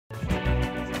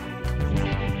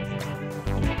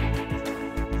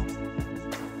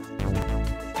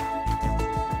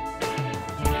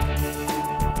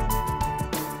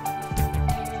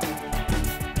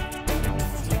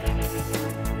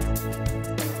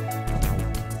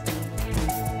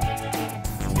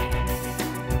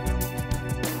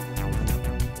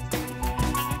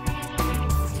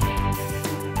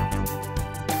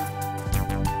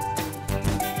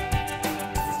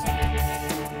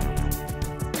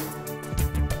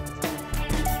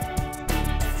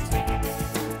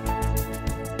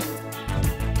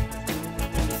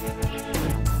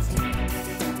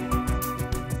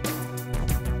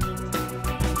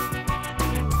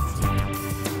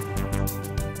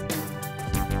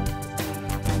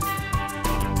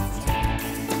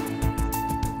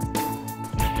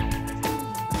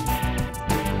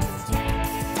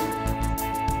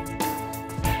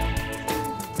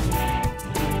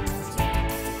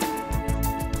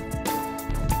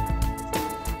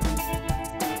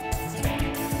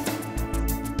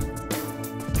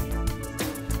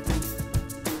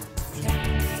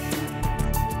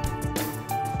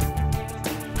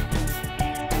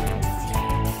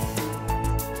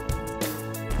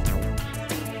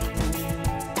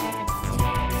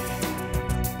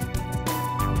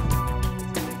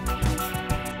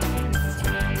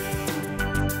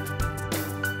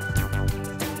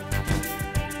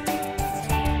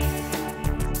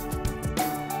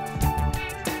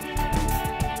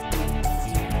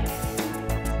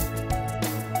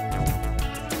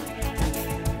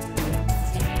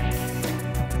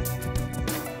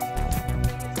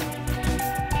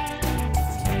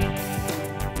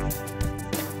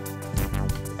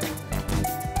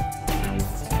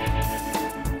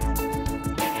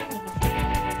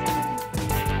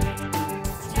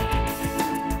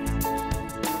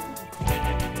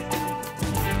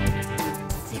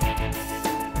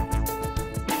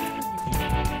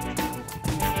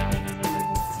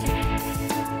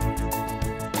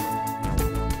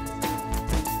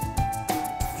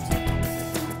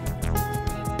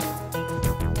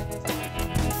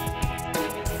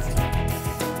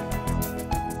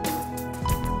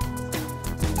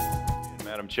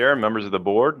Madam Chair, members of the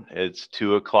board, it's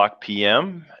 2:00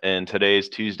 p.m. and today is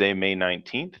Tuesday, May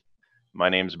 19th. My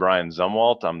name is Brian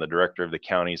Zumwalt. I'm the director of the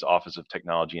county's Office of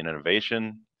Technology and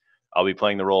Innovation. I'll be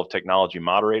playing the role of technology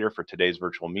moderator for today's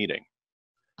virtual meeting.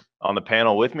 On the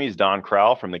panel with me is Don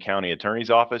Crowell from the county attorney's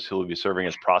office, who will be serving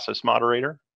as process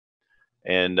moderator.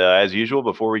 And as usual,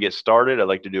 before we get started, I'd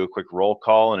like to do a quick roll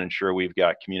call and ensure we've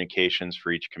got communications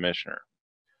for each commissioner.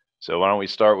 So why don't we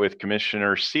start with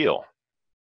Commissioner Seal?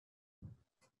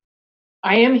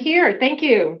 I am here. Thank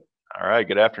you. All right.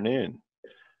 Good afternoon.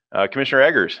 Commissioner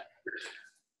Eggers.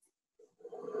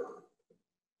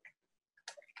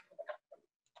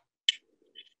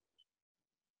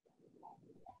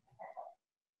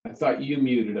 I thought you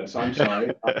muted us. I'm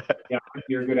sorry. Yeah, I'm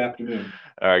here. Good afternoon.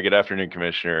 All right. Good afternoon,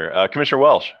 Commissioner. Commissioner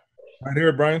Welsh. Right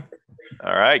here, Brian.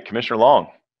 All right. Commissioner Long.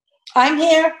 I'm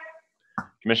here.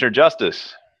 Commissioner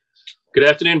Justice. Good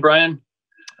afternoon, Brian.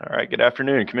 All right. Good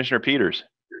afternoon. Commissioner Peters.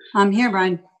 I'm here,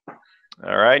 Brian.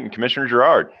 All right. And Commissioner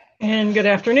Gerard. And good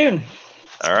afternoon.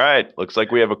 All right. Looks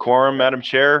like we have a quorum, Madam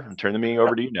Chair. I'll turn the meeting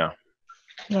over to you now.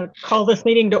 I'm going to call this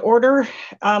meeting to order.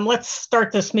 Let's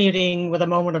start this meeting with a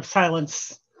moment of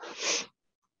silence.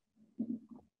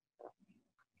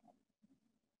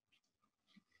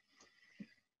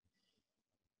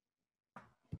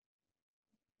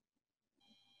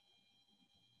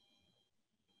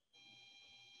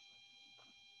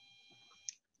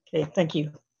 Okay, thank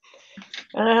you.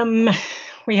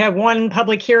 We have one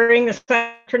public hearing this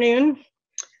afternoon,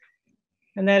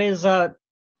 and that is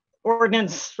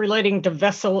ordinance relating to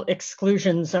vessel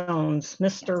exclusion zones.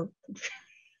 Mr.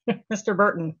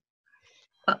 Burton.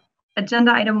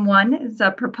 Agenda item 1 is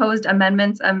proposed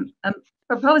amendments,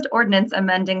 proposed ordinance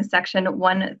amending section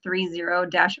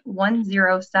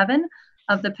 130-107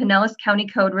 of the Pinellas County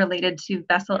Code related to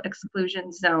vessel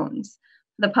exclusion zones.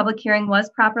 The public hearing was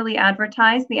properly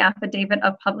advertised. The affidavit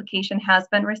of publication has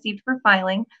been received for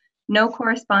filing. No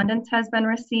correspondence has been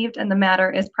received, and the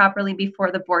matter is properly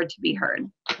before the board to be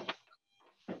heard.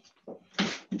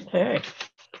 Okay.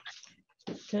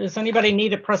 Does anybody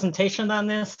need a presentation on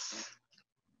this?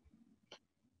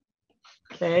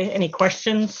 Okay, any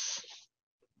questions?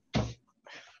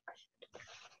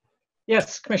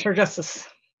 Yes, Commissioner Justice.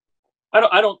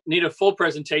 I don't need a full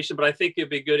presentation, but I think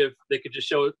it'd be good if they could just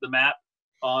show the map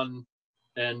on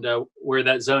and where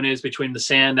that zone is between the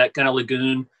sand, that kind of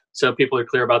lagoon, so people are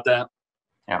clear about that.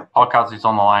 Yeah, Paul Cosby's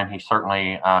on the line. He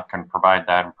certainly can provide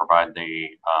that and provide the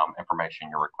information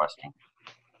you're requesting.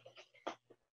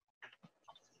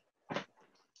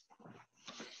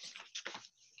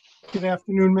 Good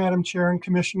afternoon, Madam Chair and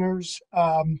Commissioners.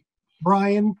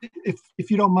 Brian,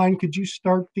 if you don't mind, could you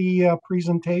start the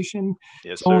presentation?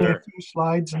 Yes, it's only sir. a few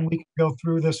slides and we can go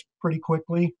through this pretty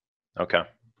quickly. Okay.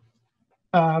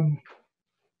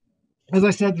 As I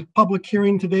said, the public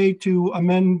hearing today to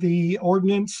amend the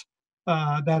ordinance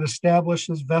that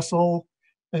establishes vessel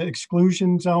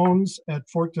exclusion zones at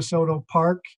Fort DeSoto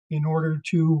Park in order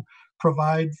to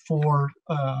provide for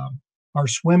our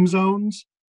swim zones.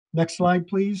 Next slide,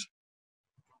 please.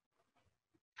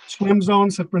 Swim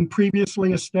zones have been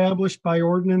previously established by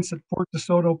ordinance at Fort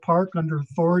DeSoto Park under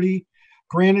authority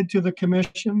granted to the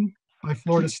Commission by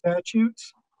Florida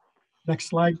statutes. Next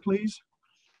slide, please.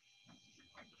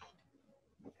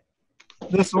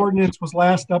 This ordinance was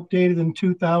last updated in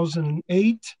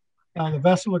 2008. The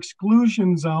vessel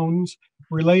exclusion zones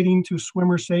relating to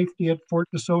swimmer safety at Fort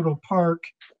DeSoto Park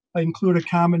include a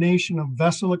combination of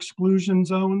vessel exclusion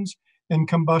zones and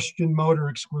combustion motor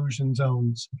exclusion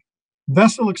zones.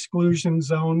 Vessel exclusion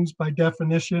zones, by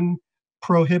definition,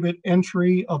 prohibit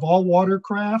entry of all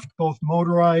watercraft, both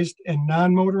motorized and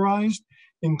non-motorized,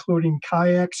 including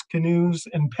kayaks, canoes,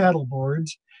 and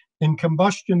paddleboards. And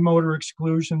combustion motor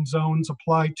exclusion zones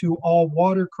apply to all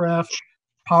watercraft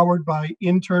powered by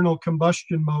internal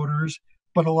combustion motors,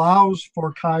 but allows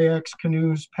for kayaks,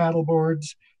 canoes,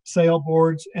 paddleboards,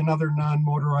 sailboards, and other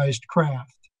non-motorized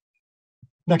craft.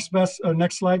 Next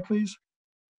slide, please.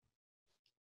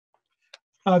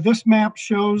 This map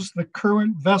shows the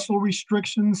current vessel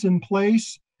restrictions in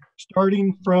place,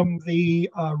 starting from the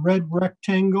red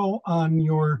rectangle on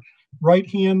your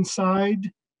right-hand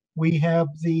side. We have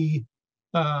the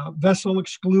vessel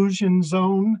exclusion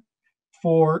zone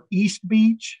for East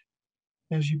Beach.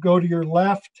 As you go to your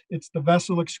left, it's the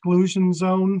vessel exclusion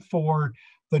zone for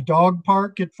the dog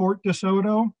park at Fort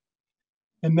DeSoto.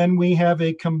 And then we have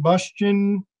a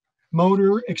combustion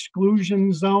motor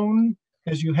exclusion zone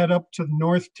as you head up to the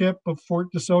north tip of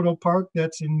Fort DeSoto Park.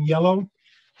 That's in yellow.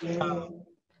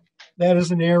 That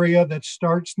is an area that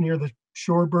starts near the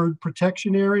shorebird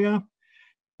protection area.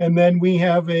 And then we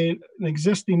have an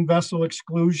existing vessel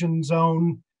exclusion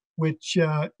zone which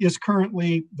is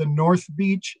currently the North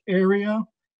Beach area.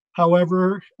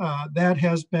 However, that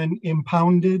has been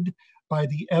impounded by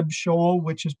the ebb shoal,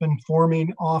 which has been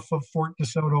forming off of Fort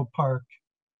DeSoto Park.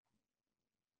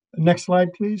 Next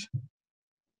slide, please.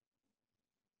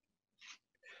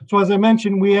 So as I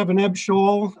mentioned, we have an ebb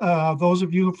shoal. Those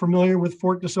of you familiar with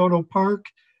Fort DeSoto Park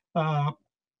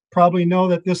probably know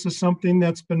that this is something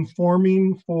that's been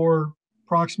forming for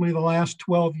approximately the last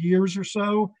 12 years or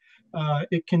so.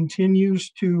 It continues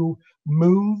to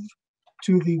move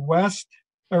to the west,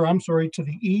 or I'm sorry, to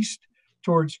the east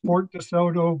towards Fort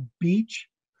DeSoto Beach.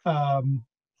 And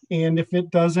if it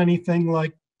does anything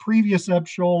like previous ebb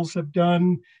shoals have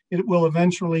done, it will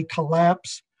eventually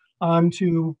collapse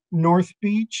onto North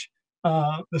Beach.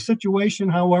 The situation,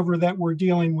 however, that we're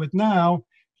dealing with now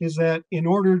is that in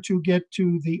order to get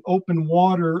to the open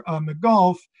water on the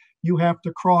Gulf, you have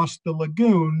to cross the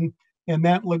lagoon, and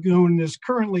that lagoon is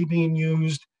currently being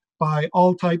used by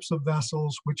all types of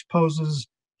vessels, which poses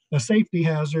a safety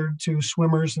hazard to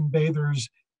swimmers and bathers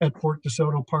at Fort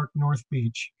DeSoto Park North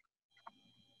Beach.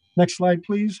 Next slide,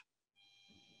 please.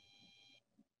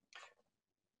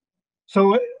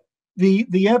 So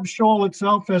the ebb shoal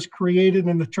itself has created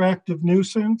an attractive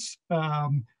nuisance.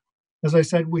 As I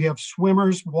said, we have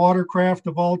swimmers, watercraft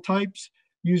of all types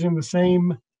using the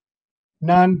same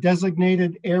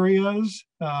non-designated areas.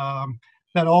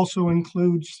 That also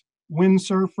includes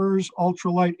windsurfers,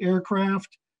 ultralight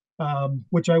aircraft,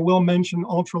 which I will mention,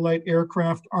 ultralight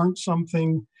aircraft aren't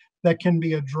something that can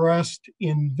be addressed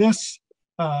in this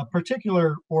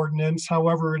particular ordinance.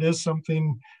 However, it is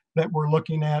something that we're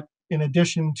looking at in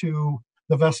addition to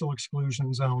the vessel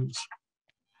exclusion zones.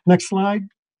 Next slide.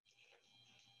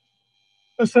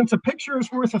 Since a picture is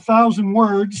worth 1,000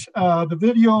 words, the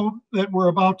video that we're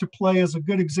about to play is a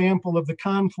good example of the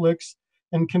conflicts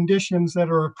and conditions that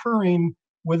are occurring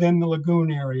within the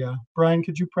lagoon area. Brian,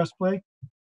 could you press play?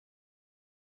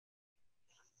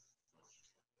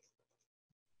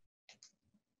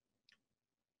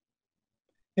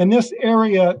 And this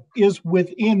area is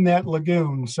within that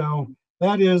lagoon. So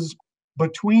that is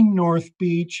between North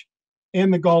Beach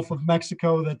and the Gulf of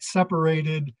Mexico, that's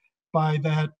separated by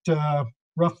that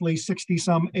roughly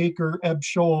 60-some acre ebb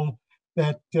shoal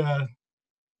that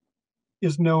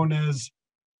is known as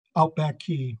Outback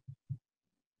Key. You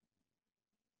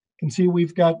can see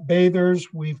we've got bathers,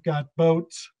 we've got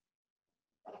boats.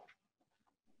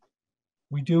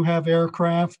 We do have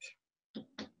aircraft.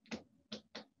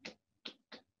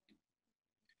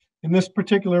 And this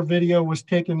particular video was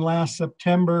taken last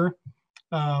September.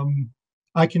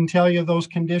 I can tell you those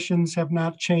conditions have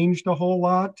not changed a whole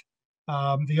lot.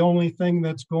 The only thing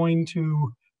that's going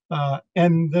to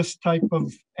end this type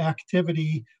of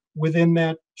activity within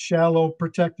that shallow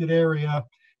protected area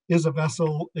is a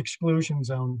vessel exclusion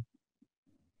zone.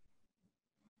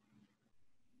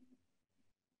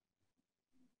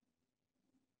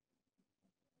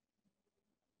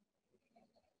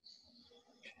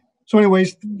 So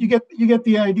anyways, you get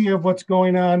the idea of what's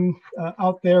going on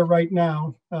out there right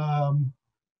now.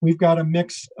 We've got a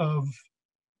mix of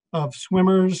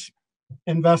swimmers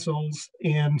and vessels,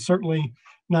 and certainly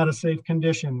not a safe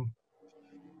condition.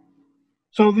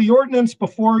 So the ordinance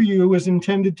before you is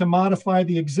intended to modify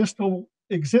the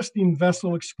existing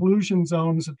vessel exclusion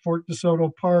zones at Fort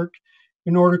DeSoto Park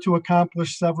in order to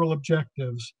accomplish several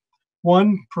objectives.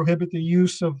 One, prohibit the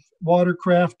use of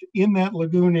watercraft in that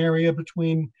lagoon area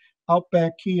between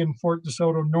Outback Key and Fort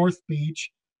DeSoto North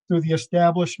Beach through the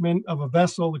establishment of a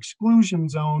vessel exclusion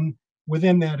zone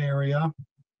within that area,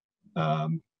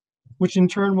 which in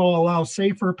turn will allow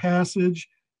safer passage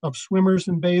of swimmers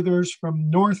and bathers from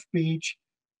North Beach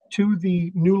to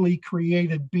the newly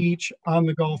created beach on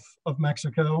the Gulf of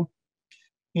Mexico.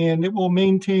 And it will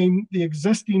maintain the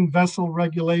existing vessel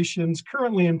regulations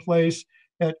currently in place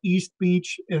at East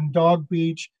Beach and Dog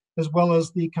Beach, as well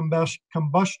as the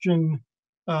combustion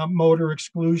motor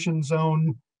exclusion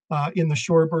zone in the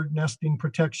shorebird nesting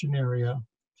protection area.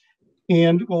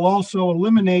 And will also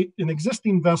eliminate an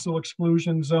existing vessel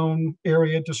exclusion zone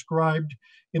area described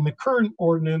in the current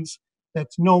ordinance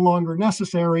that's no longer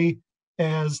necessary,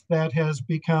 as that has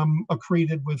become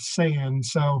accreted with sand.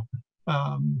 So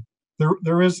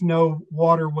there is no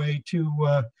waterway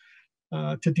to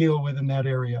deal with in that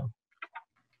area.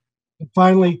 And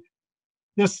finally,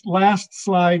 this last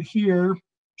slide here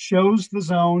shows the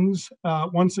zones.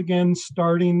 Once again,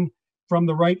 starting from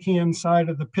the right-hand side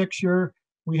of the picture,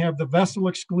 we have the vessel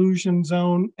exclusion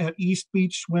zone at East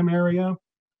Beach Swim Area,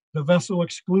 the vessel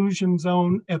exclusion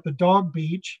zone at the Dog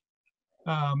Beach,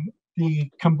 the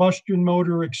combustion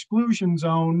motor exclusion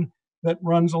zone that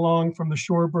runs along from the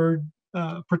shorebird,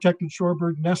 protected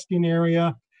shorebird nesting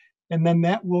area, and then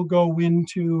that will go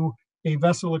into a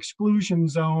vessel exclusion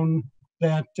zone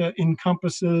that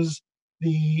encompasses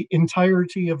the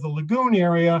entirety of the lagoon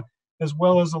area, as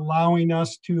well as allowing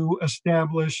us to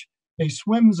establish a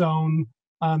swim zone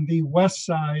on the west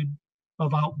side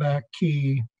of Outback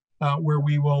Key, where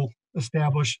we will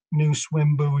establish new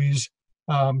swim buoys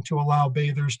to allow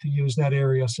bathers to use that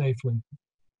area safely.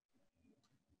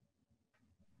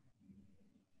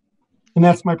 And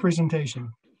that's my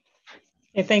presentation.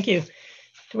 Okay, thank you.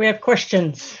 Do we have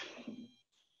questions?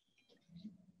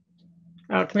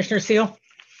 Commissioner Seal?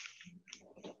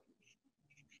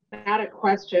 Not a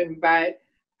question, but,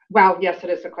 well, yes, it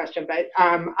is a question, but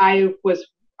I was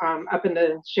up in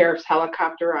the sheriff's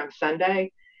helicopter on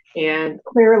Sunday and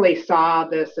clearly saw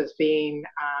this as being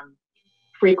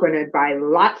frequented by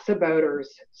lots of boaters.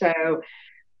 So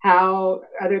how,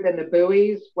 other than the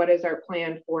buoys, what is our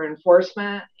plan for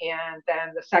enforcement? And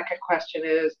then the second question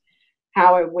is,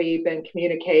 how have we been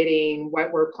communicating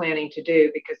what we're planning to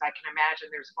do? Because I can imagine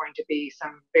there's going to be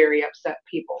some very upset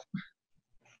people.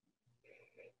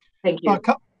 Thank you.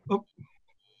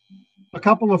 A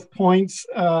couple of points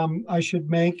I should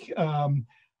make.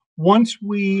 Once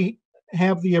we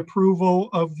have the approval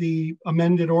of the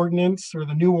amended ordinance or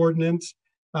the new ordinance,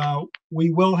 we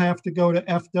will have to go to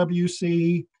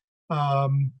FWC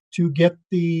to get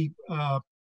the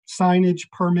signage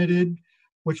permitted,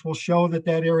 which will show that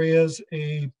that area is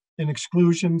an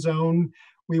exclusion zone.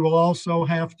 We will also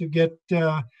have to get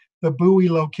the buoy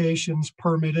locations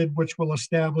permitted, which will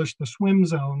establish the swim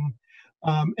zone.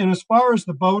 And as far as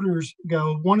the boaters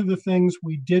go, one of the things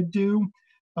we did do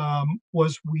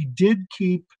was we did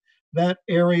keep that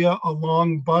area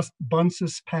along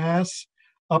Bunces Pass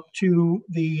up to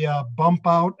the bump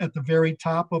out at the very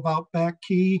top of Outback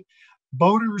Key.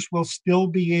 Boaters will still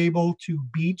be able to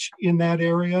beach in that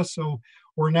area, so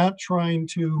we're not trying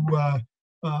to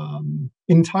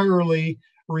entirely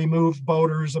remove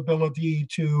boaters' ability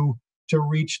to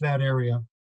reach that area.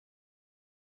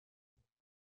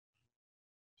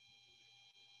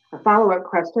 A follow-up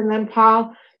question then,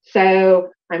 Paul. So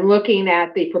I'm looking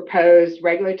at the proposed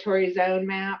regulatory zone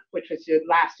map, which was the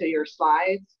last of your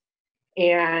slides.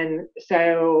 And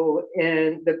so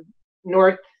in the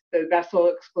north, the vessel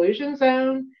exclusion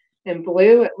zone in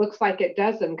blue, it looks like it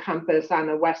does encompass on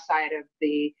the west side of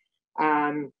the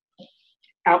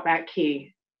Outback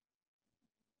Key.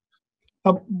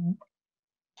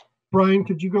 Brian,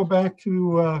 could you go back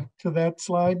to that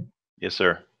slide? Yes,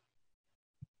 sir.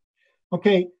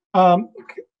 Okay.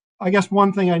 I guess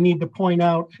one thing I need to point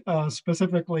out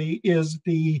specifically is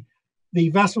the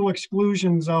vessel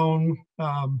exclusion zone.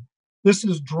 This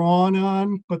is drawn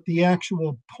on, but the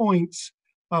actual points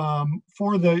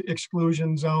for the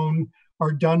exclusion zone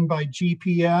are done by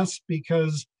GPS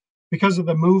because of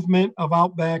the movement of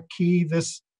Outback Key.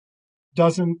 This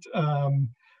doesn't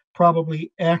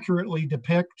probably accurately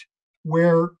depict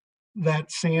where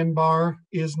that sandbar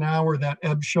is now or that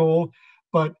ebb shoal.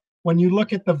 But when you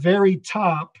look at the very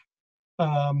top,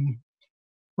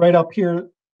 right up here,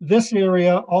 this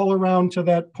area all around to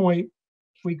that point,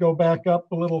 if we go back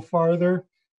up a little farther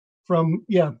from,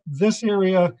 this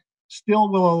area still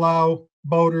will allow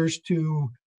boaters to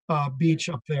beach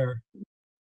up there.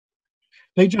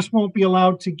 They just won't be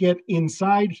allowed to get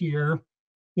inside here,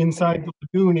 inside the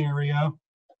lagoon area.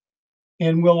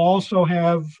 And we'll also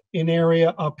have an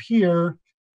area up here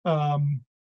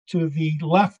to the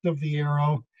left of the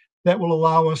arrow that will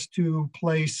allow us to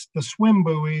place the swim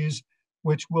buoys,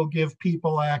 which will give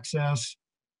people access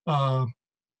to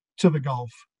the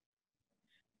Gulf.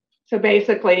 So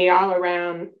basically all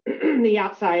around the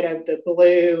outside of the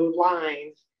blue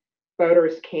lines,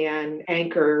 boaters can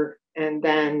anchor and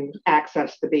then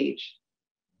access the beach.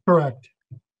 Correct.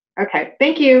 Okay,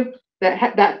 thank you.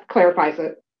 That clarifies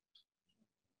it.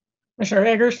 Commissioner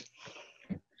Eggers?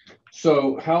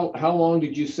 So how long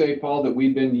did you say, Paul, that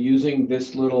we've been using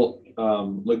this little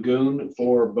lagoon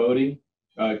for boating,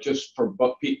 just for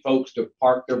folks to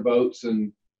park their boats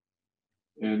and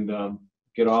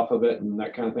get off of it and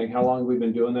that kind of thing? How long have we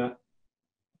been doing that?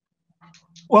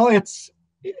 Well,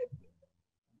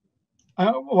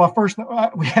 first,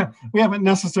 we haven't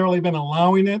necessarily been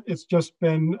allowing it. It's just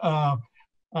been,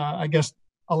 I guess,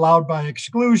 allowed by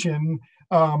exclusion.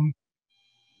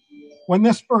 When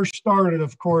this first started,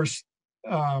 of course,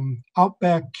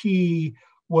 Outback Key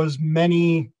was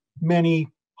many, many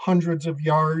hundreds of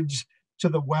yards to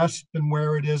the west than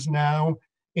where it is now.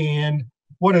 And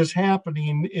what is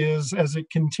happening is, as it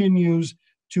continues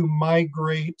to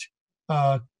migrate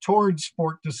towards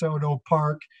Fort DeSoto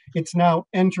Park, it's now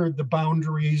entered the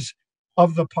boundaries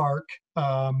of the park.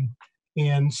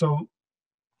 And so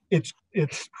it's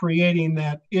creating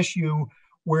that issue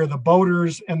where the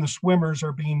boaters and the swimmers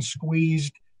are being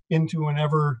squeezed into an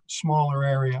ever smaller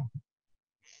area.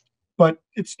 But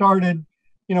it started,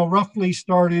 roughly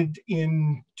started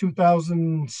in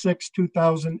 2006,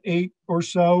 2008 or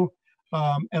so,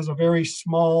 as a very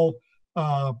small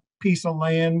piece of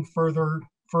land further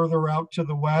out to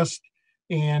the west.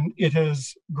 And it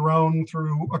has grown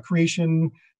through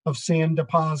accretion of sand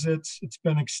deposits. It's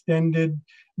been extended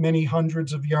many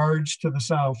hundreds of yards to the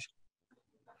south.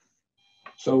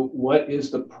 So what is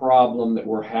the problem that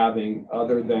we're having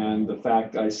other than the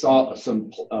fact I saw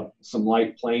some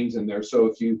light planes in there? So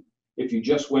if you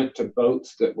just went to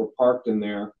boats that were parked in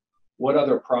there, what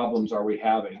other problems are we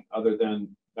having other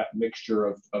than that mixture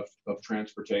of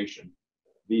transportation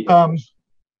vehicles?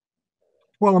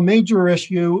 Well, a major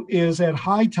issue is at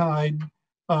high tide,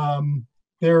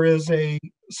 there is a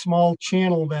small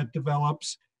channel that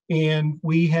develops, and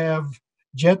we have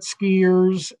jet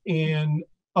skiers and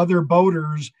other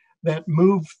boaters that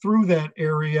move through that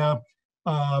area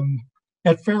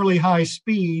at fairly high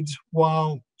speeds,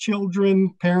 while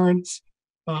children, parents,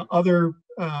 other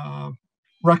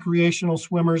recreational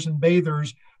swimmers and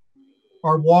bathers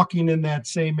are walking in that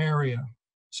same area.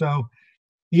 So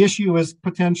the issue is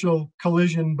potential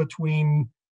collision between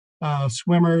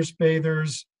swimmers,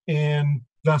 bathers, and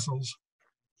vessels.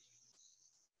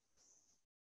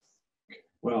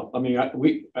 Well, I mean, have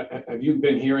you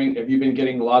been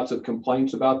getting lots of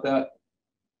complaints about that?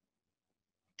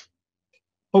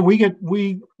 Oh,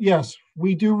 yes,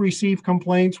 we do receive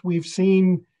complaints. We've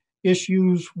seen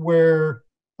issues where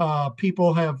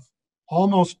people have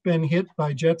almost been hit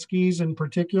by jet skis in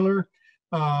particular.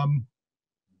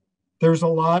 There's a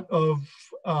lot of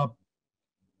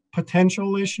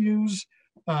potential issues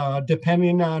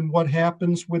depending on what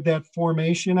happens with that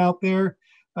formation out there.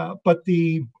 But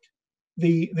the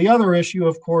other issue,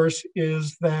 of course,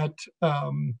 is that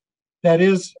that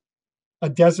is a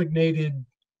designated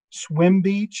swim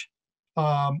beach.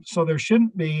 So there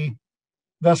shouldn't be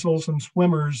vessels and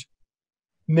swimmers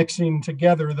mixing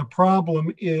together. The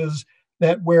problem is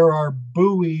that where our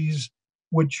buoys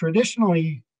would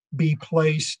traditionally be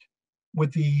placed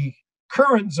with the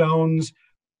current zones,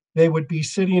 they would be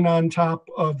sitting on top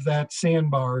of that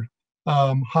sandbar,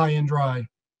 high and dry.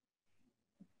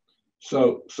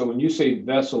 So when you say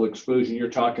vessel exclusion, you're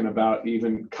talking about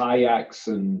even kayaks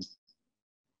and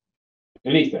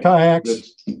anything?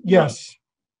 Kayaks, yes.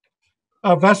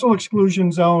 A vessel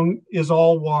exclusion zone is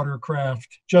all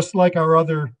watercraft, just like our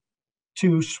other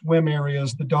two swim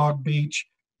areas, the Dog Beach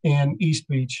and East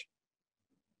Beach.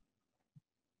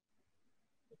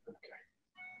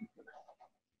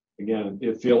 Again,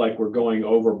 it feel like we're going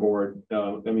overboard.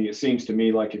 I mean, it seems to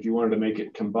me like if you wanted to make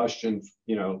it combustion,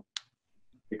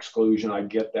 exclusion, I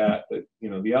get that, but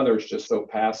the other is just so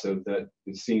passive that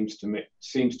it seems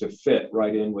to fit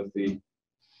right in with the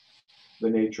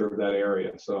nature of that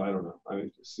area. So I don't know. I mean,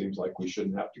 it just seems like we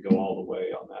shouldn't have to go all the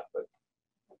way on that, but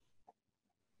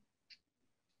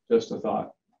just a thought.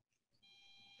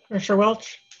 Commissioner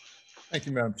Welch. Thank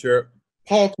you, Madam Chair.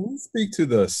 Paul, can you speak to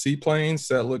the seaplanes?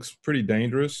 That looks pretty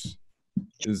dangerous.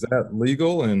 Is that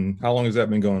legal, and how long has that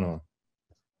been going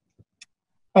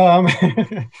on?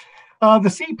 The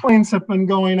seaplanes have been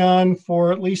going on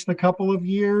for at least a couple of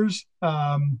years.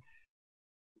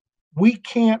 We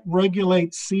can't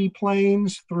regulate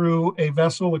seaplanes through a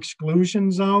vessel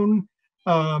exclusion zone.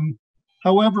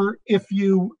 However, if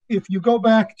you go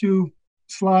back to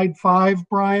slide 5,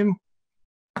 Brian.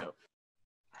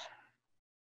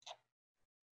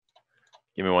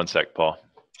 Give me one sec, Paul.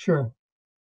 Sure.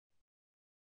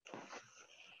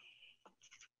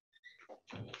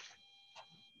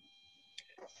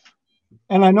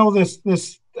 And I know this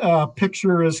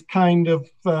picture is kind of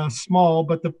small,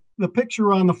 but the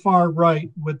picture on the far right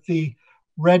with the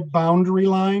red boundary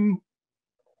line,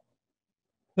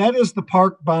 that is the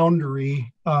park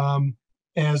boundary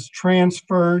as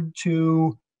transferred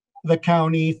to the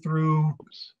county through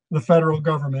the federal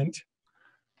government.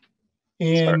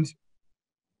 And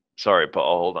sorry,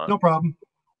 Paul, hold on. No problem.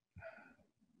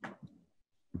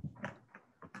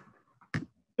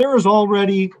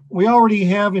 We already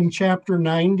have in Chapter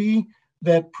 90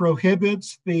 that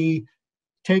prohibits the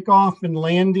takeoff and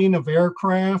landing of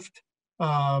aircraft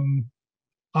on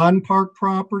park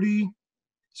property.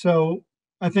 So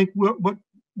I think what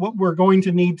we're going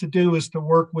to need to do is to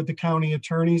work with the county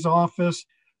attorney's office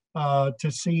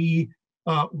to see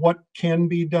what can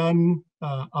be done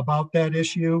about that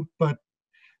issue. But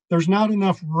there's not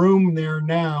enough room there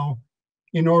now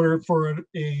in order for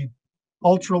a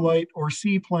ultralight or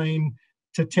seaplane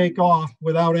to take off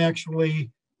without actually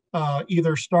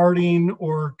either starting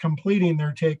or completing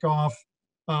their takeoff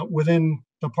within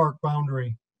the park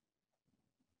boundary.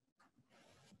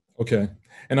 Okay.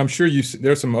 And I'm sure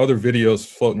there's some other videos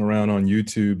floating around on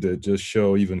YouTube that just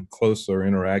show even closer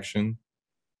interaction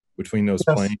between those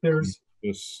Yes, planes. there's.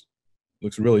 Just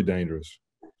looks really dangerous.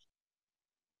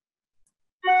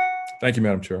 Thank you,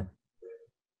 Madam Chair.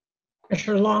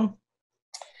 Commissioner Long.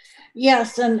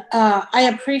 Yes, and I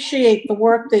appreciate the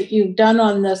work that you've done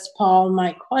on this, Paul.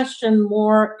 My question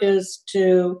more is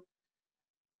to,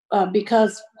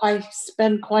 because I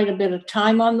spend quite a bit of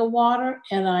time on the water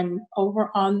and I'm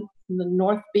over on the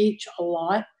North Beach a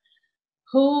lot.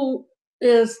 Who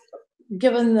is,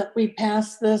 given that we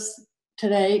passed this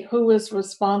today, who is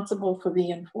responsible for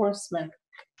the enforcement?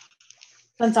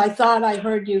 Since I thought I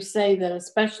heard you say that,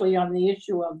 especially on the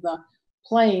issue of the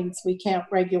planes, we can't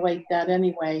regulate that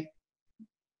anyway.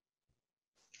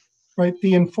 Right,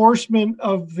 the enforcement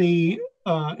of the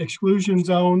exclusion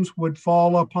zones would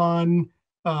fall upon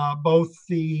both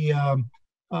the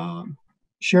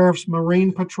Sheriff's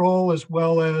Marine Patrol as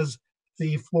well as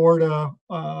the Florida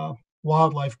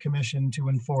Wildlife Commission to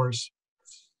enforce.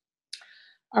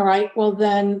 All right, well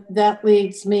then that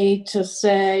leads me to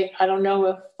say, I don't know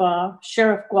if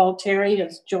Sheriff Gualtieri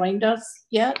has joined us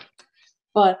yet,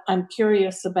 but I'm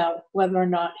curious about whether or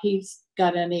not he's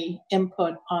got any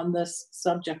input on this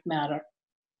subject matter.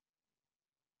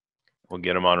 We'll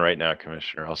get him on right now,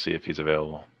 Commissioner. I'll see if he's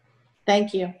available.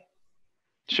 Thank you.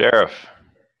 Sheriff.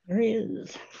 There he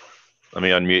is. Let me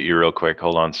unmute you real quick.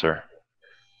 Hold on, sir.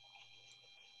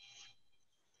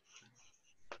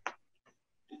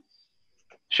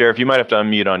 Sheriff, you might have to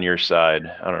unmute on your side.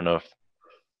 I don't know if...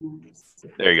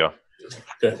 There you go.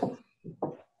 Okay.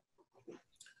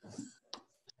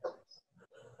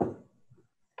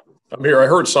 I'm here. I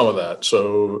heard some of that,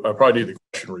 so I probably need the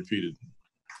question repeated.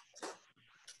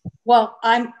 Well,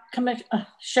 I'm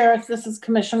Sheriff, this is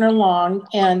Commissioner Long,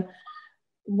 and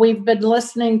we've been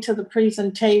listening to the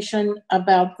presentation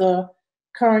about the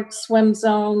current swim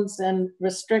zones and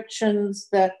restrictions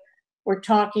that we're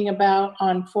talking about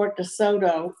on Fort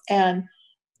DeSoto. And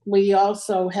we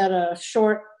also had a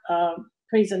short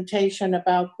presentation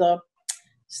about the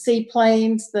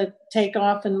seaplanes that take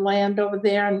off and land over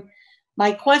there. And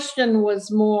my question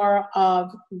was more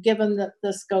of, given that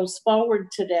this goes forward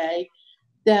today,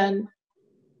 then,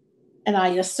 and I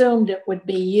assumed it would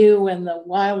be you and the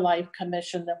Wildlife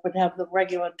Commission that would have the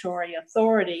regulatory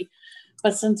authority.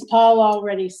 But since Paul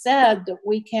already said that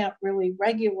we can't really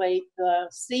regulate the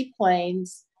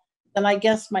seaplanes, then I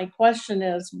guess my question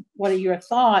is, what are your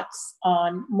thoughts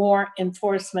on more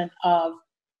enforcement of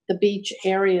the beach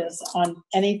areas on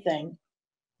anything?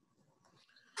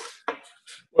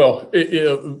 Well,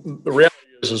 the reality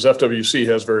is FWC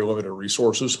has very limited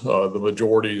resources. The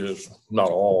majority, if not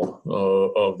all,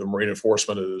 of the marine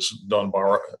enforcement is done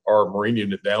by our marine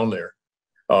unit down there.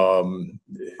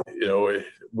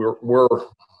 We're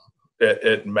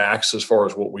at max as far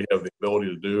as what we have the ability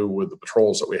to do with the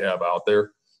patrols that we have out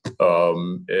there.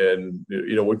 And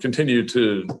we continue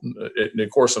to, of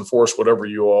course, enforce whatever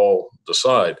you all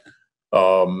decide.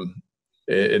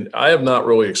 And I have not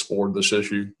really explored this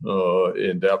issue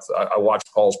in depth. I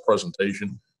watched Paul's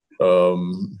presentation,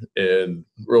 and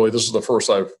really this is the first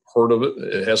I've heard of it.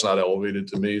 It has not elevated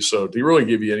to me. So to really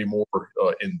give you any more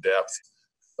in-depth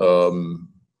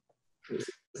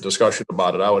discussion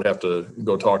about it, I would have to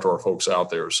go talk to our folks out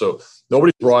there. So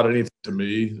nobody brought anything to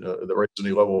me that raised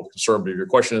any level of concern. But if your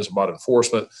question is about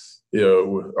enforcement,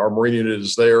 our marine unit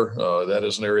is there. That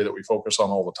is an area that we focus on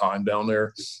all the time down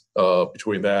there,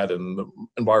 between that and the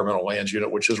environmental lands unit,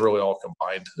 which is really all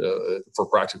combined for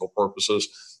practical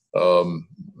purposes.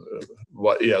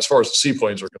 But yeah, as far as the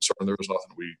seaplanes are concerned, there was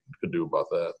nothing we could do about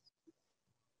that.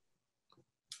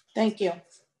 Thank you.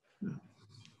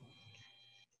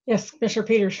 Yes, Commissioner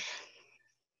Peters.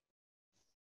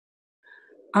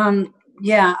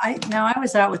 Yeah, I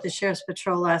was out with the Sheriff's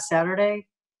Patrol last Saturday,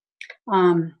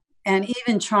 and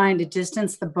even trying to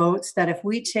distance the boats, that if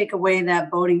we take away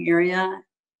that boating area,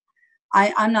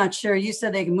 I'm not sure. You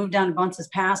said they can move down to Bunce's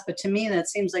Pass, but to me that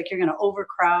seems like you're going to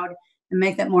overcrowd and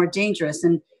make that more dangerous.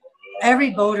 And every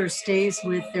boater stays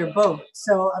with their boat,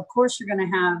 so of course you're going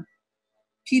to have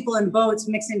people in boats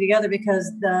mixing together,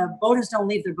 because the boaters don't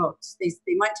leave their boats. They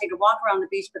might take a walk around the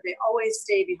beach, but they always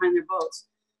stay behind their boats.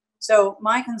 So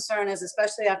my concern is,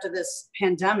 especially after this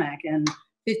pandemic and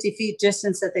 50 feet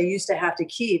distance that they used to have to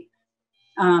keep,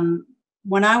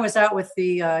 when I was out with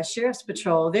the Sheriff's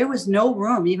Patrol, there was no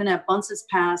room, even at Bunce's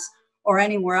Pass or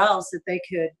anywhere else, that they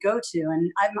could go to.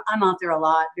 And I'm out there a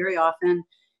lot, very often.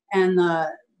 And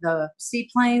the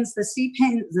seaplanes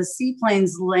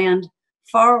land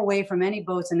far away from any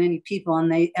boats and any people,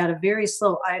 and they, at a very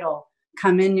slow idle,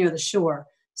 come in near the shore.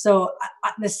 So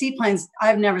the seaplanes,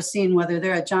 I've never seen, whether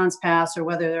they're at Johns Pass or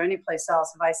whether they're anyplace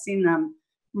else, have I seen them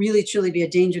really truly be a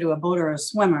danger to a boater or a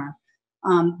swimmer.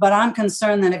 But I'm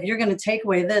concerned that if you're going to take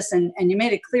away this, and you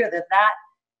made it clear that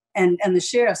and the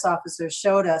sheriff's officer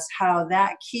showed us how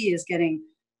that key is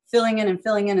filling in,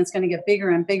 it's going to get bigger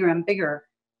and bigger and bigger.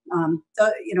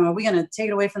 You know, are we going to take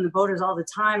it away from the boaters all the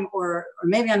time? Or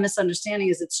maybe I'm misunderstanding,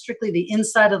 is it strictly the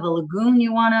inside of the lagoon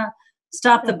you want to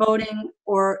stop the boating,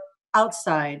 or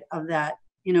outside of that,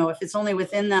 you know, if it's only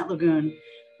within that lagoon?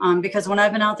 Because when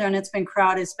I've been out there and it's been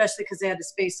crowded, especially because they had to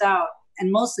space out,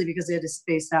 and mostly because they had to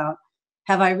space out,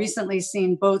 have I recently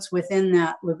seen boats within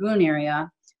that lagoon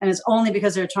area, and it's only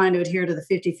because they're trying to adhere to the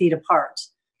 50 feet apart.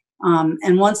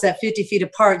 And once that 50 feet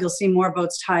apart, you'll see more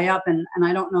boats tie up, and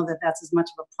I don't know that that's as much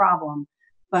of a problem.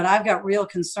 But I've got real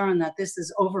concern that this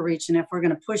is overreach, and if we're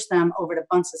going to push them over to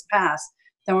Bunce's Pass,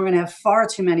 then we're going to have far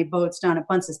too many boats down at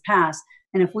Bunce's Pass.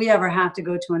 And if we ever have to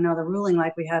go to another ruling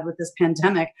like we had with this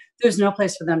pandemic, there's no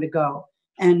place for them to go.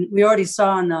 And we already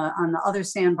saw on the other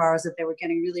sandbars that they were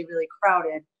getting really, really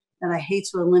crowded, that I hate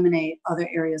to eliminate other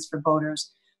areas for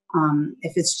boaters.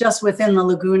 If it's just within the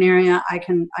lagoon area, I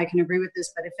can agree with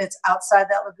this, but if it's outside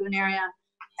that lagoon area,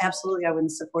 absolutely I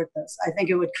wouldn't support this. I think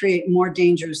it would create more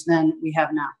dangers than we have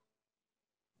now.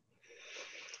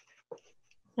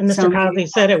 And Mr. Connolly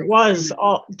said it was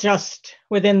all just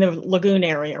within the lagoon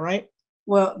area, right?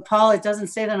 Well, Paul, it doesn't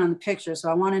say that on the picture, so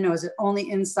I want to know, is it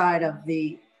only inside of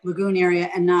the lagoon area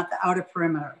and not the outer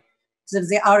perimeter? Because if it's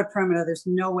the outer perimeter, there's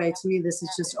no way. To me, this is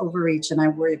just overreach, and I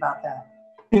worry about that.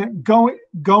 Yeah,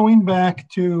 going back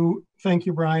to, thank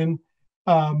you, Brian.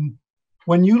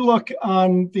 When you look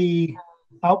on the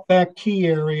Outback Key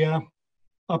area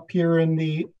up here in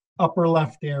the upper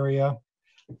left area,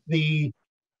 the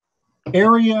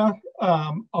area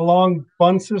along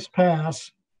Bunce's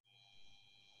Pass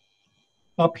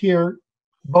up here,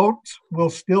 boats will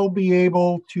still be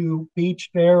able to beach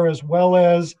there, as well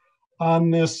as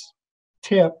on this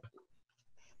tip.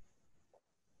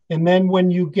 And then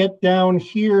when you get down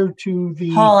here to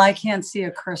the... Paul, I can't see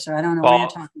a cursor. I don't know what you're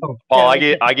talking about. Paul,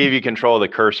 I gave you control of the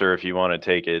cursor if you want to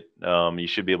take it. You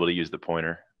should be able to use the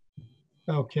pointer.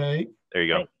 Okay. There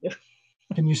you go.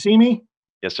 Can you see me?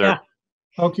 Yes, sir. Yeah.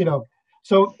 Okie doke.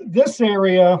 So this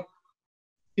area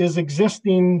is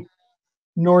existing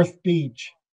North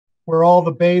Beach, where all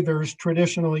the bathers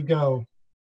traditionally go.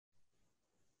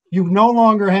 You no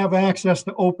longer have access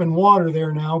to open water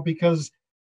there now, because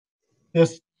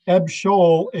this ebb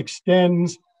shoal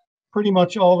extends pretty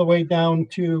much all the way down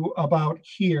to about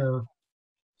here.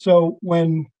 So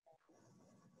when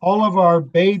all of our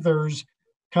bathers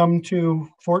come to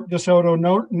Fort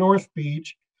DeSoto North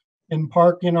Beach and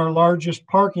park in our largest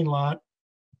parking lot,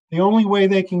 the only way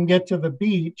they can get to the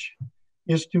beach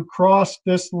is to cross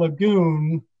this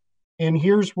lagoon, and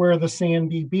here's where the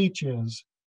sandy beach is.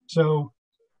 So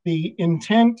the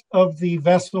intent of the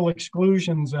vessel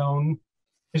exclusion zone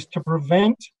is to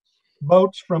prevent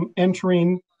boats from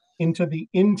entering into the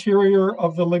interior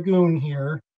of the lagoon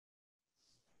here,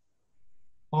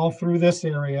 all through this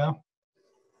area,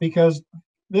 because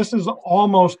this is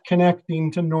almost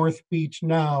connecting to North Beach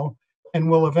now, and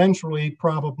will eventually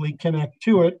probably connect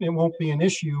to it. It won't be an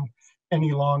issue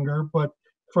any longer, but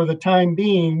for the time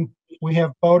being, we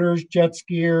have boaters, jet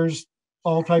skiers,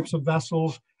 all types of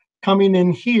vessels coming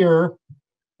in here,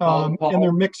 and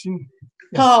they're mixing.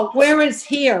 Paul, where is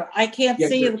here? I can't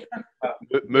see you.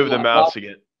 Move the mouse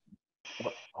again.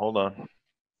 Hold on.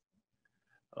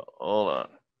 Hold on.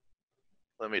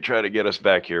 Let me try to get us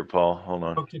back here, Paul. Hold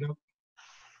on. Okay.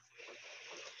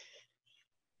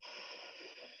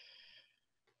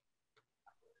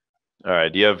 All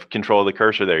right. Do you have control of the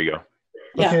cursor? There you go.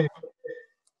 Yeah. Okay.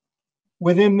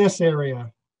 Within this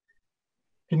area,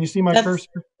 can you see my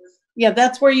cursor? Yeah,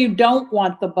 that's where you don't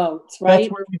want the boats, right?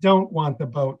 That's where we don't want the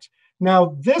boats.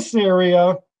 Now, this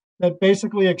area that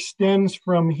basically extends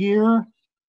from here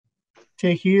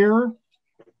to here,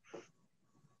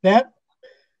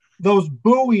 those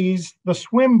buoys, the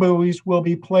swim buoys, will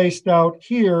be placed out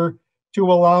here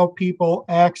to allow people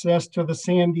access to the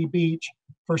sandy beach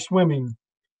for swimming.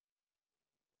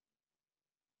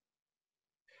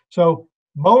 So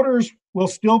boaters will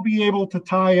still be able to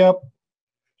tie up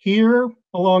here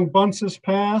along Bunce's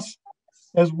Pass,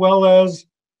 as well as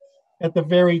at the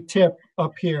very tip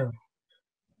up here.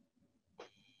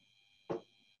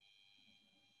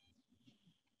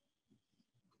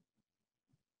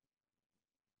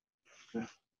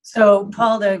 So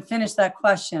Paul, to finish that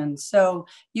question, so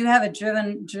you have it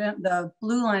driven the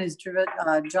blue line is driven,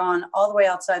 drawn all the way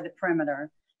outside the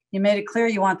perimeter. You made it clear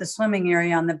you want the swimming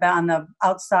area on the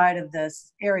outside of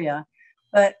this area,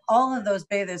 but all of those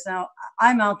bathers, now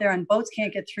I'm out there and boats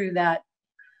can't get through that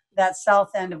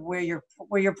south end of where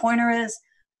your pointer is.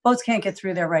 Boats can't get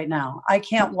through there right now. I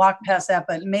can't walk past that,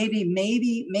 but maybe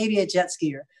a jet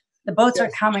skier. The boats are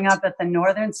coming up at the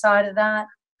northern side of that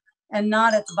and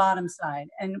not at the bottom side.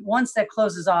 And once that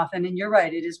closes off, and then you're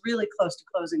right, it is really close to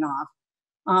closing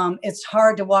off. It's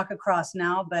hard to walk across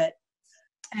now,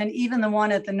 and even the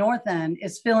one at the north end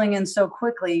is filling in so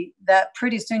quickly that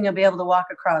pretty soon you'll be able to walk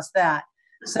across that.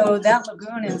 So that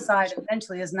lagoon inside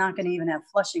eventually is not going to even have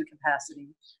flushing capacity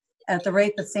at the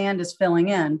rate the sand is filling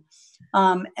in.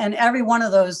 And every one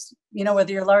of those,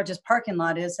 whether your largest parking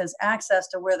lot is, has access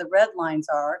to where the red lines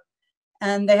are.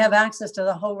 And they have access to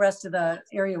the whole rest of the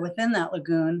area within that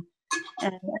lagoon.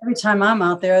 And every time I'm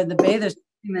out there, the bathers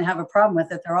don't even have a problem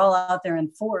with it. They're all out there in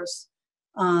force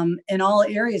in all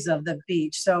areas of the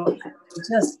beach. So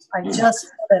I just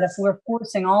feel that if we're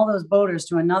forcing all those boaters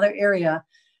to another area,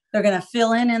 they're going to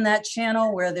fill in that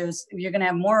channel where you're going to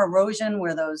have more erosion,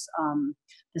 where those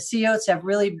the sea oats have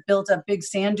really built up big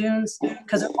sand dunes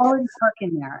because they're already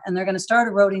parking there, and they're going to start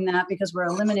eroding that because we're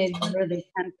eliminating where they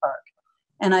can park.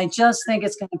 And I just think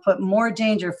it's going to put more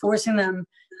danger forcing them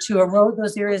to erode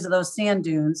those areas of those sand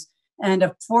dunes and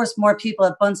to force more people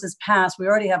at Bunce's Pass. We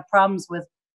already have problems with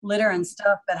litter and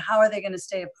stuff, but how are they going to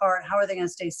stay apart? How are they going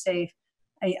to stay safe?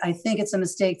 I think it's a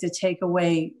mistake to take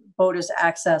away boaters'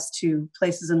 access to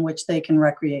places in which they can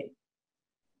recreate.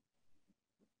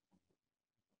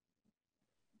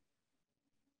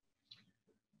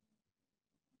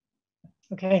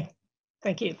 Okay,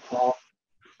 thank you.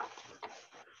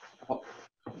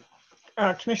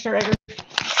 Commissioner Eggers.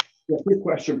 Yeah, quick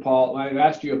question, Paul. I've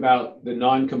asked you about the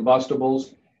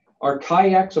non-combustibles. Are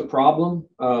kayaks a problem?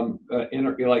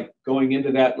 Like going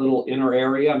into that little inner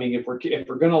area? I mean, if we're going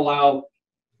to allow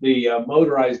the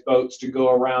motorized boats to go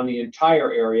around the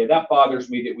entire area, that bothers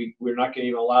me that we're not going to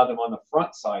even allow them on the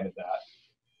front side of that.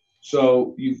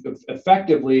 So you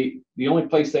effectively, the only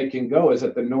place they can go is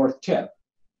at the north tip.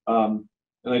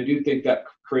 And I do think that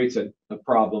creates a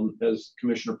problem, as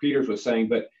Commissioner Peters was saying,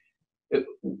 but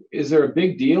is there a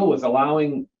big deal with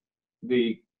allowing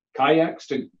the kayaks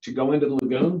to go into the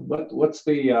lagoon? What's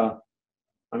the,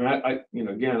 I mean,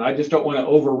 again, I just don't want to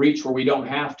overreach where we don't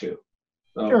have to.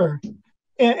 So. Sure.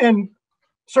 And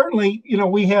certainly,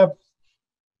 we have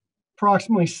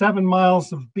approximately 7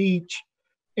 miles of beach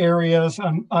areas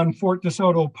on Fort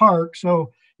DeSoto Park.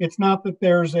 So it's not that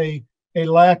there's a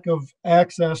lack of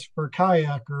access for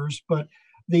kayakers, but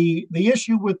the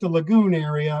issue with the lagoon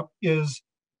area is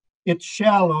it's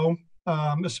shallow,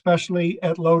 especially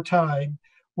at low tide,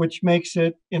 which makes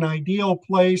it an ideal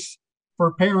place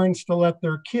for parents to let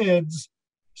their kids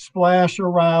splash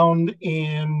around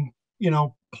and,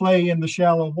 play in the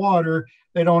shallow water.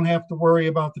 They don't have to worry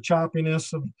about the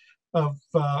choppiness of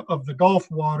the Gulf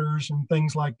waters and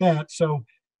things like that. So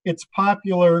it's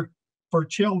popular for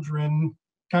children,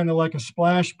 kind of like a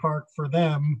splash park for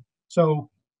them. So,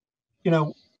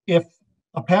 if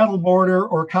a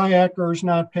paddleboarder or kayaker is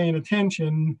not paying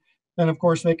attention, then of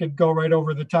course they could go right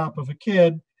over the top of a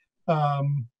kid.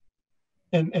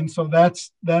 And so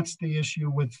that's the issue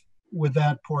with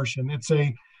that portion.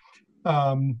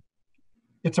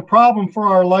 It's a problem for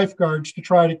our lifeguards to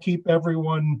try to keep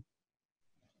everyone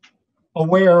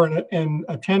aware and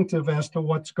attentive as to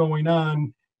what's going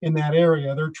on in that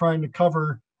area. They're trying to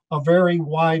cover a very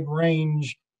wide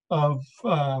range of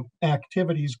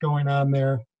activities going on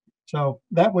there. So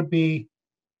that would be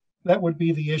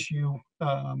the issue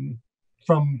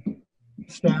from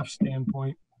staff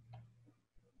standpoint.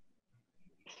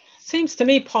 Seems to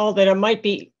me, Paul, that it might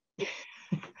be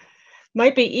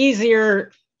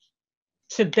easier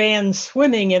to ban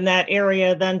swimming in that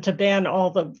area than to ban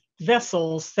all the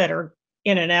vessels that are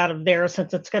in and out of there,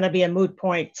 since it's going to be a moot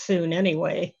point soon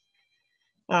anyway.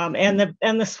 And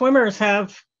the swimmers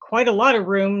have quite a lot of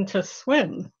room to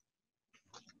swim.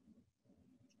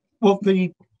 Well,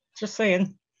 just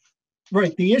saying.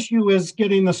 Right. The issue is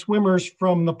getting the swimmers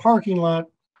from the parking lot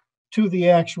to the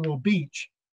actual beach.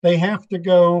 They have to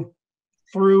go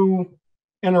through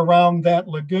and around that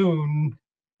lagoon.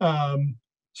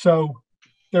 So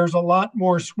there's a lot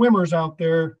more swimmers out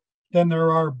there than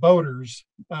there are boaters.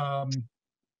 So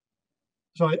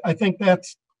I think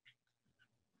that's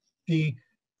the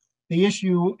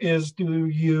issue is, do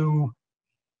you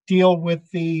deal with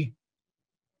the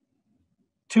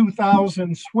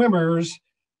 2,000 swimmers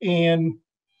and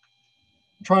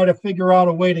try to figure out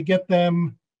a way to get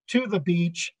them to the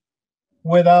beach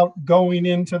without going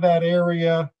into that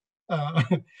area?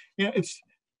 It's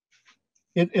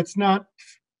not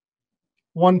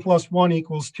 1 + 1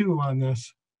 = 2 on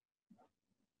this.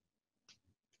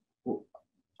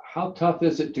 How tough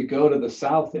is it to go to the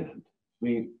south end? I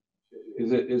mean,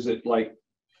 is it like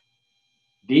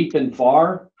deep and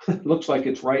far? It looks like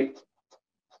it's right.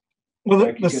 Well,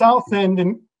 like the south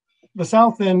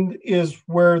end is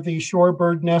where the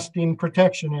shorebird nesting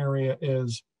protection area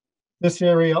is. This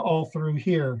area all through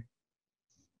here.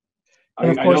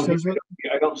 And of course,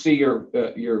 I don't see your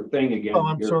thing again. Oh,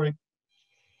 I'm sorry.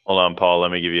 Hold on, Paul.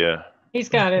 Let me give you a. He's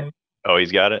got it. Oh,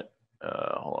 he's got it?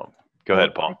 Hold on. Go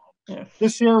ahead, Paul. Yeah.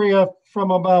 This area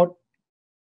from about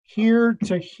here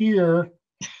to here.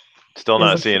 Still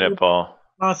not seeing it, Paul.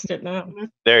 Lost it now.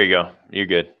 There you go. You're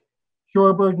good.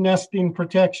 Shorebird nesting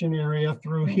protection area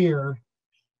through here.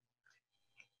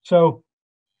 So,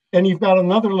 and you've got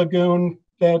another lagoon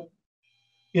that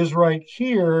is right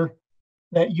here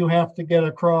that you have to get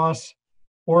across,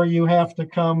 or you have to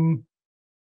come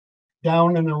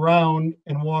down and around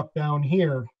and walk down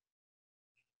here.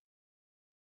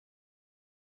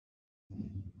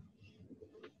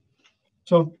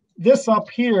 So this up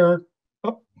here,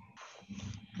 oh,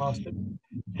 lost it.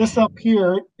 This up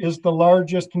here is the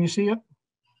largest, can you see it?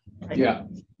 Yeah.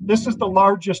 This is the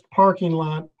largest parking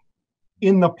lot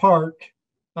in the park.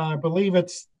 I believe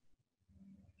it's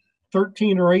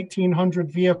 1,300 or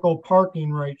 1,800 vehicle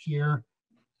parking right here.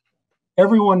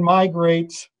 Everyone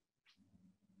migrates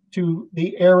to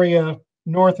the area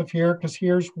north of here because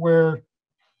here's where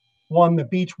the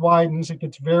beach widens. It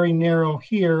gets very narrow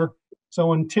here.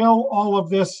 So until all of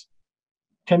this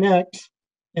connects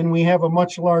and we have a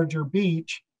much larger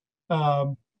beach,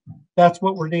 that's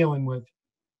what we're dealing with.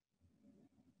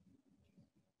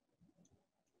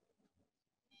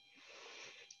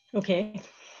 Okay.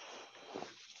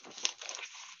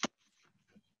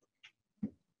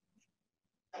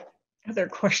 Other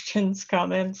questions,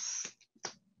 comments?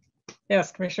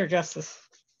 Yes, Commissioner Justice.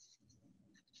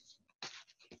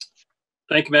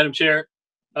 Thank you, Madam Chair.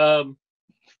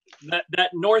 That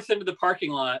north end of the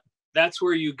parking lot, that's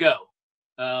where you go.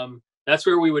 That's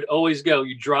where we would always go.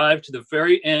 You drive to the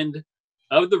very end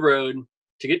of the road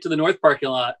to get to the north parking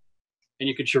lot, and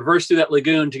you can traverse through that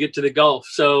lagoon to get to the Gulf.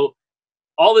 So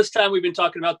all this time we've been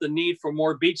talking about the need for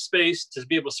more beach space to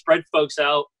be able to spread folks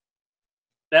out.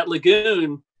 That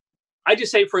lagoon, I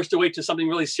just hate for us to wait till something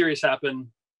really serious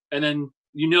happen, and then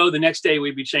the next day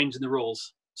we'd be changing the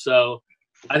rules. So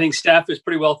I think staff has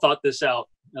pretty well thought this out,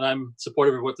 and I'm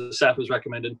supportive of what the staff has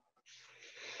recommended.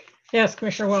 Yes,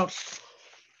 Commissioner Welch.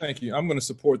 Thank you. I'm going to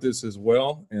support this as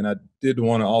well. And I did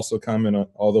want to also comment on,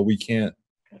 although we can't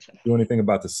do anything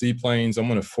about the seaplanes, I'm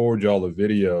going to forward y'all a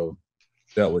video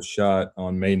that was shot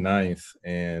on May 9th.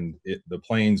 And the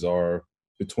planes are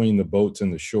between the boats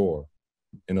and the shore.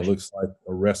 And it looks like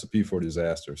a recipe for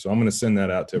disaster. So I'm going to send that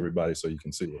out to everybody so you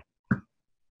can see it.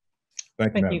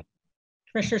 Thank you, Madam.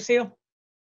 Commissioner Seal.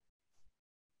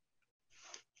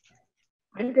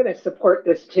 I'm going to support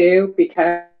this too,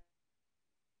 because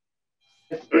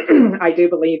I do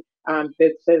believe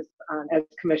this is, as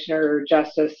Commissioner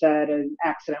Justice said, an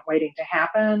accident waiting to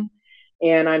happen.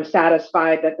 And I'm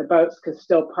satisfied that the boats could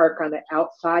still park on the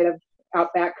outside of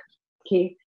Outback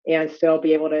Key and still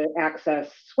be able to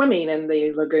access swimming in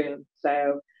the lagoon.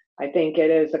 So I think it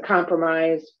is a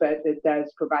compromise, but it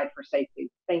does provide for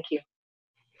safety. Thank you.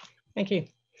 Thank you.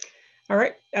 All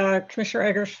right, Commissioner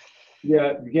Eggers.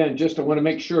 Yeah, again, I want to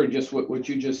make sure just what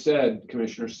you just said,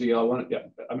 Commissioner Seal.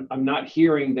 I'm not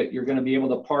hearing that you're going to be able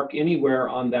to park anywhere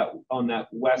on that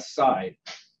west side.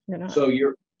 So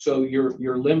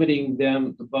you're limiting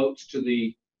the boats to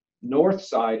the north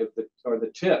side of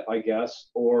the tip, I guess,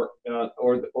 or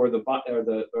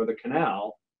the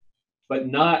canal, but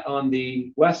not on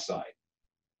the west side.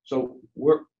 So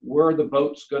where are the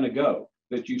boats going to go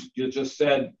that you just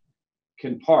said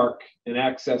can park and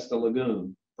access the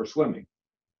lagoon for swimming?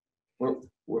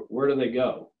 Where do they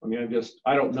go? I mean,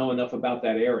 I don't know enough about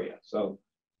that area. So,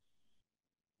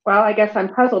 well, I guess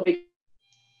I'm puzzled because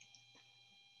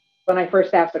when I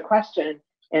first asked the question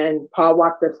and Paul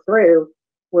walked us through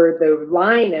where the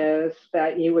line is,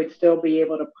 that you would still be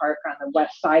able to park on the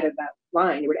west side of that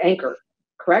line. You would anchor,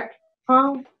 correct,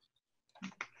 Paul?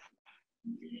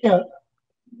 Yeah.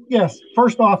 Yes.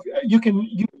 First off, you can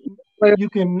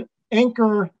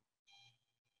anchor.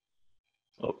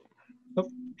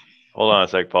 Hold on a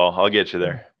sec, Paul. I'll get you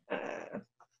there.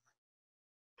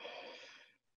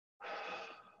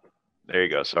 There you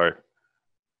go. Sorry.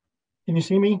 Can you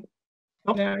see me?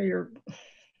 Oh. Now you're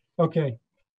okay.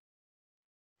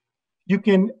 You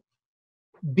can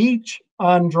beach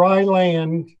on dry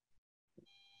land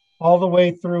all the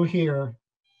way through here.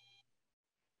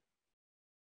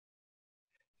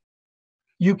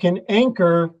 You can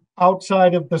anchor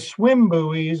outside of the swim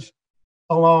buoys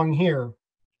along here.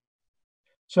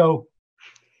 So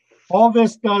all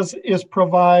this does is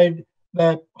provide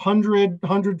that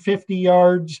 150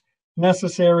 yards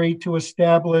necessary to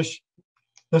establish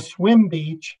the swim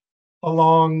beach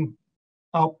along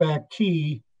Outback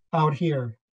Key out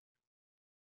here.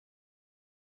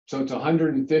 So it's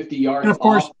 150 yards And of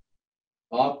course,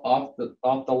 off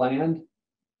the land?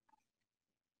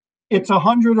 It's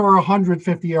 100 or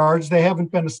 150 yards. They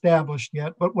haven't been established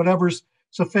yet, but whatever's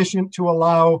sufficient to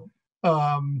allow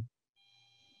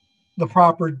the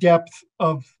proper depth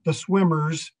of the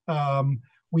swimmers.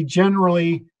 We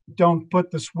generally don't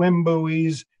put the swim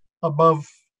buoys above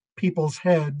people's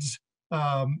heads.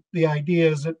 The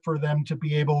idea is that for them to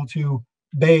be able to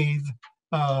bathe,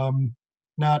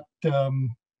 not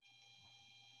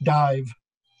dive.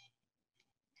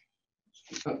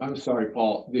 I'm sorry,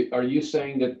 Paul. Are you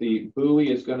saying that the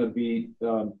buoy is going to be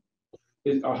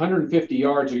is 150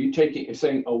 yards? Are you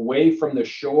saying away from the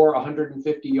shore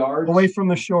 150 yards? Away from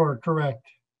the shore, correct.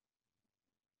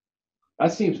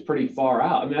 That seems pretty far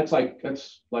out. I mean, that's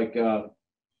like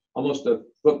almost a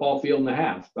football field and a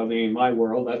half. I mean, in my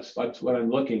world, that's what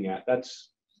I'm looking at.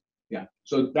 Yeah.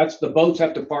 So that's the boats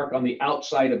have to park on the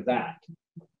outside of that.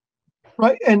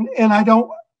 Right, and I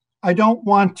don't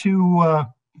want to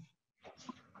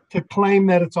claim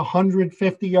that it's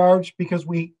 150 yards because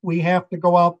we have to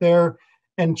go out there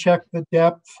and check the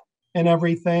depth and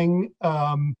everything.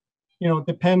 It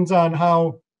depends on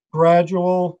how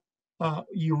gradual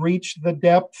you reach the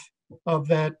depth of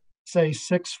that, say,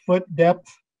 6 foot depth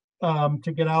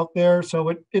to get out there.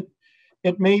 So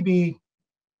it may be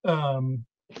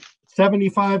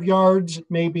 75 yards,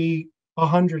 maybe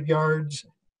 100 yards.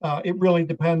 It really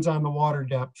depends on the water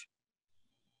depth.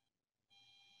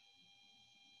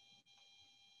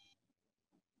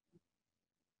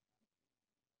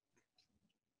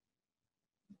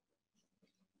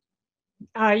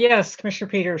 Yes, Commissioner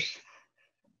Peters.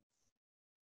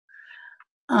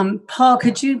 Paul,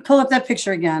 could you pull up that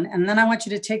picture again? And then I want you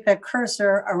to take that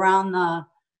cursor around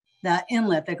the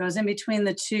inlet that goes in between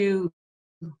the two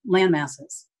land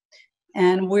masses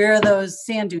and where those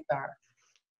sand dunes are.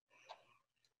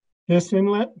 This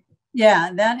inlet?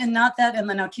 Yeah, that and not that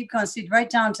inlet. Now keep going. See, right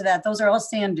down to that. Those are all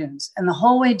sand dunes. And the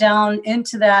whole way down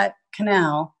into that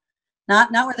canal,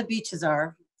 not where the beaches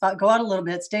are, go out a little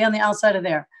bit, stay on the outside of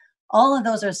there. All of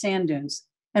those are sand dunes.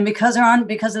 And because of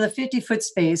the 50-foot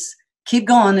space, keep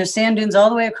going. There's sand dunes all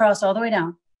the way across, all the way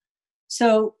down.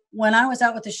 So when I was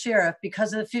out with the sheriff,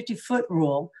 because of the 50-foot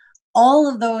rule, all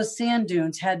of those sand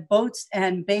dunes had boats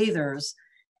and bathers.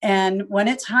 And when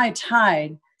it's high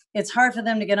tide, it's hard for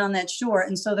them to get on that shore.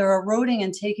 And so they're eroding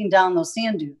and taking down those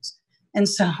sand dunes. And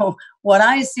so what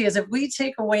I see is if we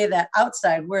take away that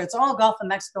outside where it's all Gulf of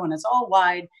Mexico and it's all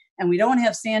wide and we don't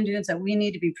have sand dunes that we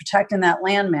need to be protecting that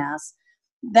landmass,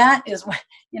 that is what,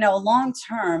 long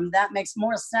term, that makes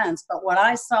more sense. But what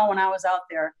I saw when I was out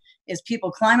there is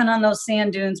people climbing on those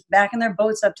sand dunes, backing their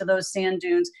boats up to those sand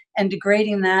dunes and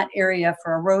degrading that area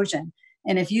for erosion.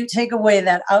 And if you take away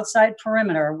that outside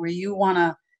perimeter where you want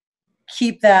to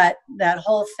keep that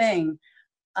whole thing,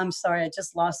 I'm sorry, I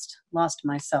just lost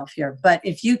myself here. But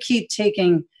if you keep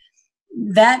taking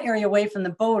that area away from the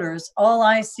boaters, all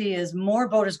I see is more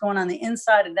boaters going on the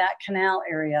inside of that canal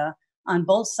area on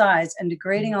both sides and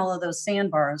degrading all of those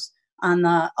sandbars on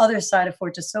the other side of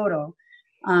Fort DeSoto.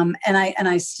 And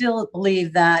I still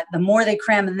believe that the more they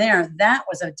cram in there, that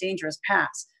was a dangerous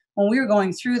pass. When we were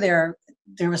going through there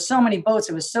were so many boats,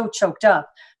 it was so choked up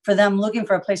for them looking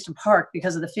for a place to park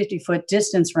because of the 50-foot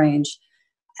distance range.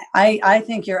 I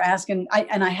think you're asking,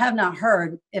 and I have not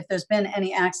heard if there's been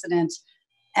any accident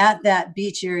at that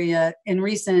beach area in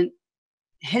recent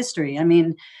history. I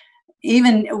mean,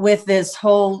 even with this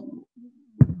whole,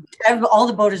 all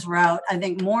the boaters were out, I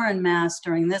think more en masse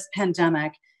during this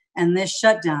pandemic and this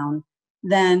shutdown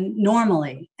than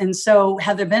normally. And so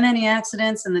have there been any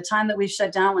accidents in the time that we've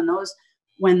shut down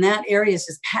when that area is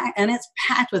just packed, and it's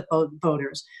packed with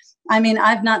boaters? I mean,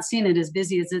 I've not seen it as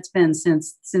busy as it's been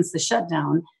since the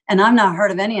shutdown, and I've not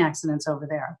heard of any accidents over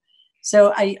there.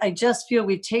 So I just feel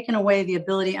we've taken away the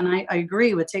ability, and I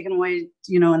agree with taking away,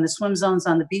 in the swim zones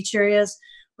on the beach areas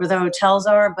where the hotels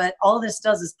are, but all this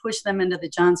does is push them into the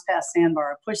Johns Pass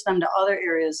Sandbar, push them to other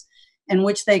areas in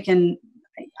which they can.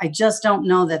 I just don't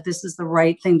know that this is the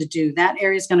right thing to do. That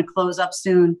area is going to close up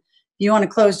soon. If you want to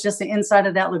close just the inside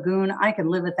of that lagoon, I can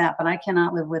live with that, but I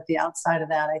cannot live with the outside of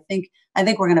that. I think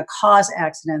we're going to cause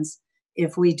accidents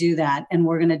if we do that, and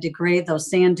we're going to degrade those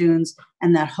sand dunes,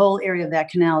 and that whole area of that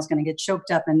canal is going to get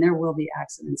choked up, and there will be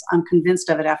accidents. I'm convinced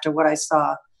of it after what I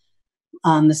saw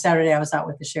the Saturday I was out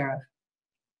with the sheriff.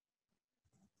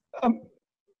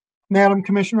 Madam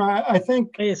Commissioner, I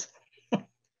think. Please. Go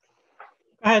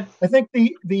ahead. I think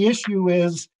the issue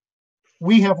is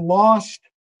we have lost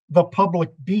the public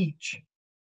beach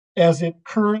as it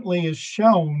currently is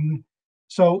shown.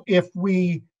 So if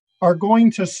we are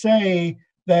going to say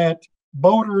that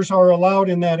boaters are allowed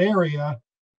in that area,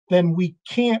 then we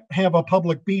can't have a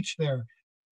public beach there.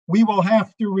 We will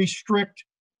have to restrict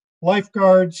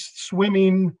lifeguards,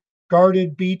 swimming,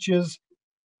 guarded beaches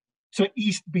to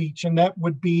East Beach, and that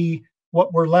would be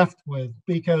what we're left with,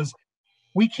 because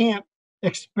we can't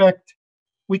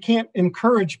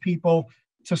encourage people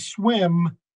to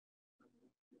swim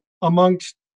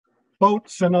amongst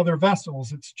boats and other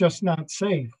vessels. It's just not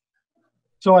safe.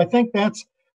 So I think that's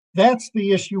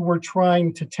the issue we're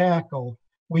trying to tackle.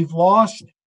 We've lost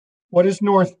what is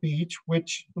North Beach,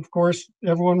 which of course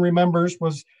everyone remembers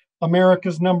was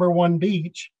America's #1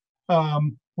 beach.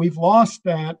 We've lost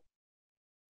that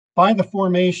by the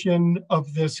formation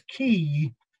of this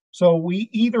key. So we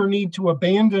either need to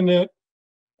abandon it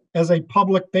as a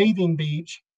public bathing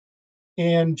beach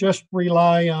and just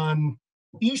rely on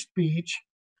East Beach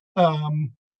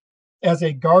as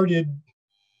a guarded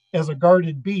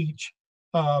beach,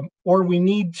 or we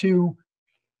need to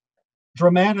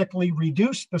dramatically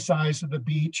reduce the size of the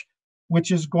beach,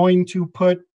 which is going to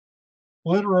put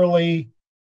literally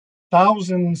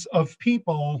thousands of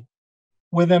people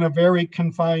within a very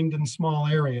confined and small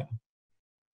area.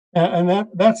 And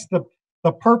that's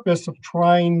the purpose of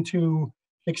trying to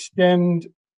extend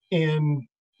and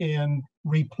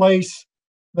replace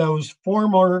those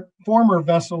former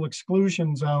vessel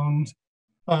exclusion zones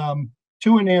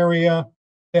to an area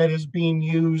that is being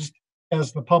used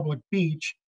as the public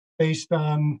beach based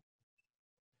on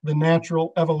the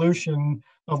natural evolution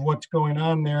of what's going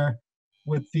on there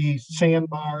with the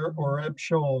sandbar or ebb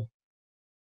shoal.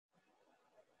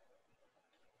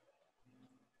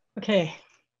 Okay.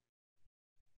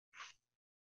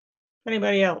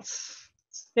 Anybody else?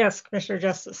 Yes, Commissioner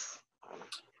Justice.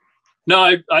 No,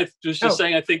 I was just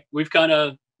saying, I think we've kind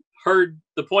of heard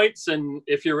the points, and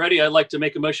if you're ready, I'd like to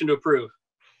make a motion to approve.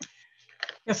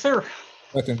 Yes, sir.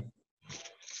 Second.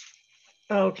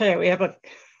 Okay, we have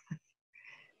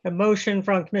a motion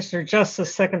from Commissioner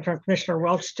Justice, second from Commissioner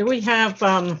Welch. Do we have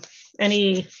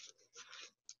anybody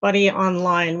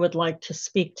online would like to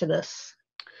speak to this?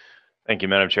 Thank you,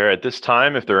 Madam Chair. At this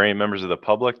time, if there are any members of the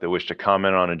public that wish to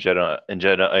comment on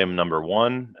agenda item number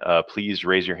 1, please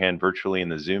raise your hand virtually in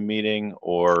the Zoom meeting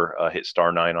or hit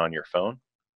 *9 on your phone.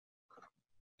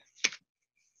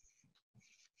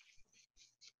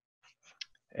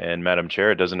 And Madam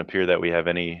Chair, it doesn't appear that we have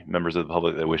any members of the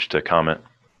public that wish to comment.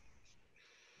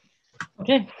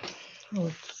 Okay,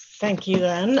 well, thank you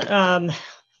then.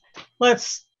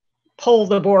 Let's poll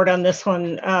the board on this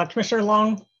one. Commissioner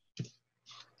Long?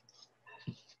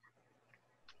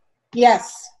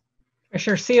 Yes.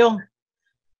 Commissioner Seal?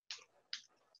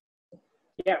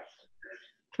 Yes.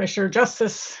 Commissioner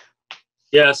Justice?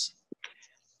 Yes.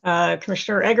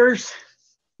 Commissioner Eggers?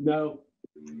 No.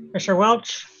 Commissioner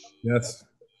Welch? Yes.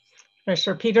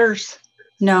 Commissioner Peters?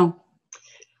 No.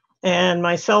 And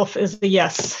myself is the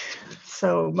yes.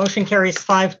 So motion carries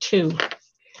 5-2. All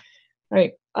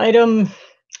right, and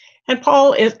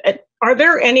Paul, are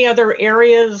there any other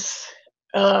areas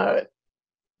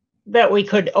that we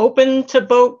could open to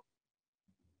boat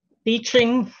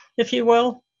beaching, if you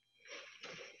will?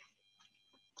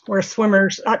 Where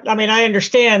swimmers, I mean, I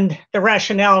understand the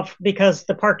rationale because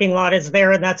the parking lot is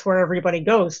there and that's where everybody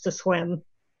goes to swim.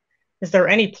 Is there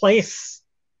any place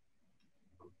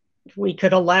we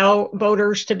could allow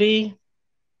boaters to be?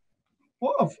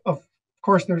 Well, of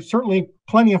course, there's certainly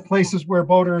plenty of places where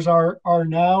boaters are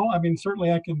now. I mean,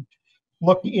 certainly I can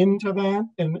look into that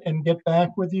and get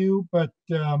back with you, but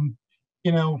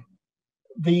you know,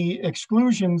 the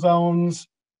exclusion zones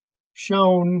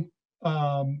shown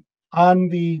on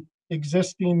the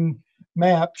existing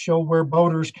map show where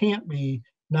boaters can't be,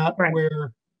 not right.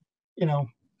 Where, you know,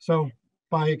 so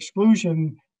by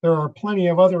exclusion, there are plenty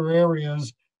of other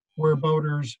areas where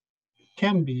boaters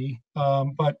can be,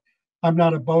 but I'm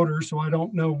not a boater, so I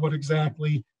don't know what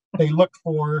exactly they look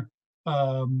for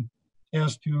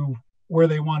as to where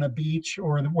they want to beach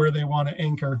or where they want to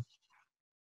anchor.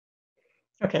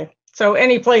 Okay, so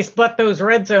any place but those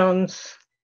red zones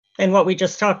and what we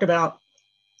just talked about,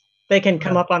 they can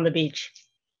come up on the beach.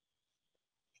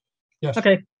 Yes.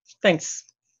 Okay, thanks.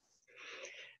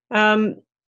 All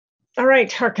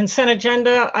right, our consent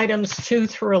agenda, items 2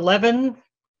 through 11.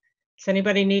 Does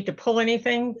anybody need to pull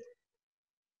anything?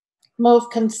 Move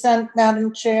consent,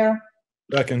 Madam Chair.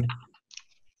 Second.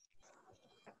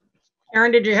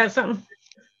 Aaron, did you have something?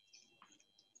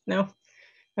 No?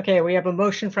 Okay, we have a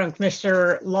motion from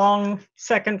Commissioner Long,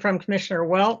 second from Commissioner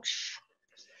Welch.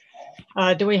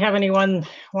 Do we have anyone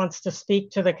wants to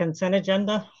speak to the consent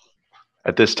agenda?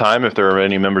 At this time, if there are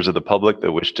any members of the public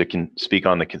that wish to speak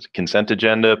on the consent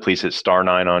agenda, please hit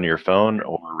 *9 on your phone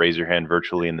or raise your hand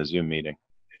virtually in the Zoom meeting.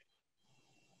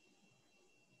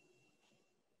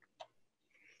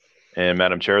 And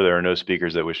Madam Chair, there are no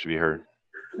speakers that wish to be heard.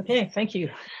 Okay, thank you.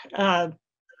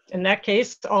 In that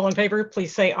case, all in favor,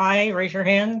 please say aye. Raise your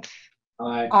hand.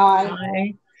 Aye.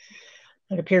 Aye.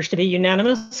 It appears to be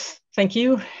unanimous. Thank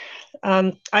you.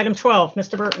 Item 12,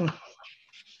 Mr. Burton.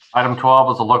 Item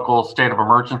 12 is a local state of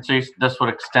emergency. This would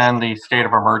extend the state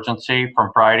of emergency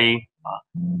from Friday,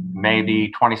 May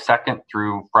the 22nd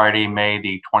through Friday, May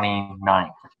the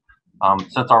 29th.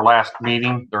 Since our last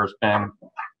meeting, there's been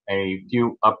a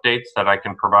few updates that I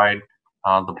can provide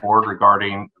the board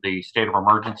regarding the state of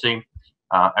emergency.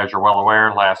 As you're well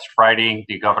aware, last Friday,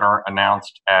 the governor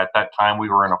announced at that time we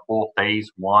were in a full phase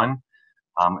 1.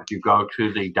 If you go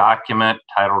to the document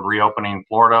titled Reopening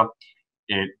Florida,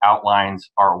 it outlines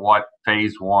what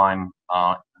phase 1,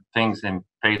 things in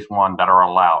phase 1 that are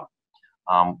allowed.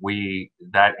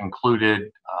 That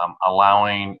included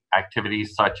allowing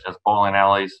activities such as bowling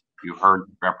alleys. You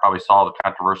probably saw the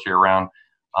controversy around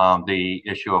the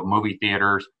issue of movie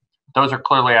theaters. Those are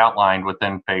clearly outlined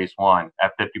within phase 1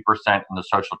 at 50% in the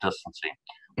social distancing.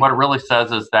 What it really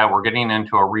says is that we're getting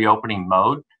into a reopening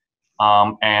mode,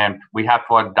 and we have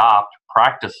to adopt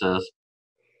practices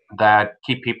that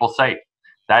keep people safe.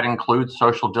 That includes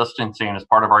social distancing as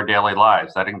part of our daily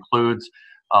lives. That includes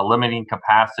limiting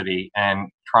capacity and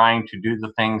trying to do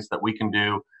the things that we can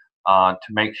do to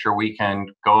make sure we can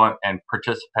go and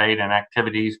participate in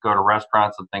activities, go to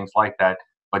restaurants and things like that,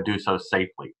 but do so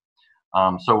safely.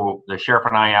 So the sheriff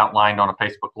and I outlined on a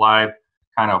Facebook Live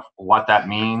kind of what that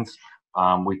means.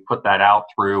 We put that out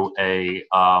through a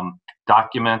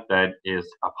document that is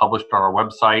published on our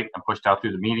website and pushed out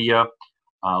through the media,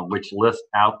 which lists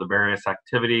out the various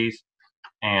activities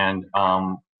and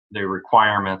the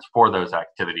requirements for those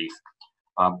activities.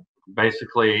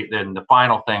 Basically, then the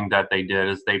final thing that they did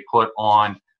is they put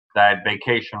on that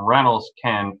vacation rentals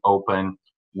can open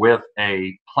with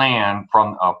a plan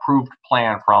approved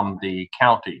plan from the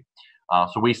county.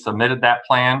 So we submitted that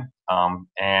plan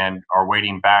and are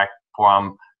waiting back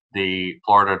from the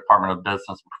Florida Department of Business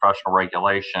and Professional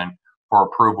Regulation for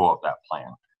approval of that plan.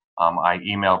 I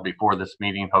emailed before this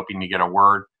meeting hoping to get a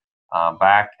word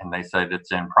back, and they said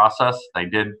it's in process. They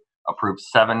did approve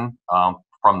 7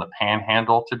 from the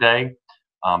Panhandle today,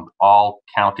 all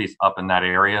counties up in that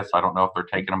area. So I don't know if they're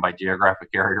taking them by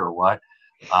geographic area or what.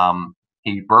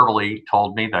 He verbally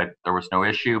told me that there was no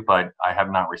issue, but I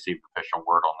have not received official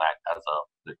word on that as of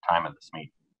the time of this meeting.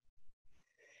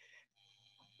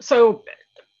 So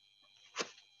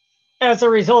as a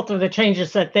result of the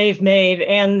changes that they've made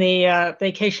and the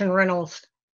vacation rentals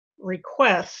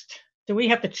request, do we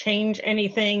have to change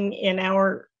anything in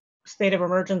our state of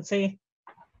emergency?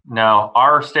 No,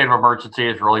 our state of emergency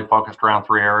is really focused around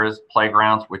 3 areas: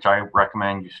 playgrounds, which I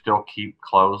recommend you still keep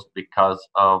closed because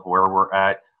of where we're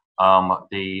at,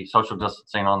 the social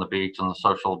distancing on the beach and the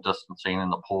social distancing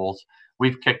in the pools.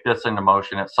 We've kicked this into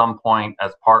motion. At some point,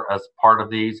 as part of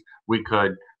these, we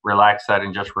could relax that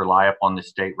and just rely upon the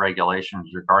state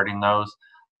regulations regarding those.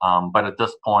 But at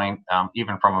this point,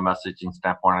 even from a messaging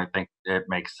standpoint, I think it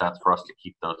makes sense for us to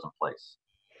keep those in place.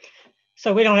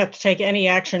 So we don't have to take any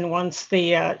action once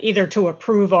the either to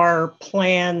approve our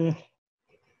plan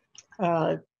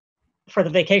for the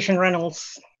vacation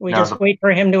rentals. We just wait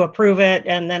for him to approve it,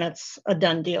 and then it's a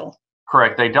done deal.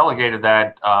 Correct. They delegated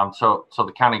that, so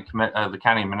the county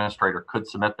administrator could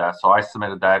submit that. So I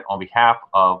submitted that on behalf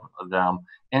of them,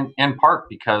 in part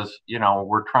because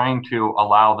we're trying to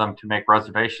allow them to make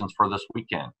reservations for this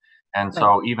weekend, and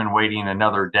so even waiting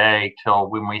another day till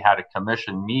when we had a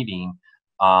commission meeting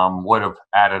would have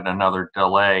added another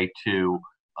delay to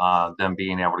them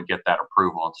being able to get that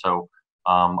approval. And so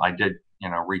I did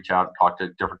reach out and talk to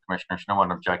different commissioners. No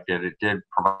one objected. It did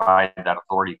provide that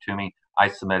authority to me. I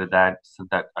submitted that, sent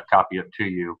that a copy of to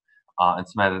you, and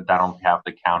submitted that on behalf of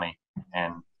the county.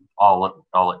 And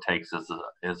all it takes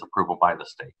is approval by the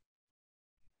state.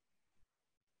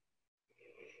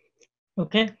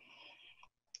 Okay.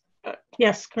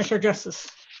 Yes, Commissioner Justice.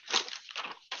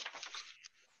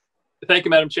 Thank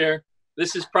you, Madam Chair.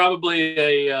 This is probably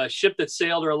a ship that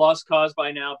sailed or a lost cause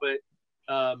by now, but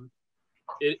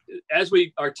as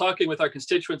we are talking with our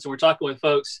constituents and we're talking with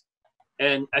folks,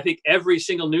 and I think every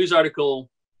single news article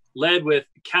led with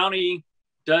county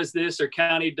does this or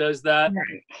county does that,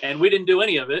 and we didn't do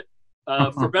any of it,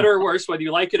 for better or worse, whether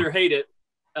you like it or hate it.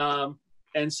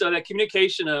 And so that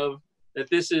communication of that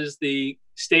this is the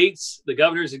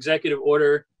governor's executive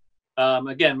order.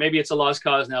 Again, maybe it's a lost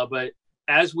cause now, but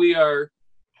as we are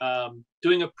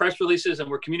doing press releases and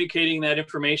we're communicating that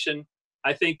information,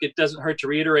 I think it doesn't hurt to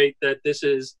reiterate that this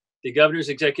is the governor's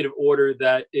executive order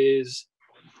that is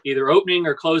either opening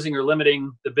or closing or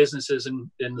limiting the businesses in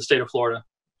the state of Florida.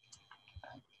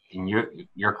 And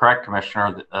you're correct,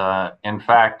 Commissioner. In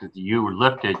fact, you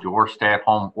lifted your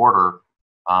stay-at-home order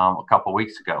a couple of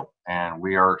weeks ago, and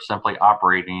we are simply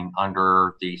operating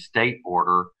under the state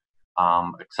order,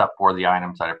 except for the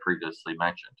items that I previously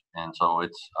mentioned. And so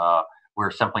it's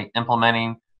we're simply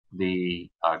implementing the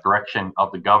direction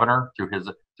of the governor through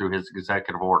his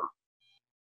executive order.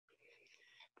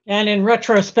 And in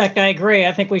retrospect, I agree.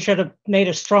 I think we should have made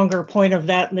a stronger point of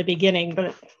that in the beginning,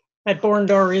 but that barn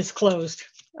door is closed.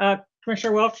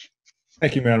 Commissioner Welch?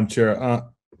 Thank you, Madam Chair.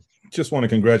 Just want to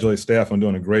congratulate staff on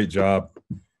doing a great job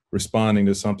responding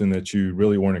to something that you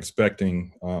really weren't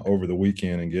expecting over the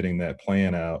weekend and getting that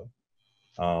plan out.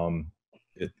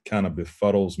 It kind of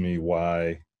befuddles me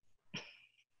why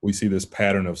we see this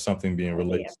pattern of something being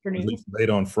released late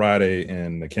on Friday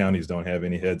and the counties don't have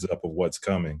any heads up of what's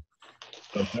coming.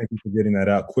 So thank you for getting that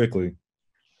out quickly.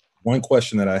 One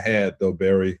question that I had though,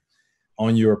 Barry,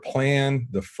 on your plan,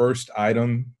 the first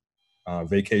item,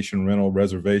 vacation rental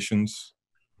reservations,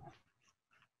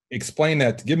 explain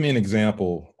that, give me an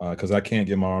example, because I can't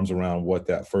get my arms around what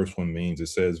that first one means. It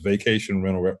says vacation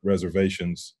rental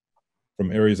reservations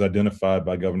from areas identified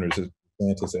by Governor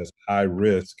DeSantis as high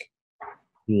risk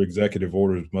through executive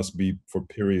orders must be for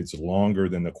periods longer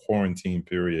than the quarantine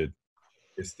period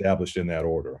established in that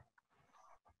order.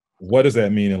 What does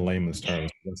that mean in layman's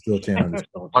terms? I still can't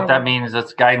understand. What that means is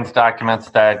it's guidance documents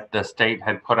that the state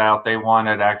had put out. They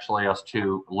wanted actually us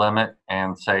to limit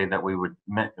and say that we would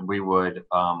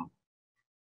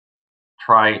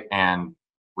try and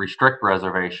restrict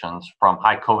reservations from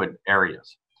high COVID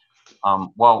areas.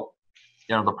 Well,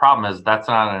 you know, the problem is that's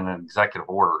not an executive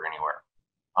order anywhere.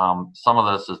 Some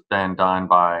of this has been done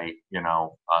by,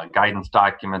 guidance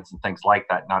documents and things like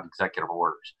that, not executive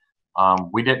orders.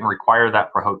 We didn't require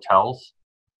that for hotels.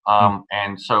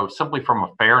 And so simply from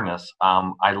a fairness,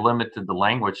 I limited the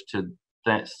language to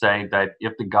say that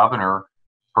if the governor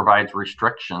provides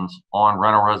restrictions on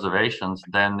rental reservations,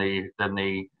 then the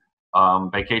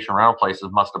vacation rental places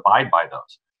must abide by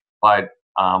those.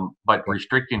 But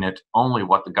restricting it only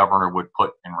what the governor would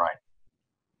put in writing.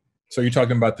 So you're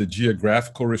talking about the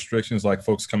geographical restrictions, like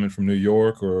folks coming from New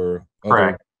York or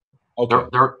correct? Okay.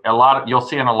 There a lot of, you'll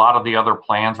see in a lot of the other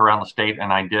plans around the state,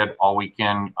 and I did all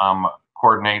weekend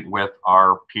coordinate with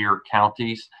our peer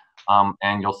counties,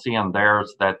 and you'll see in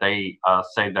theirs that they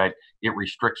say that it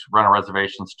restricts rental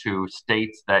reservations to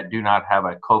states that do not have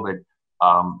a COVID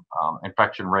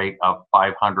infection rate of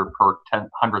 500 per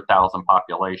 100,000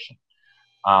 population,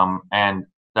 and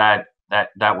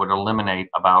that would eliminate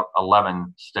about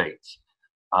 11 states.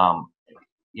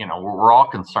 We're all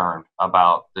concerned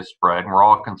about the spread, and we're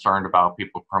all concerned about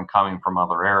people coming from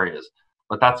other areas.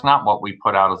 But that's not what we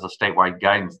put out as a statewide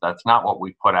guidance. That's not what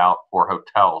we put out for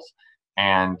hotels.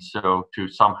 And so to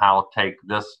somehow take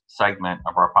this segment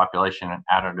of our population and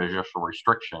add an additional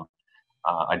restriction,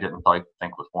 I didn't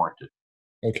think was warranted.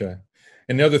 Okay.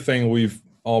 And the other thing we've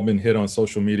all been hit on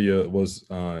social media was,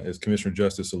 as Commissioner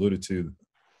Justice alluded to,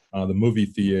 the movie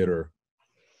theater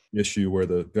issue where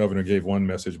the governor gave one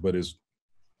message, but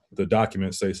the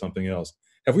documents say something else.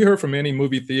 Have we heard from any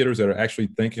movie theaters that are actually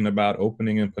thinking about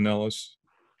opening in Pinellas?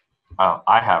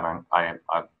 I haven't. I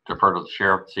defer to the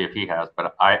sheriff to see if he has,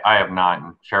 but I have not.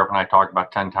 And Sheriff and I talk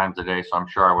about 10 times a day, so I'm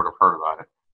sure I would have heard about it.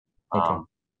 Okay.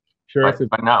 Sheriff,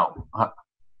 but no.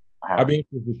 I'd be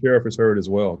interested if the sheriff has heard as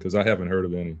well, because I haven't heard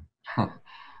of any.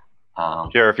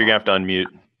 Sheriff, you're going to have to unmute.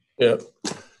 Yeah.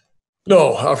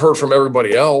 No, I've heard from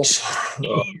everybody else.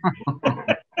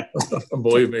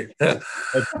 Believe me,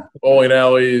 bowling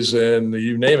alleys and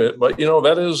you name it. But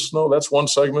that's one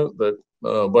segment that,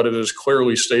 but it is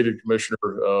clearly stated, Commissioner,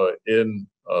 in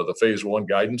the phase one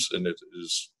guidance, and it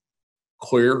is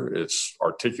clear. It's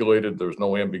articulated. There's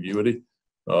no ambiguity,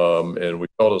 and we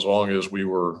felt as long as we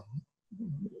were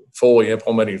fully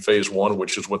implementing phase one,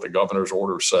 which is what the governor's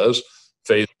order says,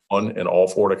 phase one in all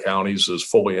Florida counties is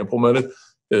fully implemented.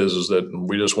 Is that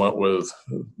we just went with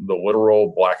the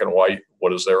literal black and white,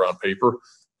 what is there on paper.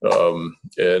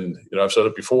 And I've said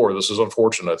it before, this is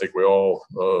unfortunate. I think we all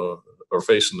are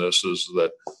facing this, is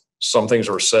that some things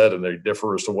are said and they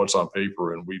differ as to what's on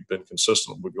paper. And we've been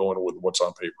consistent with going with what's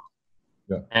on paper.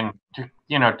 Yeah. And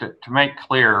to make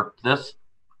clear, this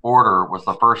order was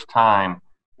the first time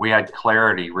we had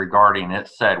clarity regarding it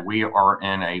said we are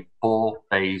in a full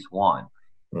phase one.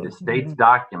 The state's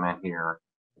document here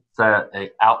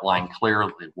outline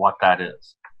clearly what that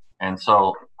is. And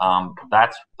so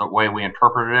that's the way we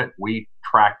interpreted it. We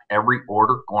tracked every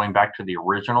order going back to the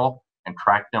original and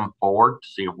tracked them forward to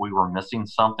see if we were missing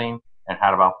something, and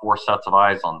had about 4 sets of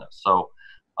eyes on this. So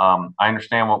I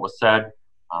understand what was said.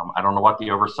 I don't know what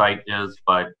the oversight is,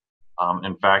 but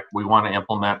in fact, we want to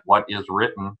implement what is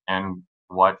written and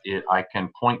what I can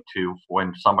point to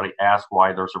when somebody asks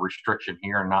why there's a restriction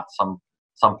here and not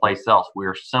someplace else. We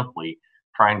are simply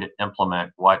trying to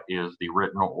implement what is the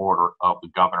written order of the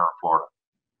governor of Florida.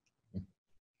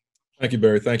 Thank you,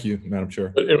 Barry. Thank you, Madam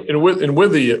Chair. And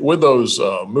with those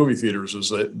movie theaters, is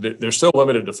that they're still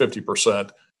limited to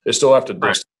 50%. They still have to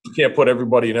distance. You can't put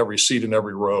everybody in every seat in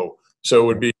every row. So it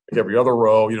would be every other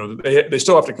row. You know, they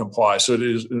still have to comply. So it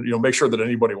is, you know, make sure that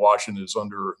anybody watching is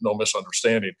under no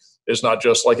misunderstanding. It's not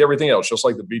just like everything else, just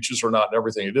like the beaches are not and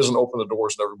everything. It doesn't open the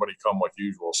doors and everybody come like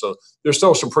usual. So there's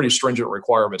still some pretty stringent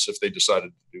requirements if they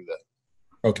decided to do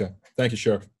that. Okay. Thank you,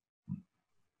 Sheriff.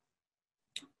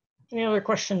 Any other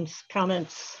questions,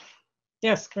 comments?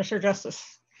 Yes, Commissioner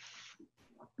Justice.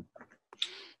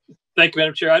 Thank you,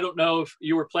 Madam Chair. I don't know if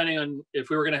you were planning on, if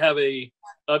we were going to have a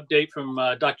update from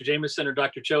Dr. Jameson or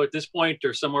Dr. Cho at this point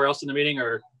or somewhere else in the meeting,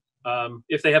 or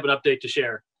if they have an update to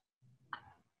share.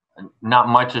 Not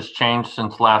much has changed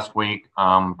since last week,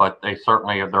 but they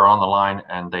certainly, they're on the line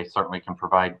and they certainly can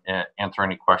provide, answer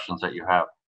any questions that you have.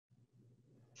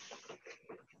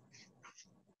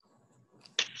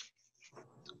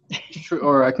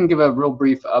 Or I can give a real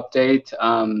brief update.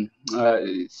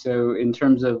 So in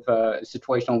terms of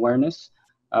situational awareness,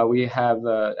 we have,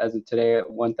 as of today,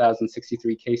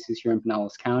 1,063 cases here in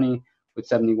Pinellas County with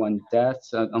 71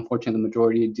 deaths. Unfortunately, the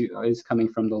majority is coming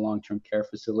from the long-term care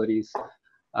facilities.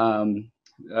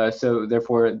 So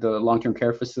therefore, the long-term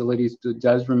care facilities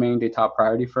does remain a top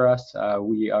priority for us.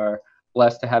 We are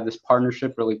blessed to have this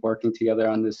partnership, really working together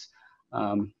on this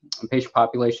patient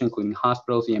population, including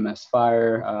hospitals, EMS,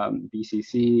 fire,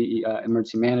 BCC,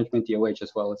 emergency management, DOH,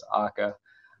 as well as ACA.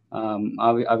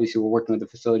 Obviously, we're working with the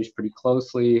facilities pretty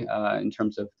closely in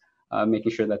terms of making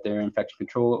sure that their infection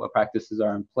control practices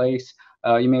are in place.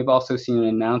 You may have also seen an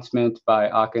announcement by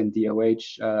ACA and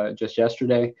DOH just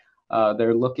yesterday.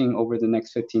 They're looking over the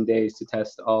next 15 days to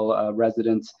test all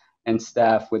residents and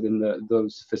staff within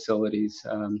those facilities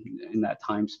in that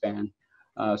time span.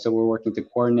 So we're working to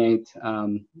coordinate.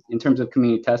 In terms of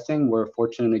community testing, we're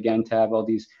fortunate again to have all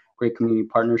these great community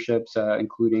partnerships,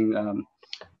 including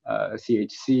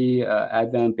CHC,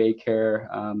 Advent,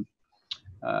 Baycare,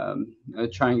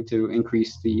 trying to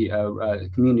increase the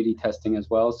community testing as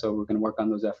well. So we're going to work on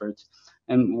those efforts.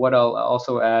 And what I'll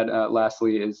also add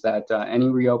lastly is that any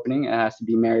reopening has to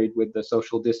be married with the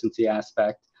social distancing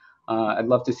aspect. I'd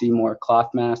love to see more cloth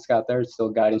masks out there. It's still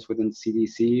guidance within the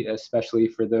CDC, especially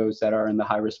for those that are in the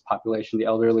high-risk population, the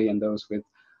elderly, and those with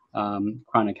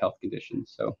chronic health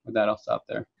conditions. So with that, I'll stop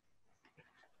there.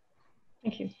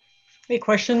 Thank you. Any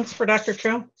questions for Dr.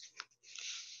 Cho?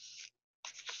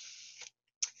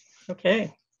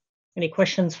 Okay. Any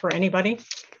questions for anybody?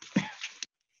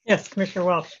 Yes, Commissioner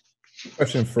Welch.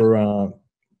 Question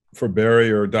for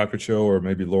Barry or Dr. Cho or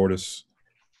maybe Lourdes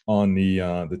on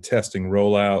the testing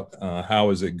rollout. How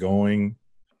is it going?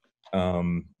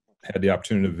 Had the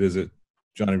opportunity to visit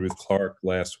Johnny Ruth Clark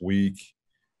last week,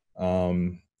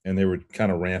 and they were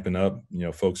kind of ramping up. You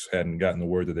know, folks hadn't gotten the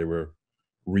word that they were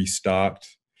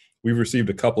restocked. We've received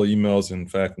a couple of emails, in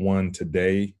fact, one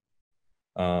today,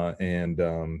 and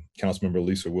Councilmember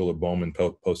Lisa Wheeler-Bowman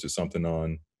posted something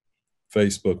on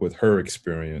Facebook with her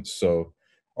experience. So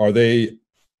are they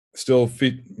still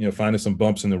finding some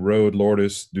bumps in the road,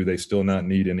 Lourdes? Do they still not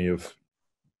need any of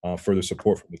further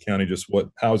support from the county? Just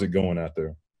how's it going out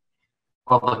there?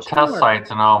 Well, the test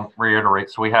sites, and I'll reiterate,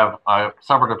 so we have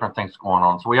several different things going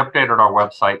on. So we updated our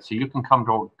website, so you can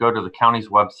go to the county's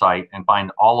website and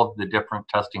find all of the different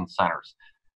testing centers.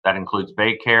 That includes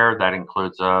Baycare, that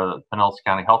includes Pinellas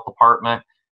County Health Department.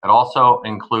 It also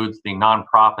includes the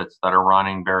nonprofits that are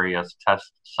running various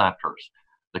test centers.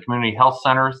 The community health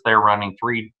centers, they're running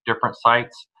 3 different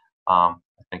sites. I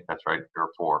think that's right, or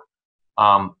 4.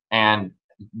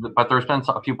 But there's been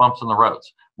a few bumps in the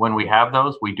roads. When we have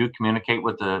those, we do communicate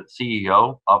with the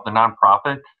CEO of the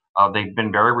nonprofit. They've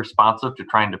been very responsive to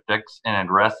trying to fix and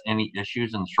address any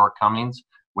issues and shortcomings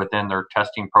within their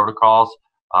testing protocols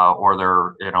or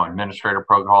their administrative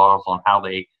protocols on how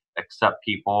they accept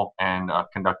people and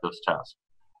conduct those tests.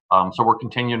 So we're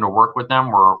continuing to work with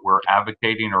them. We're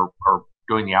advocating or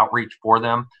doing the outreach for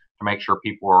them to make sure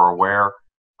people are aware.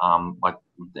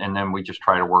 And then we just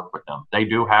try to work with them. They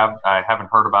do have, I haven't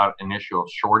heard about an issue of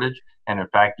shortage. And in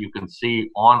fact, you can see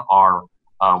on our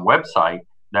website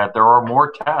that there are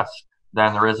more tests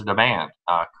than there is a demand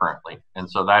currently. And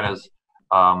so that is,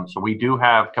 so we do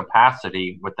have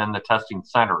capacity within the testing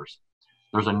centers.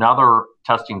 There's another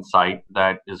testing site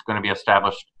that is going to be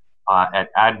established at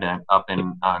Advent up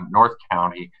in North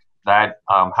County that,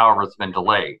 however, has been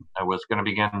delayed. It was going to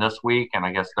begin this week, and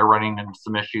I guess they're running into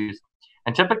some issues.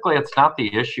 And typically, it's not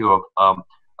the issue of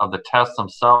the tests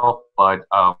themselves, but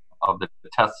of the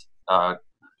tests,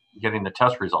 getting the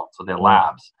test results of the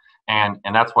labs. And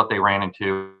that's what they ran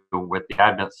into with the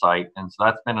Advent site. And so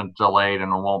that's been delayed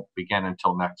and it won't begin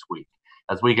until next week.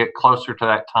 As we get closer to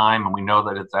that time and we know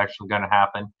that it's actually going to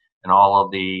happen and all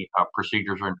of the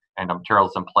procedures and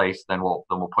materials in place, then we'll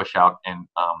push out and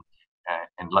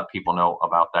let people know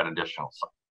about that additional site.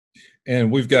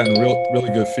 And we've gotten really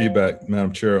good feedback,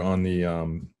 Madam Chair, on the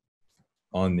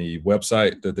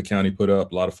website that the county put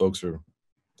up. A lot of folks are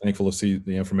thankful to see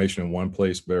the information in one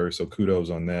place, Barry, so kudos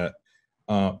on that.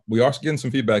 We are getting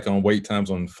some feedback on wait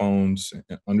times on phones.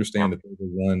 Understand that those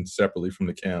are run separately from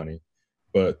the county,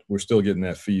 but we're still getting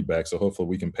that feedback, so hopefully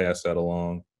we can pass that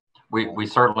along. We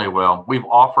certainly will. We've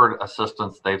offered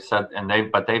assistance, they've said,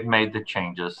 but they've made the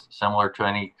changes similar to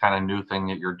any kind of new thing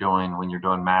that you're doing when you're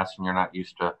doing mass and you're not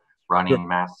used to running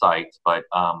mass sites. But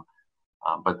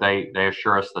they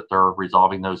assure us that they're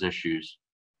resolving those issues.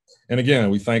 And again,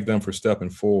 we thank them for stepping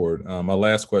forward. My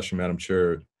last question, Madam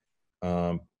Chair,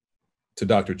 to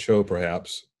Dr. Cho,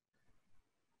 perhaps.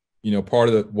 You know, part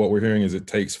of what we're hearing is it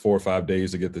takes 4 or 5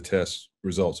 days to get the test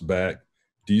results back.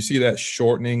 Do you see that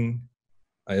shortening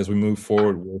as we move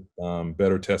forward with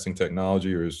better testing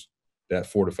technology, or is that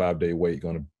 4 to 5 day wait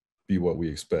going to be what we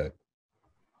expect?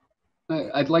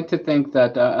 I'd like to think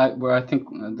that where I think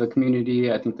the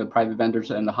community, I think the private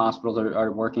vendors and the hospitals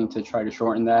are working to try to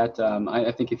shorten that.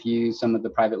 I think if you use some of the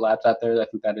private labs out there, I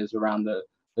think that is around the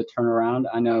turnaround.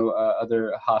 I know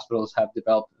other hospitals have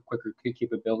developed quicker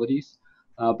capabilities,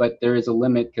 but there is a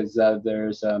limit because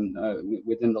there's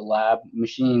within the lab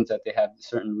machines that they have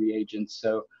certain reagents.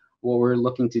 So what we're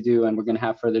looking to do, and we're going to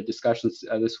have further discussions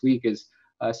this week, is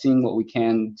seeing what we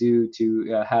can do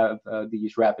to have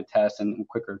these rapid tests and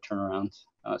quicker turnarounds.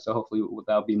 So hopefully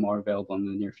that'll be more available in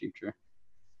the near future.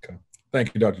 Okay.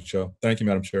 Thank you, Dr. Cho. Thank you,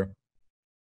 Madam Chair.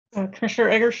 Commissioner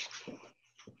Eggers.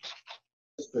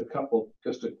 Just a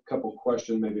couple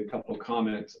questions, maybe a couple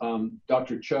comments.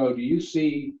 Dr. Cho, do you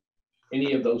see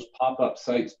any of those pop-up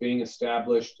sites being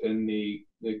established in the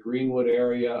Greenwood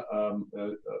area of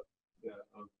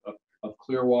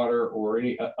Clearwater or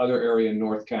any other area in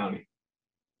North County?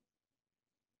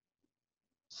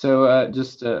 So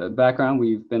just background,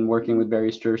 we've been working with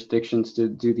various jurisdictions to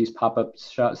do these pop-up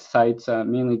sites,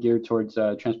 mainly geared towards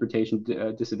transportation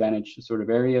disadvantaged sort of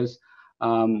areas.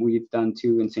 We've done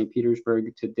 2 in St.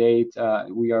 Petersburg to date.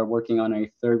 We are working on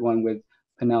a 3rd one with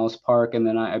Pinellas Park, and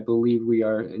then I believe we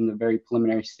are in the very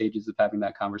preliminary stages of having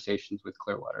that conversations with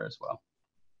Clearwater as well.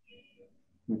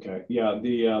 Okay, yeah,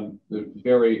 the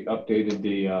very updated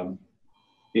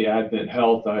the Advent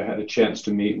Health. I had a chance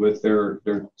to meet with their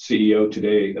CEO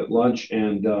today at lunch,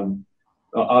 and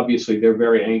obviously they're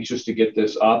very anxious to get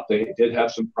this up. They did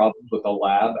have some problems with a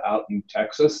lab out in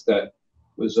Texas that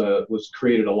was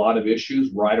created a lot of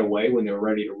issues right away when they were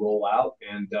ready to roll out,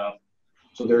 and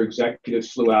so their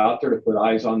executives flew out there to put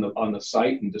eyes on the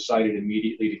site and decided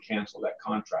immediately to cancel that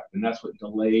contract, and that's what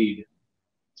delayed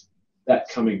that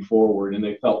coming forward. And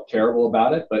they felt terrible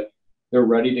about it, but they're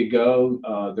ready to go.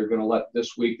 They're going to let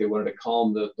this week. They wanted to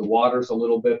calm the waters a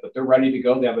little bit, but they're ready to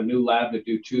go. They have a new lab to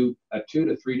do 2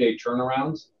 to 3 day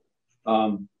turnarounds.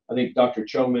 I think Dr.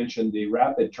 Cho mentioned the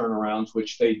rapid turnarounds,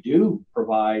 which they do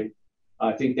provide.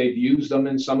 I think they've used them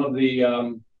in some of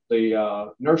the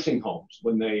nursing homes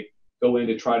when they go in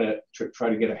to try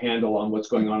to get a handle on what's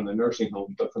going on in the nursing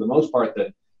home. But for the most part,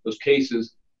 those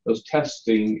cases, those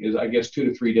testing is, I guess, 2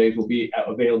 to 3 days will be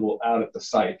available out at the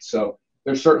site. So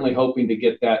they're certainly hoping to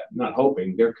get that, not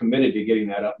hoping, they're committed to getting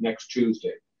that up next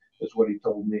Tuesday, is what he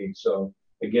told me. So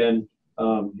again,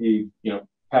 he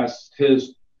passed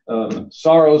his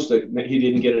sorrows that he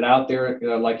didn't get it out there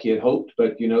like he had hoped,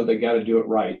 but they got to do it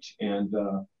right, and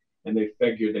they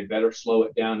figured they better slow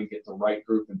it down and get the right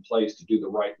group in place to do the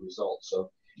right results.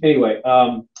 So anyway,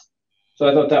 so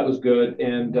I thought that was good,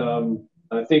 and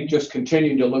I think just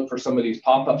continuing to look for some of these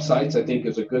pop-up sites, I think,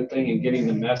 is a good thing, and getting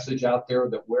the message out there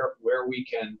that where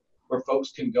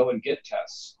folks can go and get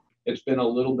tests. It's been a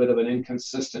little bit of an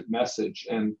inconsistent message,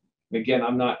 and again,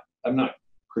 I'm not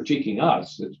critiquing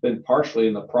us. It's been partially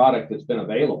in the product that's been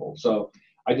available. So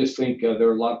I just think there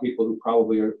are a lot of people who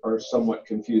probably are somewhat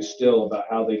confused still about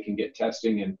how they can get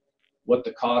testing and what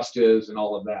the cost is and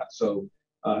all of that. So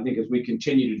I think as we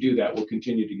continue to do that, we'll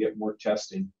continue to get more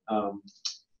testing.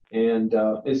 And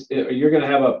you're going to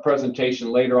have a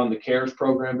presentation later on the CARES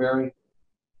program, Barry?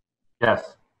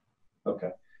 Yes.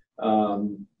 Okay.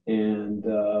 And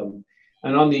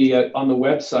on the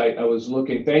website, I was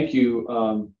looking. Thank you,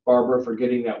 Barbara, for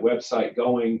getting that website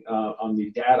going on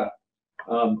the data.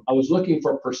 I was looking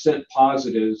for percent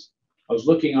positives. I was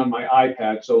looking on my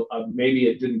iPad, so maybe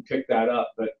it didn't pick that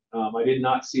up, but I did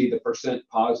not see the percent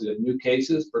positive new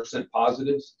cases, percent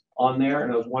positives on there,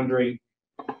 and I was wondering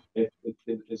if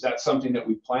is that something that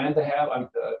we plan to have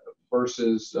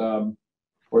versus,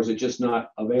 or is it just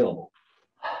not available?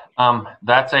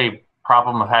 That's a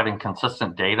problem of having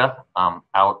consistent data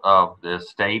out of the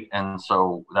state, and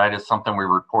so that is something we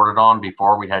reported on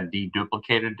before we had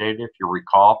deduplicated data. If you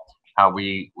recall how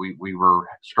we were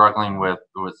struggling with,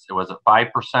 was it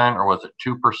 5% or was it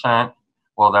 2%?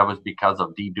 Well, that was because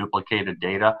of deduplicated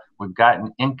data. We've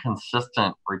gotten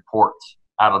inconsistent reports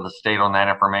out of the state on that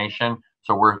information,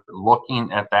 so we're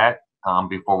looking at that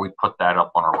before we put that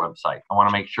up on our website. I want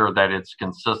to make sure that it's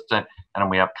consistent and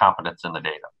we have confidence in the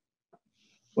data.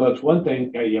 Well, it's one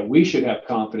thing, yeah, we should have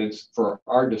confidence for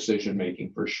our decision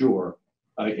making for sure,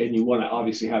 and you want to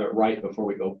obviously have it right before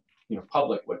we go,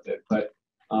 public with it. But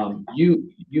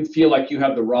you feel like you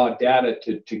have the raw data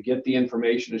to get the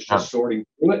information. It's just sorting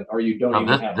through it, or you don't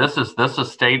even have this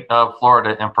is state of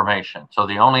Florida information. So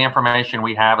the only information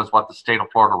we have is what the state of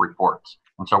Florida reports,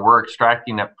 and so we're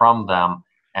extracting it from them.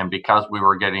 And because we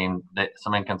were getting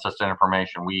some inconsistent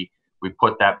information, we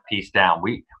put that piece down.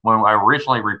 When I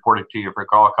originally reported to you, if you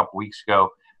recall, a couple weeks ago,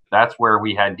 that's where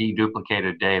we had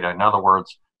deduplicated data. In other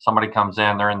words, somebody comes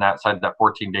in, they're in that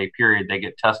 14-day period, they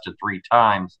get tested 3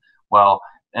 times. Well,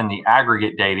 in the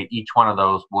aggregate data, each one of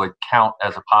those would count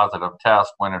as a positive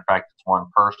test when in fact it's one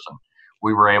person.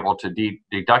 We were able to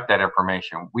deduct that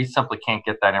information. We simply can't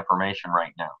get that information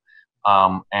right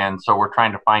now. And so we're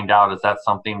trying to find out, is that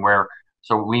something where,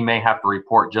 so we may have to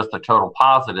report just the total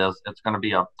positives. It's going to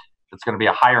be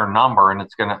a higher number, and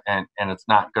it's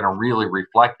not going to really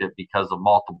reflect it because of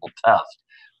multiple tests.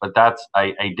 But that's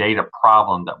a data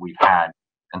problem that we've had,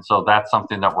 and so that's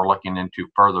something that we're looking into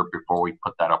further before we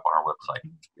put that up on our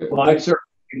website. Well, I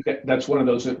certainly think that's one of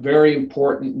those very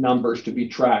important numbers to be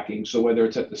tracking. So whether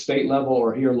it's at the state level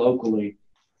or here locally,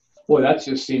 boy, that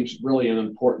just seems really an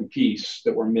important piece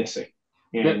that we're missing.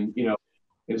 And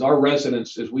as our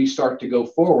residents, as we start to go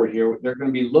forward here, they're going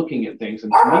to be looking at things,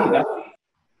 and to me, that's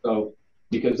so,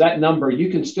 because that number, you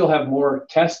can still have more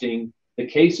testing, the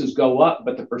cases go up,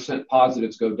 but the percent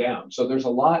positives go down. So there's a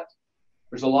lot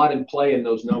in play in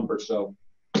those numbers. So,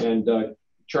 and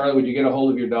Charlie, would you get a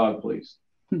hold of your dog, please?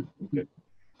 Okay.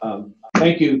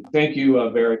 Thank you,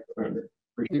 Barry.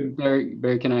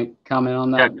 Barry, can I comment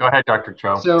on that? Yeah, go ahead, Dr.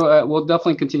 Cho. So we'll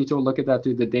definitely continue to look at that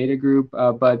through the data group,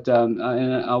 but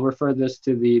and I'll refer this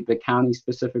to the county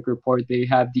specific report. They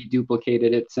have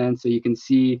deduplicated it since, so you can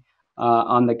see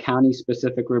on the county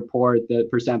specific report the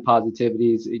percent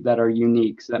positivities that are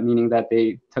unique. So that meaning that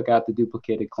they took out the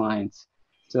duplicated clients.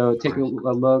 So take a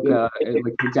look,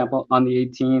 like for example, on the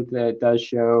 18th, it does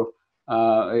show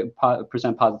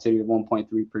percent positivity of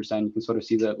 1.3%. You can sort of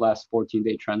see the last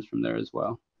 14-day trends from there as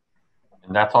well.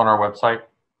 And that's on our website?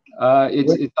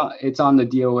 It's on the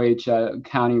DOH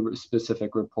county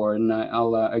specific report, and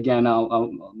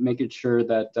I'll make it sure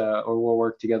that or we'll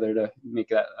work together to make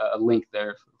that a link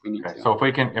there if we need to. So if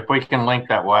we can link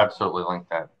that, we'll absolutely link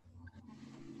that.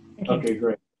 Okay,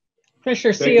 great.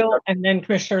 Commissioner Seal and then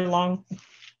Commissioner Long.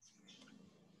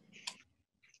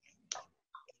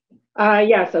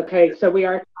 Yes, okay, so we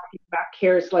are talking about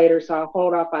CARES later, so I'll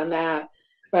hold off on that.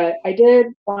 But I did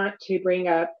want to bring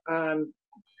up,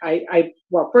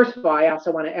 well, first of all, I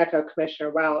also want to echo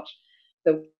Commissioner Welch.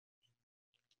 The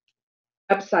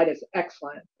website is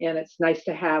excellent, and it's nice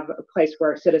to have a place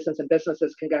where citizens and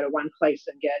businesses can go to one place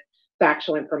and get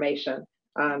factual information.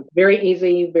 Very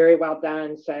easy, very well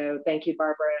done. So thank you,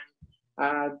 Barbara,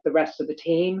 and the rest of the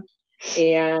team.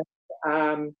 And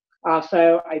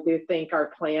also, I do think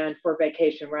our plan for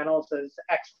vacation rentals is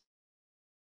excellent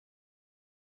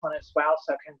as well.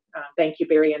 So thank you,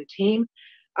 Barry and team.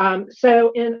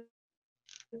 So in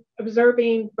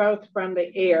observing both from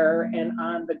the air and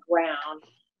on the ground,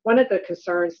 one of the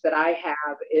concerns that I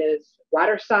have is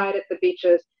water side at the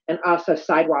beaches and also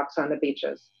sidewalks on the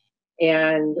beaches.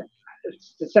 And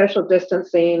the social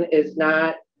distancing is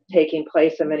not taking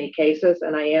place in many cases,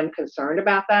 and I am concerned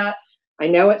about that. I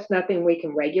know it's nothing we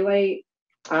can regulate,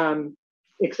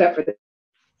 except for the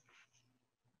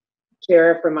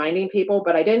sheriff reminding people,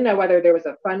 but I didn't know whether there was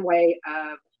a fun way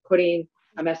of putting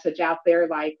a message out there,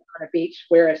 like on a beach,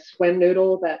 wear a swim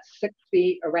noodle that's 6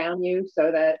 feet around you,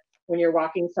 so that when you're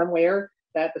walking somewhere,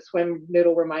 that the swim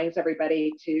noodle reminds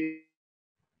everybody to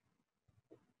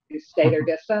stay their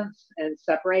distance and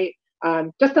separate.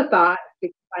 Just a thought,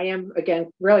 because I am, again,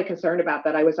 really concerned about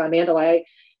that. I was on Mandalay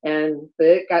and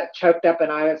it got choked up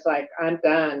and I was like, I'm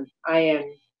done. I am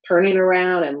turning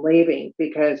around and leaving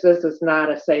because this is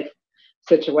not a safe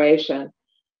situation.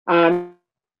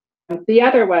 The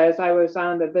other was I was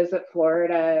on the Visit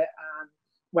Florida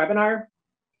webinar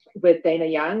with Dana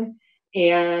Young,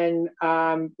 and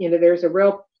there's a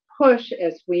real push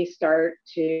as we start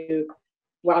to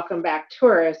welcome back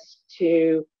tourists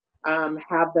to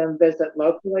have them visit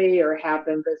locally or have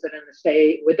them visit in the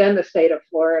state, within the state of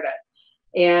Florida.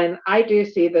 And I do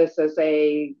see this as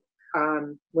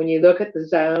when you look at the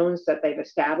zones that they've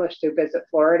established through Visit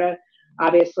Florida,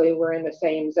 obviously we're in the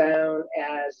same zone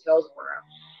as Hillsborough.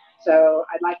 So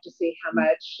I'd like to see how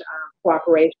much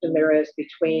cooperation there is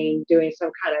between doing some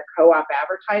kind of co-op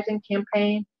advertising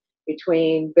campaign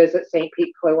between Visit St.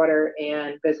 Pete Clearwater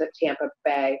and Visit Tampa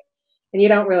Bay. And you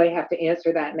don't really have to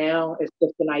answer that now. It's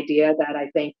just an idea that I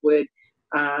think would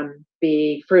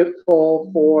be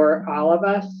fruitful for all of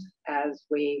us as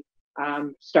we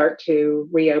start to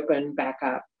reopen back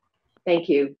up. Thank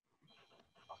you.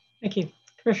 Thank you.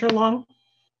 Commissioner Long?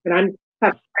 And I'm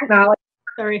have technology.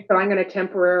 Sorry. So I'm going to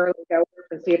temporarily go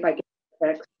and see if I can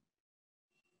fix.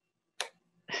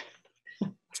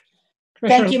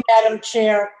 Thank you, Madam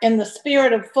Chair. In the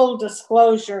spirit of full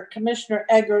disclosure, Commissioner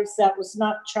Eggers, that was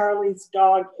not Charlie's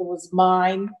dog, it was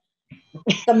mine.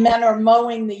 The men are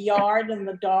mowing the yard and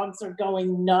the dogs are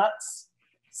going nuts.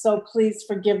 So please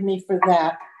forgive me for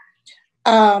that.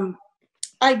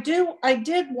 I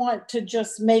did want to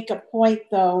just make a point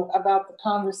though about the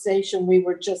conversation we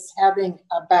were just having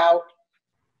about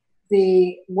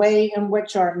the way in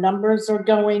which our numbers are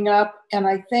going up. And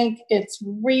I think it's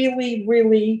really,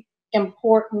 really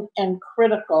important and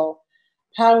critical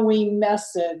how we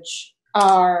message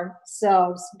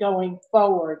ourselves going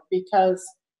forward, because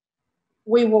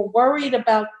we were worried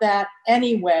about that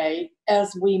anyway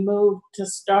as we moved to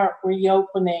start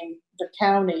reopening the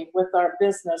county with our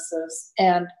businesses.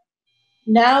 And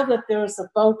now that there's a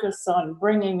focus on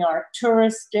bringing our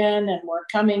tourists in and we're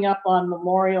coming up on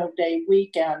Memorial Day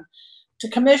weekend, to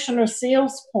Commissioner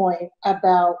Seal's point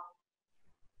about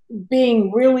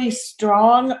being really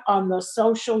strong on the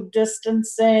social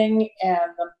distancing and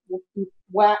the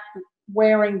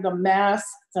wearing the masks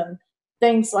and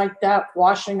things like that,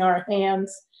 washing our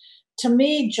hands, to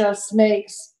me just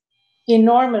makes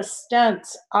enormous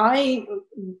sense. I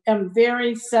am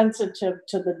very sensitive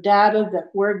to the data that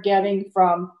we're getting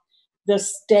from the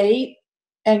state.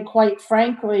 And quite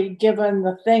frankly, given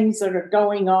the things that are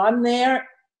going on there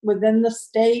within the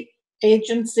state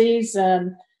agencies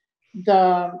and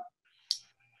the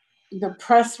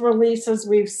press releases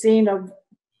we've seen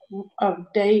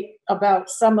of date about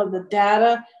some of the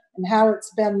data and how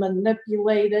it's been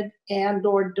manipulated and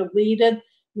or deleted,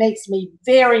 makes me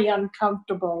very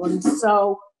uncomfortable. And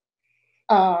so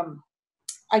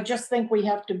I just think we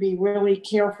have to be really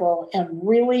careful and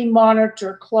really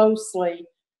monitor closely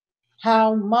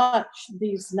how much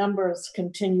these numbers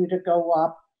continue to go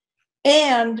up.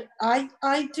 And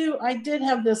I did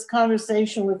have this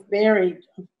conversation with Barry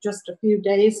just a few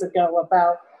days ago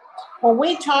about, when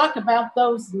we talk about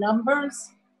those numbers,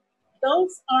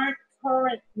 those aren't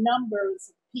current numbers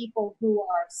of people who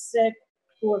are sick,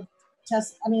 who have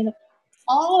tested. I mean,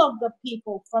 all of the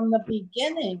people from the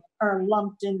beginning are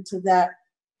lumped into that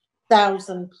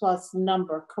 1,000+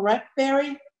 number, correct,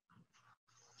 Barry?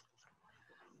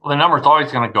 Well, the number is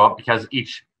always going to go up because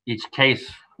each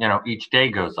case, each day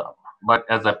goes up. But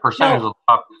as a percentage of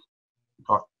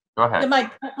the go ahead.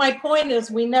 My point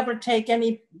is, we never take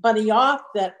anybody off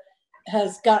that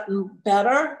has gotten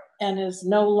better and is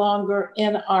no longer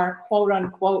in our quote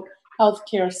unquote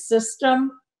healthcare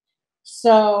system.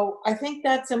 So I think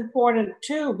that's important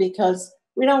too, because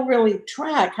we don't really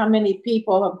track how many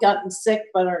people have gotten sick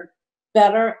but are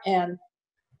better. And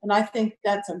I think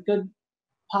that's a good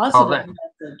positive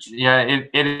message. Yeah, it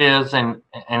is. And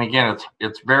again,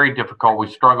 it's very difficult. We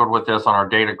struggled with this on our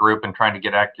data group and trying to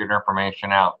get accurate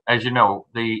information out. As you know,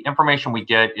 the information we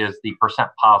get is the percent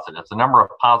positives, the number of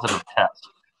positive tests.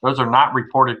 Those are not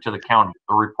reported to the county,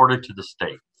 they're reported to the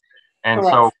state. And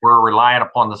Correct. So we're relying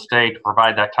upon the state to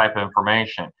provide that type of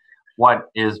information. What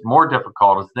is more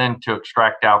difficult is then to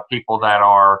extract out people that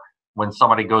are, when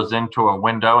somebody goes into a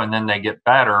window and then they get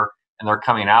better and they're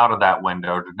coming out of that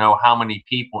window, to know how many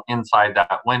people inside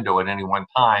that window at any one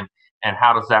time, and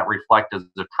how does that reflect as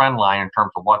the trend line in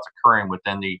terms of what's occurring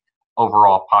within the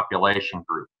overall population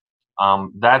group.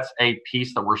 That's a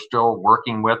piece that we're still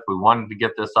working with. We wanted to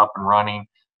get this up and running.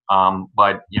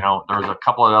 But there's a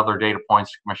couple of other data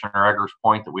points, Commissioner Eggers'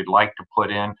 point, that we'd like to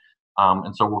put in.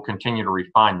 And so we'll continue to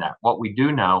refine that. What we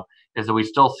do know is that we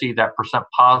still see that percent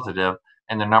positive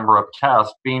and the number of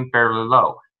tests being fairly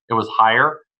low. It was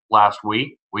higher last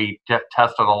week. We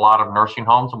tested a lot of nursing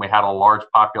homes, and we had a large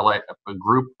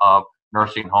group of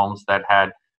nursing homes that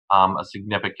had a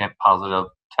significant positive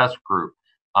test group.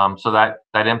 So that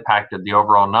impacted the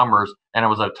overall numbers, and it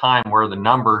was a time where the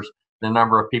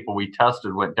number of people we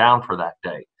tested went down for that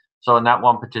day. So in that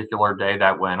one particular day,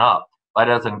 that went up. But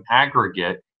as an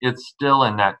aggregate, it's still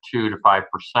in that 2 to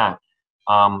 5%.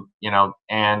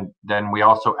 And then we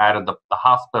also added the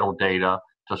hospital data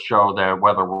to show that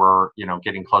whether we're,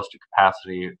 getting close to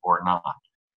capacity or not.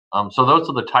 So those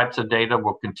are the types of data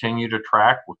we'll continue to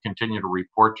track. We'll continue to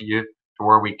report to you to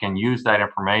where we can use that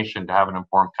information to have an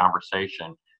informed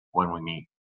conversation when we meet.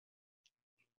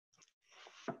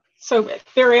 So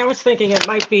Barry, I was thinking it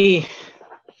might be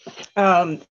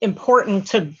important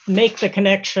to make the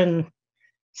connection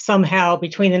somehow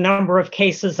between the number of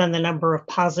cases and the number of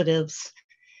positives,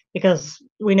 because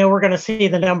we know we're going to see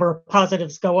the number of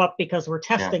positives go up because we're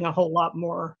testing a whole lot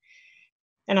more.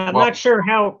 And I'm not sure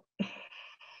how,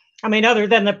 other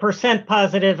than the percent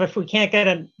positive, if we can't get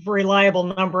a reliable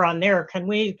number on there, can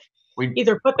we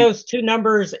either put those two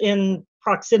numbers in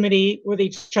proximity with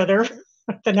each other,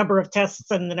 the number of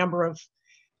tests and the number of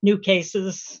new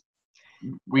cases?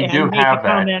 We do have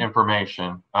that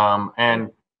information.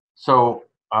 And so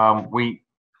I'm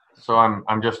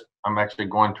actually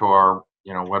going to our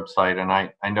website, and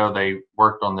I know they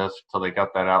worked on this till they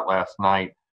got that out last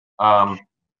night. And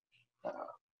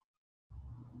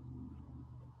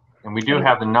we do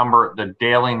have the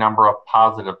daily number of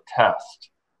positive tests.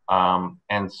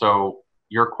 And so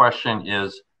your question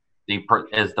is the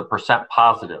percent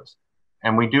positives,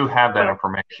 and we do have that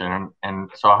information. And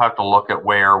so I'll have to look at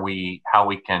how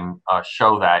we can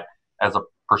show that as a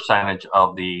percentage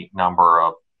of the number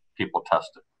of people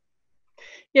tested.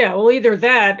 Yeah, well, either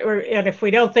that, and if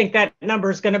we don't think that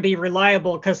number is going to be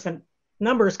reliable because the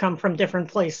numbers come from different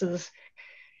places,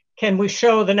 can we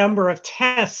show the number of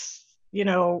tests,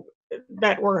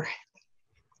 that we're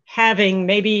having,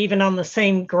 maybe even on the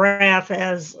same graph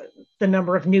as the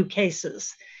number of new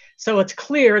cases? So it's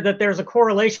clear that there's a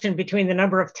correlation between the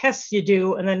number of tests you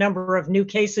do and the number of new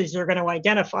cases you're going to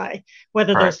identify,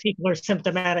 whether those people are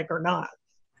symptomatic or not.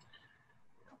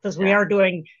 Because we are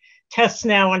doing tests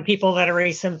now on people that are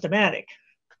asymptomatic.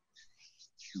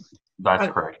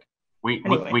 That's correct. We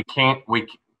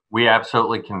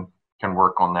absolutely can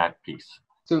work on that piece.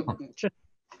 So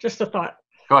just a thought.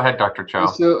 Go ahead, Dr. Cho.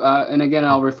 So, and again,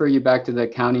 I'll refer you back to the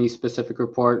county specific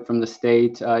report from the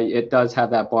state. It does have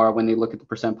that bar when they look at the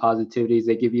percent positivities.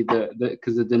 They give you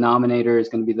because the denominator is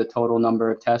going to be the total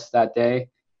number of tests that day,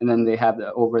 and then they have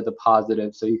over the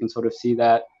positive, so you can sort of see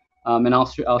that. And I'll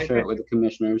share it with the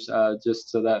commissioners just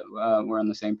so that we're on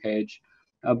the same page.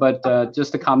 But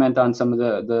just to comment on some of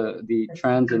the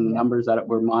trends and the numbers that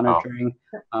we're monitoring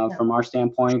from our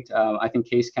standpoint, I think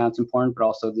case count's important, but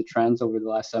also the trends over the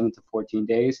last 7 to 14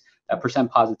 days. That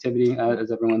percent positivity,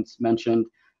 as everyone's mentioned,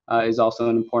 is also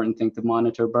an important thing to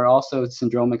monitor, but also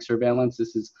syndromic surveillance.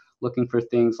 This is looking for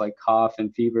things like cough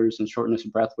and fevers and shortness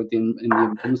of breath in the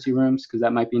emergency rooms, because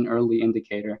that might be an early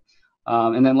indicator.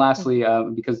 And then lastly,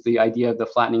 because the idea of the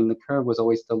flattening the curve was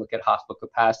always to look at hospital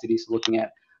capacity, so looking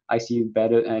at ICU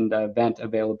bed and vent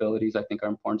availabilities, I think, are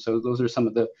important. So those are some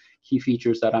of the key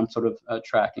features that I'm sort of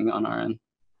tracking on our end.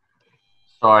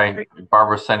 Sorry,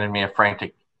 Barbara's sending me a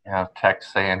frantic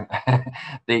text saying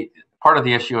the part of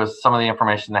the issue is some of the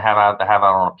information they have out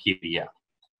on a PDF,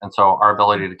 and so our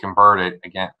ability to convert it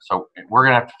again. So we're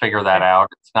gonna have to figure that out.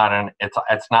 That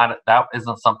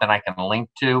isn't something I can link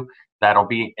to. That'll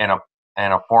be in a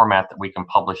format that we can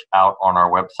publish out on our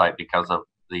website because of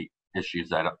the issues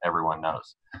that everyone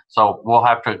knows. So we'll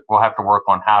have to work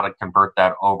on how to convert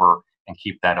that over and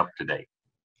keep that up to date.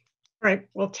 Right.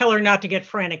 Well, tell her not to get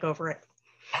frantic over it.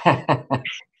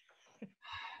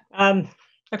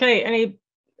 Okay.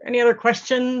 Any other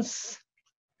questions?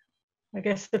 I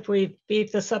guess if we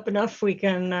beat this up enough, we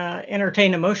can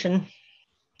entertain a motion.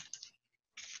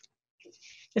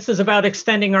 This is about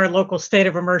extending our local state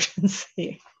of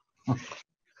emergency.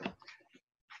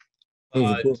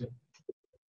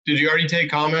 Did you already take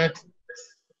comment?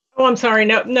 Oh, I'm sorry.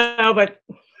 No, but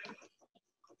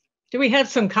do we have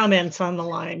some comments on the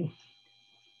line?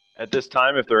 At this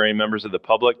time, if there are any members of the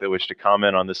public that wish to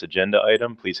comment on this agenda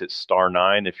item, please hit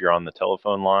 *9 if you're on the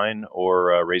telephone line,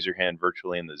 or raise your hand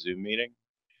virtually in the Zoom meeting.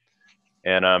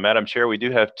 And Madam Chair, we do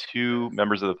have 2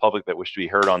 members of the public that wish to be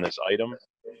heard on this item.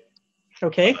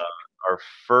 Okay. Our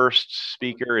first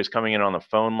speaker is coming in on the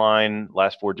phone line,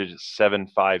 last 4 digits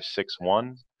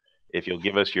 7561. If you'll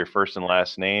give us your first and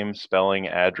last name, spelling,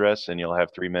 address, and you'll have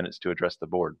 3 minutes to address the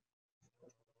board.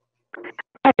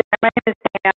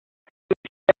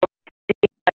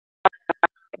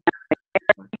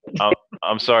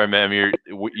 I'm sorry, ma'am.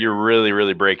 You're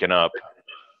really breaking up.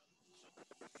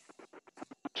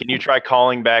 Can you try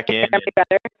calling back in?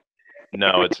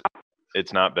 No,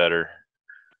 it's not better.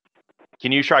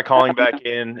 Can you try calling back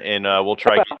in, and we'll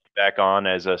try to get you back on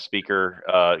as a speaker.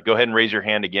 Go ahead and raise your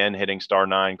hand again, hitting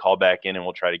 *9. Call back in, and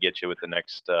we'll try to get you with the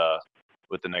next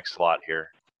slot here.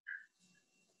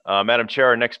 Madam Chair,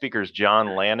 our next speaker is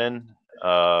John Lannon.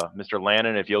 Mr.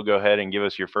 Lannon, if you'll go ahead and give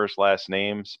us your first, last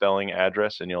name, spelling,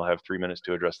 address, and you'll have 3 minutes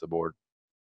to address the board.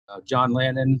 John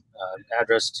Lannon,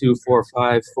 address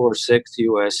 24546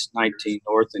 US 19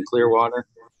 North in Clearwater.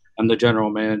 I'm the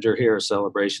general manager here at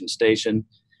Celebration Station.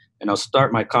 And I'll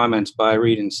start my comments by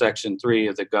reading Section 3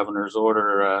 of the Governor's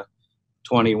Order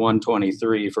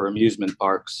 2123 for amusement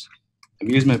parks.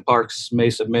 Amusement parks may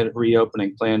submit a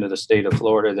reopening plan to the state of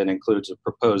Florida that includes a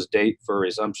proposed date for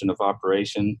resumption of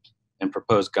operation and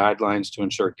proposed guidelines to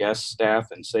ensure guests, staff,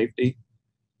 and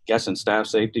staff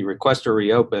safety. Request to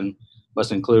reopen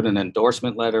must include an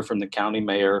endorsement letter from the county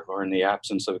mayor, or in the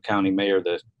absence of a county mayor,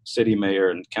 the city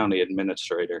mayor and county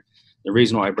administrator. The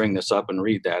reason why I bring this up and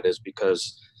read that is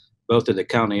because both of the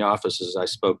county offices I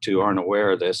spoke to aren't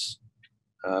aware of this,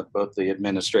 both the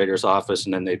administrator's office,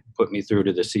 and then they put me through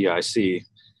to the CIC.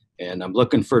 And I'm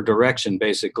looking for direction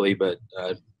basically, but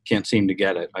can't seem to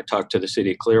get it. I talked to the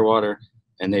city of Clearwater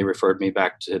and they referred me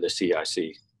back to the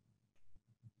CIC.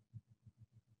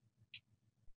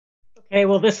 Okay,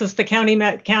 well, this is the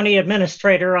county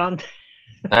administrator on.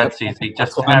 That's easy.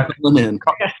 Just call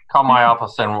my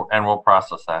office and we'll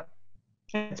process that.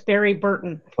 It's Barry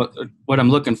Burton. What I'm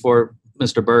looking for,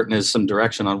 Mr. Burton, is some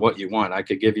direction on what you want. I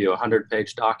could give you a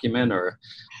 100-page document or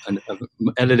an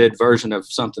edited version of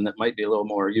something that might be a little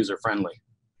more user-friendly.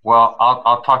 Well,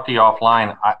 I'll talk to you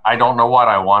offline. I don't know what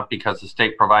I want because the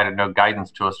state provided no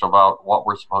guidance to us about what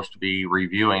we're supposed to be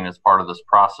reviewing as part of this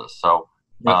process. So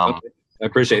okay. I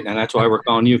appreciate it, and that's why we're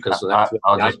calling you, because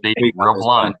I'll just be real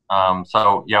blunt.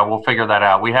 So yeah, we'll figure that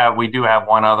out. We do have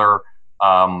one other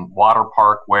water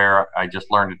park where I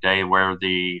just learned today where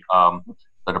the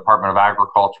Department of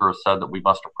Agriculture has said that we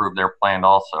must approve their plan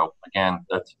also. Again,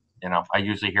 that's, I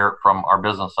usually hear it from our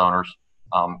business owners,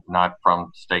 not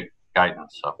from state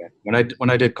guidance. So when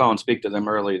I did call and speak to them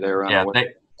early, they're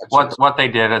what they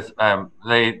did is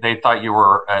they thought you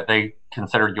were they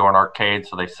considered you an arcade,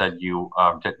 so they said you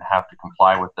didn't have to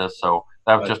comply with this. So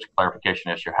that was just a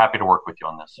clarification issue. Happy to work with you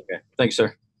on this. Okay, thanks,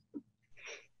 sir.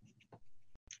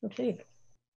 Okay,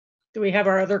 do we have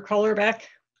our other caller back?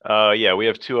 Yeah, we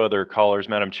have two other callers,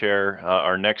 Madam Chair.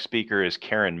 Our next speaker is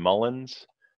Karen Mullins.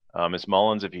 Ms.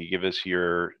 Mullins, if you give us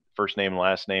your first name,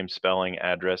 last name, spelling,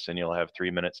 address, and you'll have 3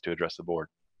 minutes to address the board.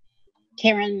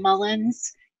 Karen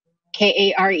Mullins,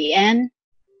 Karen Mullins,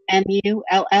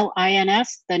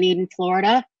 Dunedin,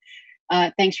 Florida.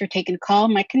 Thanks for taking the call.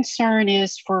 My concern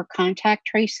is for contact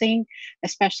tracing,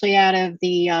 especially out of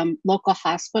the local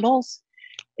hospitals.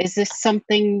 Is this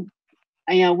something,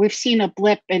 we've seen a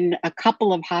blip in a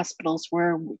couple of hospitals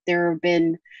where there have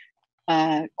been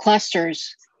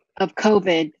clusters of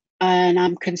COVID, and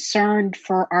I'm concerned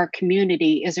for our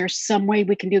community. Is there some way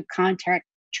we can do contact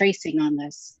tracing on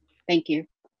this? Thank you.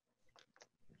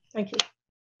 Thank you.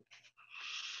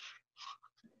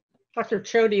 Dr.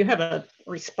 Cho, do you have a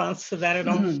response to that at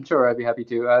all? Sure, I'd be happy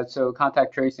to. So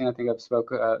contact tracing, I think I've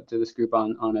spoken to this group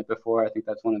on it before. I think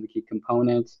that's one of the key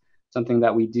components, something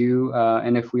that we do.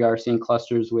 And if we are seeing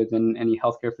clusters within any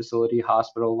healthcare facility,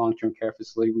 hospital, long-term care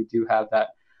facility, we do have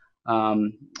that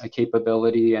a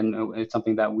capability, and it's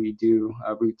something that we do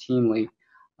routinely.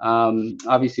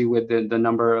 Obviously, with the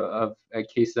number of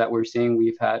cases that we're seeing,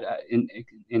 we've had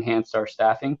enhanced our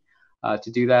staffing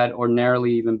to do that.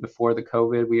 Ordinarily, even before the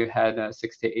COVID, we had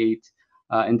 6 to 8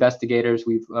 investigators.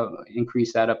 We've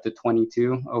increased that up to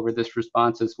 22 over this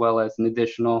response, as well as an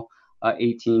additional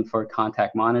 18 for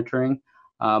contact monitoring.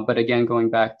 But again, going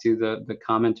back to the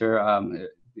commenter,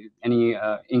 any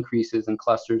increases in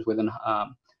clusters within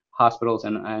hospitals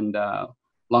and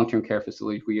long-term care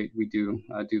facilities, we do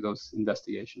those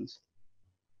investigations.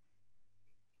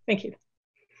 Thank you.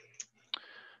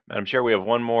 Madam Chair, we have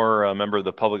one more member of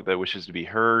the public that wishes to be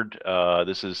heard.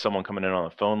 This is someone coming in on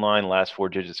the phone line. Last 4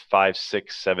 digits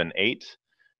 5678.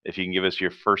 If you can give us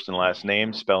your first and last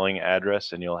name, spelling,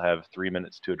 address, and you'll have 3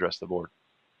 minutes to address the board.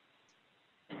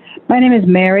 My name is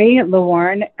Mary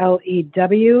Lewarne,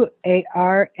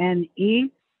 Lewarne,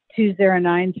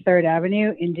 209 3rd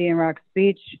Avenue, Indian Rocks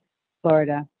Beach,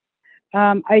 Florida.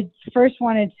 I first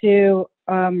wanted to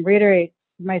reiterate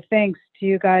my thanks to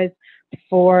you guys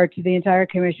to the entire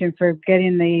commission for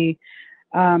getting the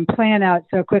plan out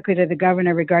so quickly to the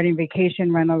governor regarding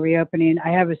vacation rental reopening. I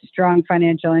have a strong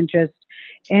financial interest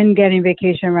in getting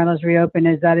vacation rentals reopened,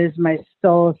 as that is my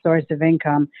sole source of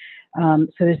income. So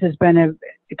this has been an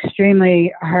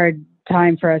extremely hard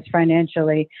time for us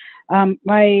financially.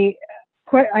 I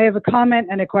have a comment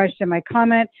and a question. My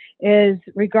comment is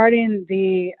regarding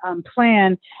the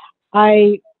plan.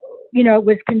 I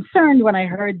was concerned when I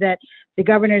heard that the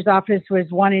governor's office was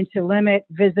wanting to limit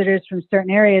visitors from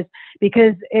certain areas,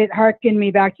 because it harkened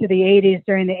me back to the 80s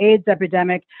during the AIDS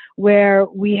epidemic, where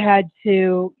we had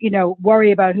to,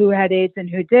 worry about who had AIDS and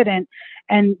who didn't.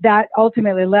 And that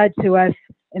ultimately led to us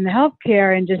in the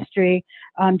healthcare industry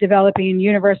developing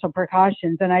universal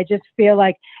precautions. And I just feel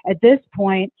like at this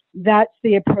point, that's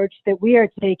the approach that we are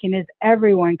taking, is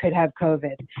everyone could have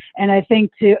COVID. And I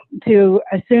think to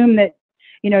assume that,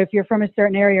 if you're from a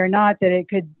certain area or not, that it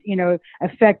could,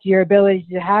 affect your ability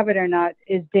to have it or not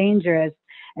is dangerous.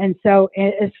 And so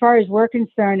as far as we're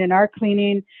concerned in our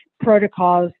cleaning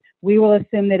protocols, we will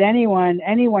assume that any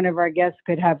one of our guests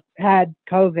could have had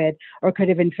COVID or could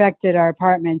have infected our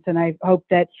apartments. And I hope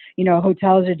that,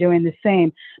 hotels are doing the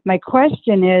same. My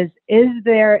question is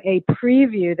there a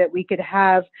preview that we could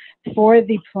have for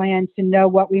the plan to know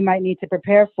what we might need to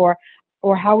prepare for?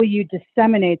 Or how will you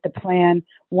disseminate the plan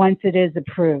once it is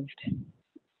approved?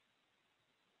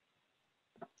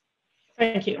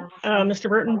 Thank you. Mr.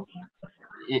 Burton?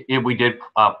 We did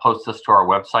post this to our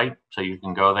website, so you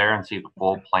can go there and see the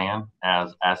full plan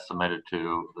as submitted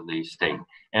to the state.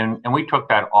 And we took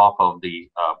that off of the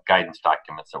guidance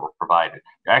documents that were provided.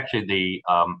 Actually, the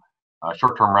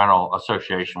Short-Term Rental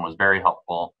Association was very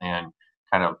helpful in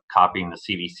kind of copying the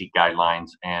CDC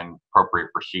guidelines and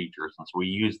appropriate procedures. And so we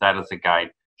used that as a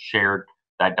guide, shared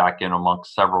that document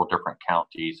amongst several different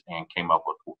counties, and came up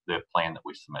with the plan that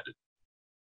we submitted.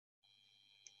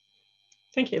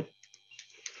 Thank you.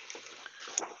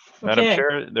 Madam Okay.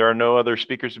 Chair, there are no other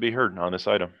speakers to be heard on this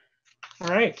item. All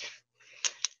right.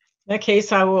 In that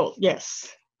case, I will,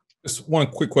 yes. Just one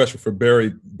quick question for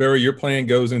Barry. Barry, your plan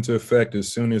goes into effect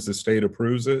as soon as the state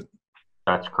approves it?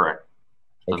 That's correct.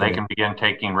 So Okay. they can begin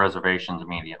taking reservations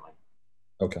immediately.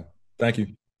 Okay, thank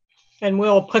you. And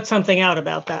we'll put something out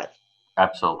about that.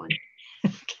 Absolutely.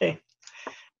 Okay.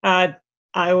 I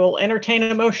will entertain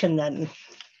a motion then.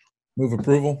 Move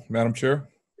approval, Madam Chair.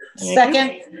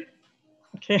 Second.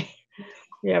 Okay.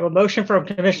 We have a motion from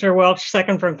Commissioner Welch,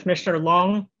 second from Commissioner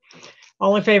Long.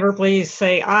 All in favor, please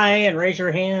say aye and raise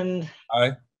your hand.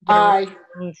 Aye.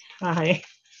 Aye.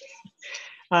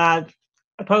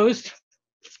 Opposed?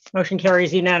 Motion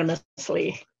carries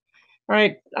unanimously. All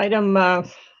right, item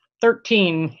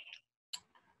 13.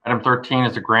 Item 13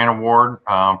 is a grant award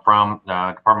from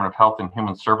the Department of Health and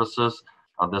Human Services.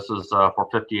 This is for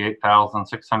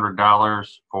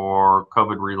 $58,600 for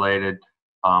COVID-related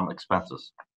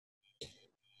expenses.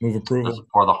 Move approval. This is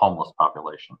for the homeless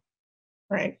population.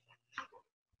 Right.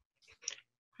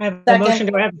 I have the motion.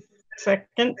 Do I have a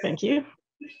second? Thank you.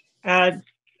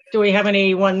 Do we have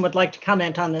anyone would like to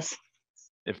comment on this?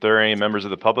 If there are any members of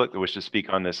the public that wish to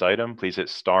speak on this item, please hit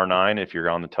 *9 if you're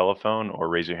on the telephone, or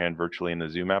raise your hand virtually in the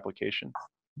Zoom application.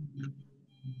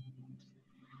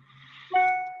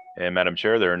 And Madam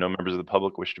Chair, there are no members of the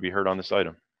public wish to be heard on this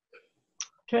item.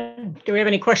 Okay. Do we have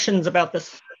any questions about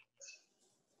this?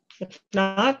 If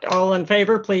not, all in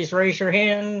favor, please raise your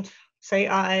hand. Say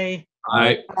aye.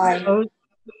 Aye. Opposed?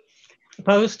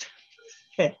 Opposed?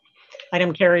 Okay.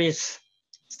 Item carries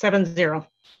 7-0.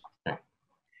 Okay.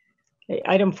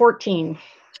 Item 14.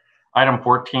 Item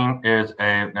 14 is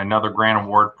another grant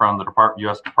award from the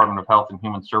U.S. Department of Health and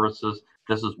Human Services.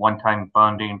 This is one-time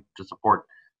funding to support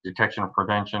detection and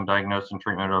prevention, diagnosis, and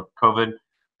treatment of COVID.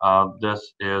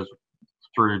 This is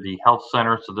through the health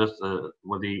center. So this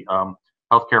with the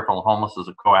Healthcare for the Homeless is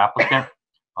a co-applicant,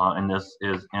 and this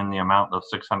is in the amount of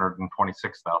 $626,000.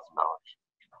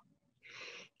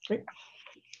 Great.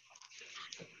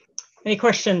 Any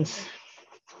questions?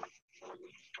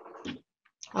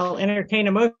 I'll entertain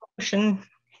a motion.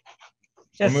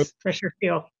 Yes, Commissioner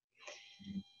Steele.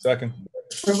 Second.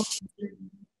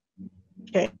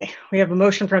 Okay, we have a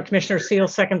motion from Commissioner Seal,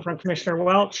 second from Commissioner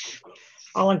Welch.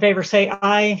 All in favor say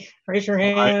aye. Raise your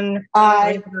hand.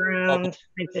 Aye. Raise your hand.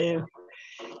 Thank you.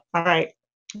 All right,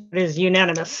 it is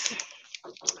unanimous.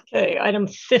 Okay, item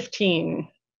 15.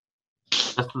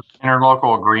 This is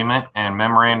interlocal agreement and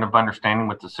memorandum of understanding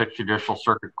with the 6th Judicial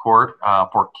Circuit Court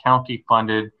for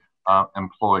county-funded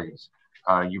employees.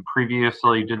 You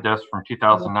previously did this from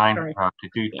 2009 to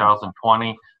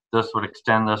 2020. This would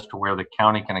extend this to where the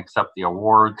county can accept the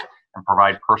awards and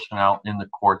provide personnel in the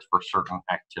courts for certain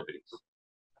activities.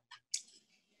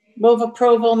 Move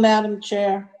approval, Madam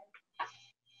Chair.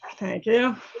 Thank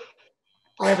you. Do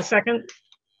we have a second?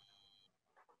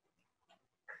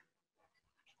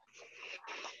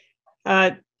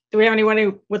 Do we have anyone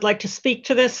who would like to speak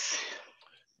to this?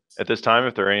 At this time,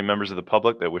 if there are any members of the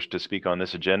public that wish to speak on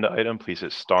this agenda item, please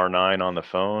hit *9 on the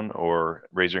phone or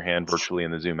raise your hand virtually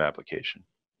in the Zoom application.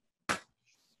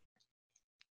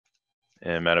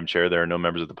 And Madam Chair, there are no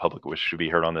members of the public who wish to be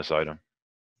heard on this item.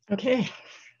 Okay.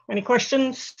 Any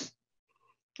questions?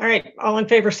 All right. All in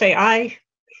favor say aye.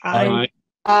 Aye.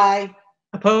 Aye.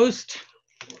 Opposed?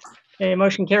 Okay,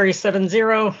 motion carries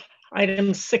 7-0.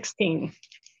 Item 16.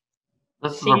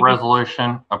 This is a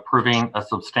resolution approving a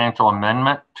substantial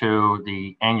amendment to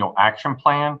the annual action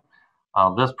plan.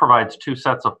 This provides 2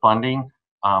 sets of funding.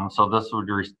 So this would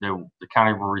the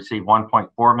county will receive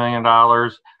 $1.4 million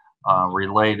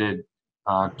related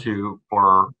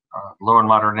for low and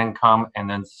moderate income, and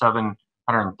then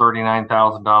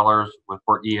 $739,000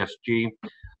 for ESG.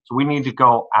 So we need to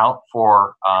go out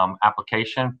for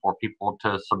application for people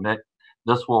to submit.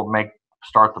 This will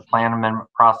start the plan amendment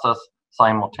process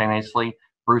simultaneously.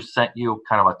 Bruce sent you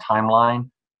kind of a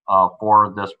timeline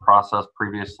for this process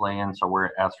previously, and so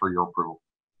we're asked for your approval.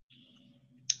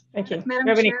 Thank you.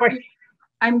 Madam Chair,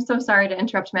 I'm so sorry to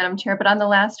interrupt, Madam Chair, but on the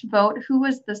last vote, who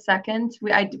was the second?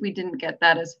 We didn't get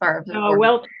that as far as. Oh,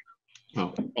 well.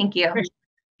 Thank you.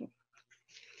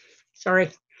 Sorry.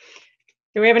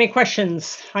 Do we have any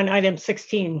questions on item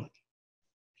 16?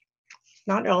 If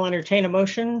not, I'll entertain a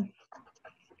motion.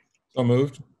 So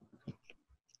moved.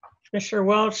 Commissioner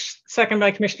Welch, second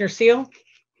by Commissioner Seal.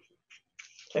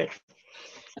 Okay.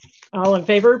 All in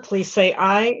favor, please say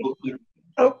aye.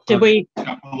 Oh, did we?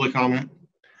 Public comment.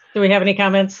 Do we have any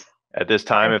comments? At this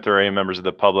time, if there are any members of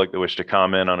the public that wish to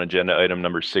comment on agenda item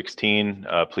number 16,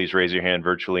 please raise your hand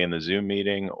virtually in the Zoom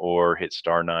meeting or hit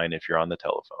 *9 if you're on the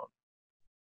telephone.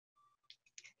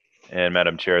 And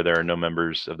Madam Chair, there are no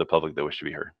members of the public that wish to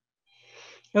be heard.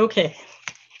 Okay.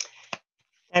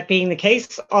 That being the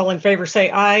case, all in favor say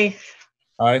aye.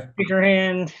 Aye. Raise your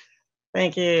hand.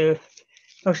 Thank you.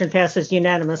 Motion passes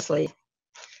unanimously.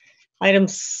 Item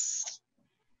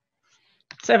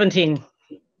 17.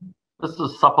 This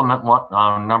is supplement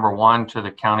number 1 to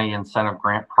the county incentive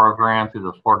grant program through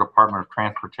the Florida Department of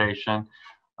Transportation.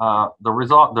 The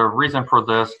reason for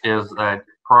this is that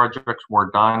projects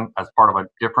were done as part of a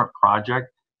different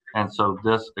project, and so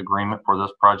this agreement for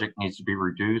this project needs to be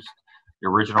reduced. The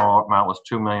original amount was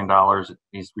 $2 million. It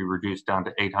needs to be reduced down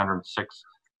to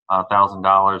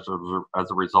 $806,000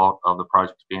 as a result of the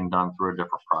project being done through a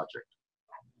different project.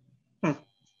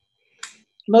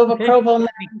 Move approval,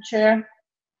 Madam Chair.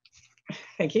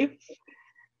 Thank you. Do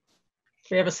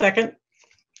we have a second?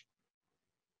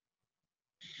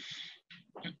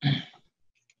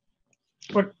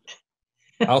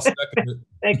 I'll second it.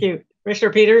 Thank you.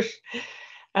 Commissioner Peters.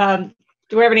 Do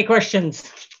we have any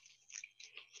questions?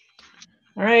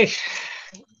 All right.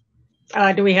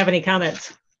 Do we have any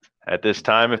comments? At this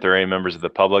time, if there are any members of the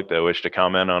public that wish to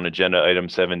comment on agenda item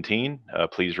 17,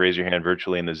 please raise your hand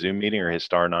virtually in the Zoom meeting or hit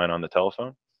 *9 on the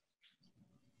telephone.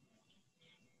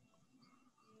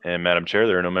 And Madam Chair,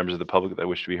 there are no members of the public that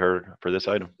wish to be heard for this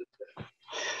item.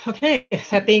 Okay,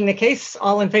 that being the case,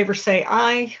 all in favor say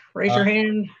aye. Raise your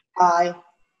hand. Aye.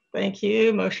 Thank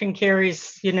you. Motion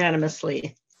carries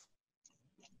unanimously.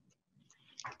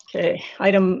 Okay,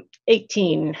 item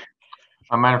 18.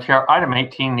 Madam Chair, item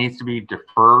 18 needs to be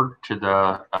deferred to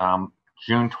the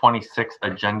June 26th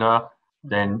agenda.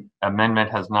 Then amendment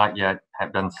has not yet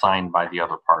been signed by the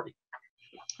other party.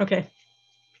 Okay.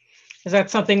 Is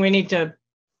that something we need to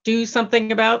do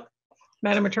something about,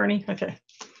 Madam Attorney? Okay.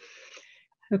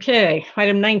 Okay,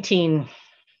 item 19.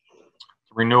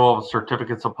 Renewal of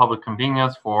certificates of public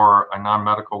convenience for a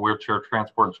non-medical wheelchair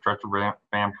transport and stretcher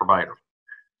van provider.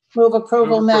 Move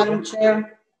approval, Madam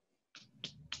Chair.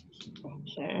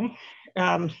 Okay. We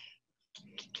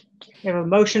have a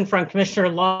motion from Commissioner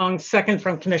Long, second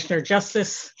from Commissioner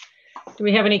Justice. Do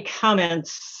we have any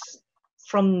comments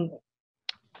from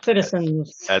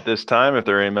citizens? At this time, if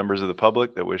there are any members of the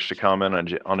public that wish to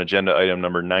comment on agenda item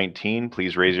number 19,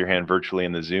 please raise your hand virtually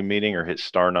in the Zoom meeting or hit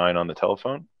 *9 on the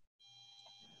telephone.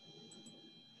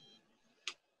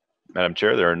 Madam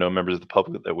Chair, there are no members of the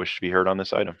public that wish to be heard on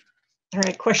this item. All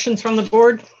right, questions from the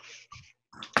board?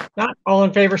 Not all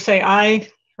in favor say aye.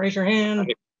 Raise your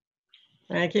hand.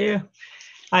 Thank you.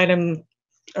 Item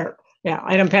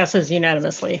passes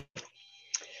unanimously.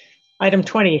 Item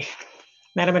 20,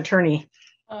 Madam Attorney.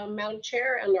 Madam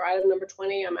Chair, under item number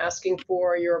 20, I'm asking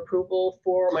for your approval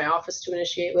for my office to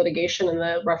initiate litigation in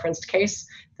the referenced case.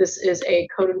 This is a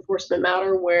code enforcement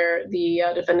matter where the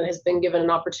defendant has been given an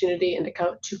opportunity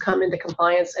to come into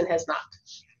compliance and has not.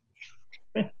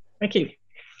 Thank you.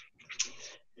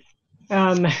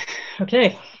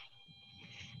 Okay.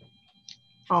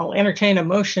 I'll entertain a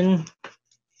motion.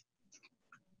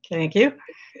 Thank you.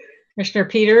 Commissioner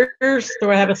Peters,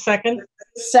 do I have a second?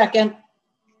 Second.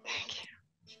 Thank you.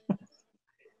 Come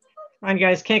on,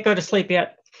 guys, can't go to sleep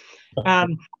yet.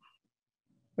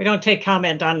 We don't take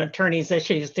comment on attorneys'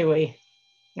 issues, do we?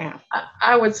 Yeah.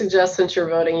 I would suggest, since you're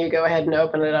voting, you go ahead and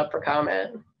open it up for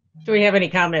comment. Do we have any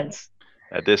comments?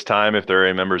 At this time, if there are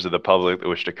any members of the public that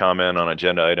wish to comment on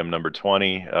agenda item number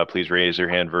 20, please raise your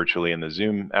hand virtually in the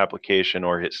Zoom application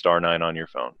or hit *9 on your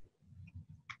phone.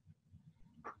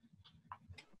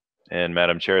 And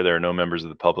Madam Chair, there are no members of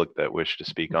the public that wish to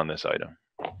speak on this item.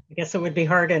 I guess it would be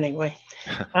hard anyway.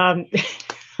 All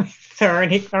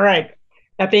right.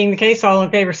 That being the case, all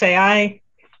in favor say aye.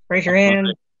 Raise your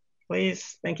hand,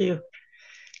 please. Thank you.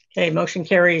 Okay, motion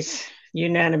carries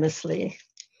unanimously.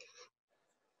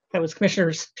 That was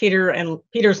Commissioners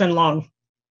Peters and Long.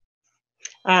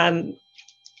 All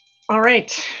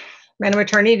right. Madam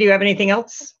Attorney, do you have anything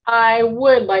else? I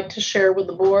would like to share with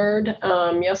the board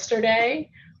yesterday,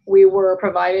 we were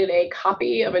provided a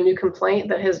copy of a new complaint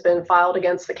that has been filed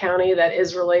against the county that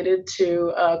is related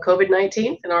to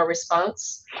COVID-19 and our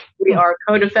response. We are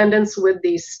co-defendants with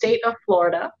the state of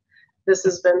Florida. This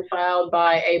has been filed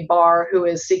by a bar who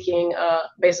is seeking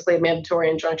basically a mandatory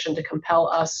injunction to compel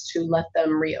us to let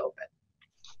them reopen.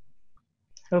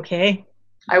 Okay.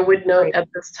 I would note at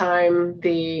this time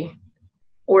the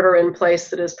order in place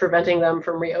that is preventing them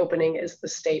from reopening is the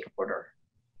state order.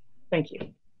 Thank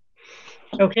you.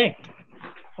 Okay.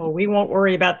 Well, we won't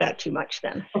worry about that too much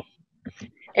then.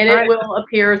 And it will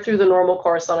appear through the normal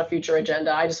course on a future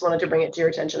agenda. I just wanted to bring it to your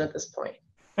attention at this point.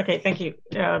 Okay, thank you.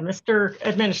 Mr.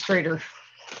 Administrator.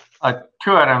 2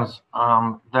 items.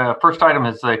 The first item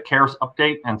is the CARES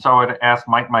update. And so I'd ask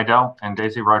Mike Meidel and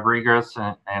Daisy Rodriguez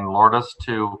and Lourdes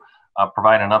to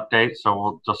provide an update. So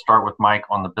we'll just start with Mike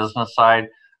on the business side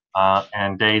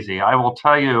and Daisy. I will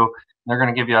tell you, they're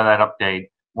going to give you that update.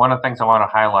 One of the things I want to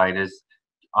highlight is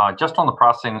just on the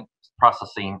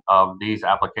processing of these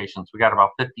applications, we got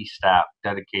about 50 staff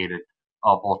dedicated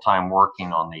full time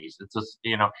working on these. It's just,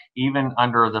 even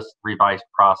under this revised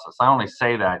process, I only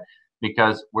say that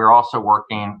because we're also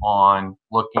working on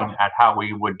looking at how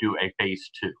we would do a phase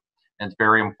 2. And it's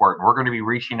very important. We're going to be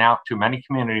reaching out to many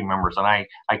community members, and I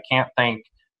can't thank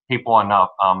people enough.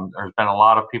 There's been a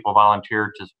lot of people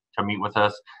volunteered to meet with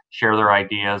us, share their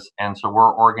ideas. And so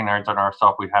we're organizing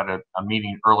ourselves. We had a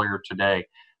meeting earlier today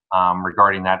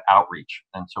regarding that outreach.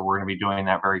 And so we're going to be doing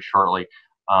that very shortly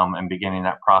and beginning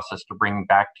that process to bring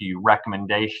back to you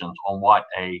recommendations on what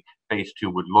a phase 2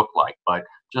 would look like. But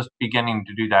just beginning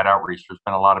to do that outreach, there's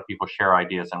been a lot of people share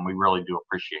ideas, and we really do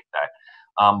appreciate that.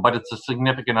 But it's a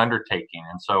significant undertaking.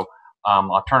 And so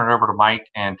I'll turn it over to Mike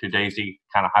and to Daisy,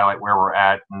 kind of highlight where we're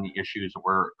at and the issues that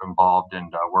we're involved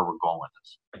and where we're going with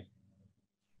this.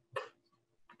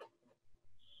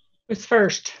 Who's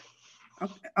first?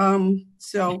 Okay.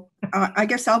 So I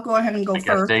guess I'll go ahead and go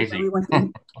first. Daisy.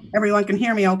 Everyone can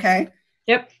hear me okay?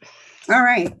 Yep. All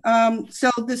right. So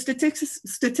the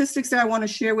statistics that I want to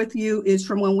share with you is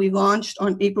from when we launched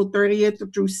on April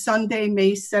 30th through Sunday,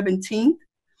 May 17th.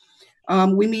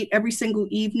 We meet every single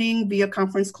evening via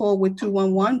conference call with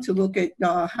 211 to look at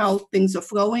how things are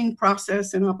flowing,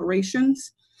 process, and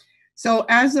operations. So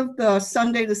as of the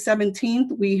Sunday the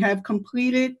 17th, they have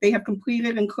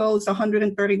completed and closed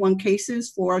 131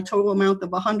 cases for a total amount of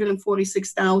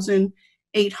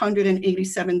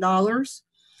 $146,887.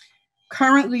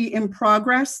 Currently in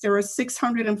progress, there are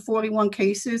 641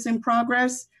 cases in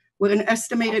progress with an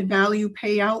estimated value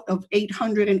payout of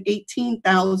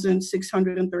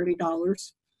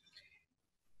 $818,630.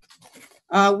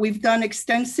 We've done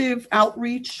extensive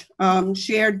outreach,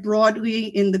 shared broadly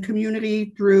in the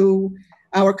community through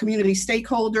our community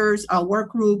stakeholders, our work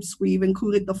groups. We've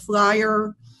included the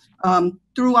flyer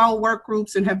through our work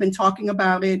groups and have been talking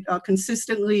about it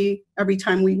consistently every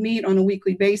time we meet on a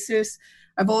weekly basis.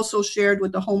 I've also shared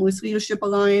with the Homeless Leadership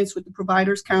Alliance, with the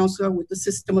Providers Council, with the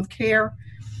System of Care.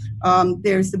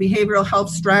 There's the behavioral health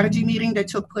strategy meeting that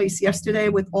took place yesterday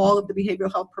with all of the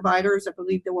behavioral health providers. I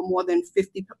believe there were more than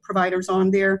 50 providers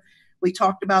on there. We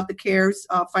talked about the CARES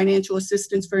financial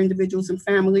assistance for individuals and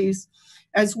families,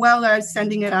 as well as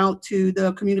sending it out to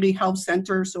the community health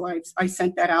center. So I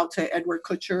sent that out to Edward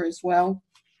Kutcher as well.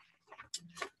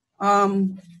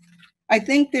 I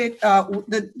think that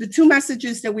the two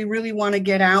messages that we really want to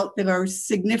get out that are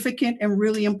significant and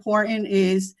really important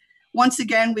is, once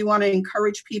again, we want to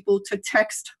encourage people to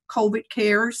text COVID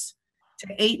Cares to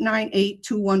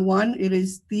 898-211. It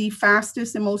is the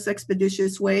fastest and most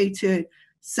expeditious way to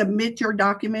submit your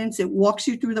documents. It walks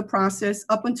you through the process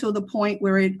up until the point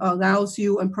where it allows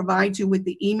you and provides you with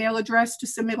the email address to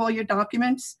submit all your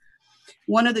documents.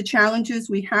 One of the challenges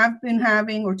we have been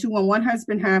having, or 211 has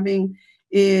been having,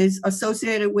 is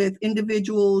associated with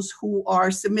individuals who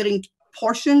are submitting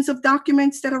portions of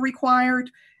documents that are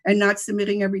required and not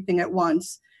submitting everything at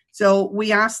once. So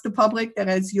we ask the public that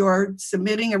as you're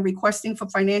submitting and requesting for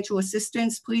financial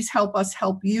assistance, please help us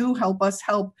help you, help us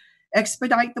help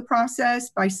expedite the process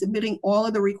by submitting all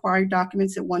of the required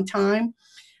documents at one time.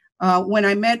 When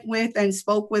I met with and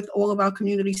spoke with all of our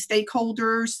community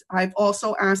stakeholders, I've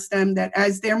also asked them that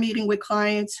as they're meeting with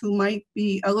clients who might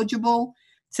be eligible,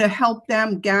 to help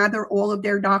them gather all of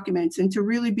their documents and to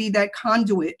really be that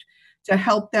conduit to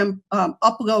help them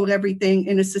upload everything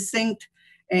in a succinct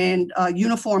and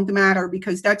uniformed manner,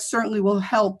 because that certainly will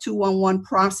help 211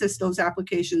 process those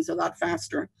applications a lot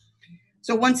faster.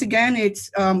 So once again, it's,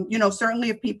 certainly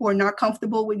if people are not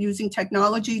comfortable with using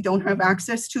technology, don't have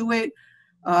access to it,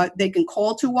 they can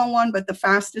call 211, but the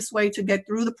fastest way to get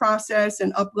through the process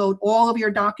and upload all of your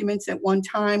documents at one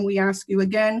time, we ask you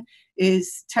again,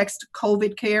 is text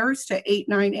COVID Cares to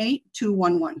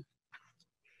 898-211.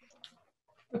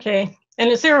 Okay. And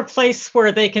is there a place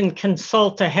where they can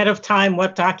consult ahead of time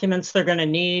what documents they're going to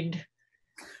need?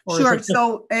 Sure.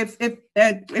 So if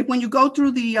when you go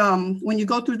through the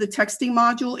texting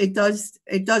module,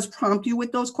 it does prompt you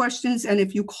with those questions. And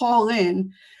if you call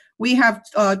in, we have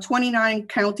 29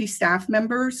 county staff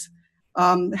members.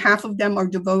 Half of them are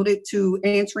devoted to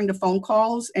answering the phone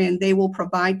calls, and they will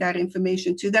provide that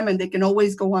information to them, and they can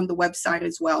always go on the website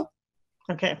as well.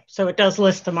 Okay, so it does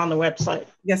list them on the website.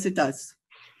 Yes, it does.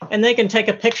 And they can take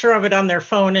a picture of it on their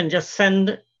phone and just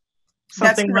send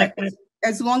something like that?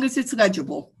 As long as it's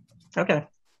legible. Okay,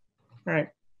 all right.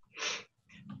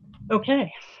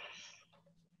 Okay.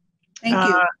 Thank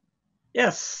you.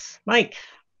 Yes, Mike.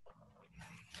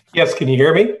 Yes, can you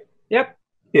hear me? Yep.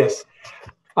 Yes.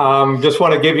 Just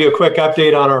want to give you a quick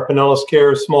update on our Pinellas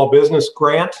Cares Small Business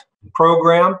Grant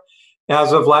Program.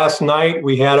 As of last night,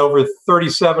 we had over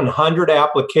 3,700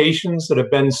 applications that have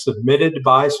been submitted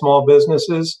by small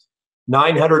businesses.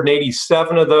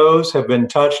 987 of those have been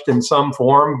touched in some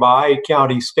form by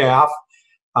county staff.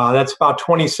 That's about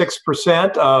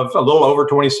 26% of, a little over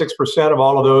 26% of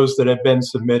all of those that have been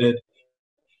submitted.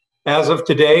 As of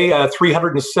today,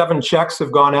 307 checks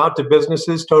have gone out to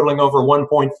businesses totaling over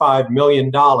 $1.5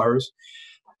 million.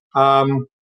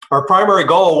 Our primary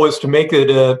goal was to make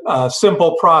it a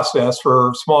simple process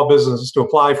for small businesses to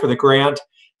apply for the grant,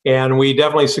 and we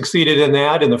definitely succeeded in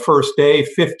that. In the first day,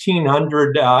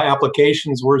 1,500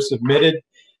 applications were submitted.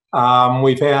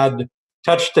 We've had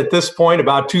touched at this point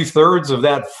about 2/3 of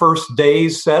that first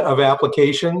day's set of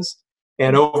applications,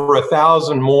 and over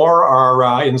 1,000 more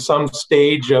are in some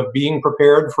stage of being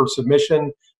prepared for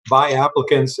submission by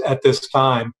applicants at this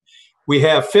time. We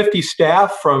have 50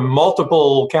 staff from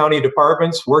multiple county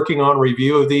departments working on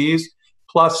review of these,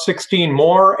 plus 16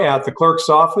 more at the clerk's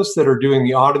office that are doing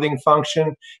the auditing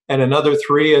function, and another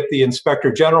 3 at the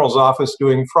inspector general's office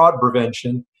doing fraud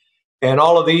prevention. And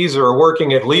all of these are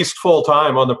working at least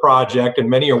full-time on the project, and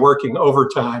many are working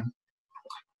overtime.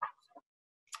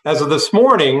 As of this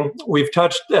morning, we've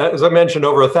touched, as I mentioned,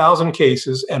 over 1,000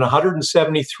 cases, and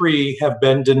 173 have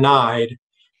been denied.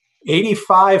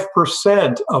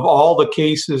 85% of all the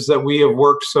cases that we have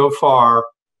worked so far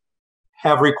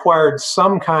have required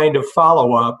some kind of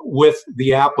follow-up with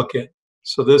the applicant.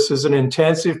 So this is an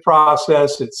intensive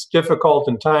process. It's difficult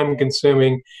and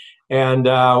time-consuming, and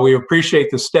we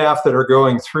appreciate the staff that are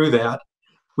going through that.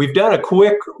 We've done a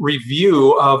quick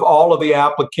review of all of the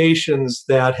applications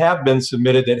that have been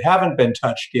submitted that haven't been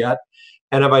touched yet,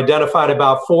 and have identified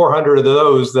about 400 of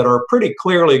those that are pretty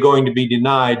clearly going to be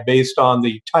denied based on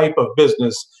the type of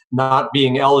business not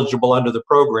being eligible under the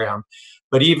program.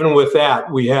 But even with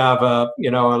that, we have a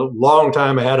long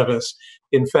time ahead of us.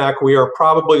 In fact, we are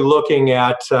probably looking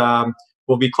at,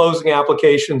 we'll be closing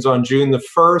applications on June the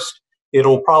 1st.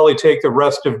 It'll probably take the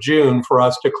rest of June for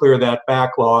us to clear that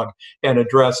backlog and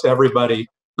address everybody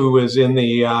who is in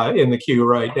the queue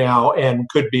right now and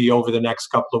could be over the next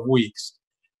couple of weeks.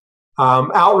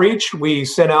 Outreach, we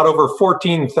sent out over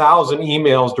 14,000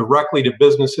 emails directly to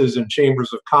businesses and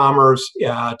chambers of commerce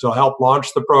to help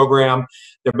launch the program.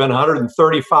 There have been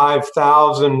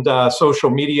 135,000 social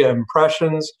media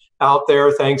impressions out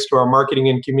there, thanks to our marketing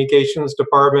and communications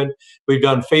department. We've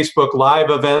done Facebook Live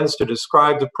events to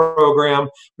describe the program.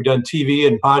 We've done TV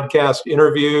and podcast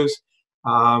interviews.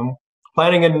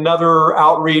 Planning another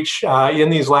outreach in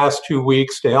these last 2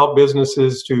 weeks to help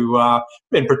businesses to,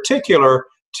 in particular,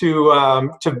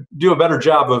 to do a better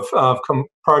job of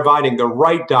providing the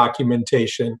right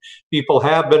documentation. People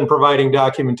have been providing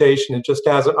documentation. It just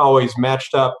hasn't always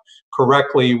matched up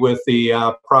correctly with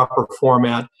the proper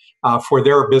format for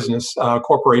their business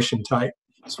corporation type.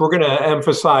 So we're going to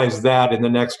emphasize that in the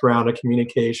next round of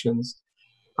communications.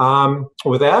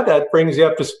 With that, that brings you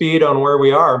up to speed on where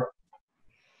we are.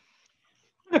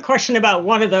 A question about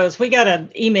one of those. We got an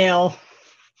email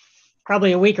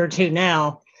probably a week or two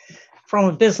now from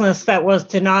a business that was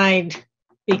denied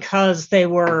because they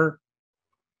were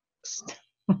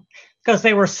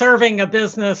serving a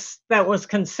business that was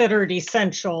considered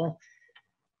essential,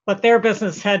 but their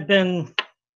business had been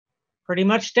pretty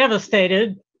much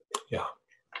devastated. Yeah,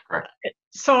 correct.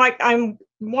 So I'm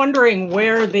wondering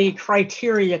where the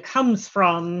criteria comes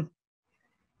from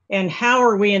and how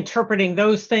are we interpreting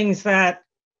those things that,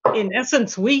 in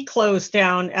essence, we closed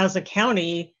down as a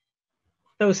county,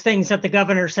 those things that the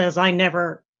governor says, I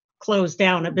never closed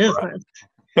down a business.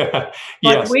 Yes.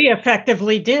 But we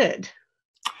effectively did.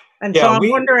 And Yeah, so I'm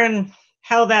wondering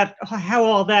how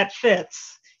all that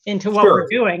fits into what we're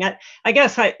doing. I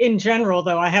guess in general,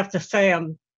 though, I have to say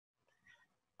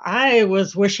I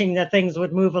was wishing that things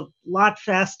would move a lot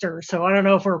faster. So I don't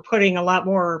know if we're putting a lot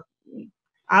more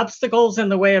obstacles in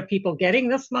the way of people getting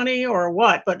this money or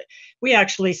what, but we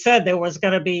actually said there was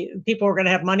going to be, people were going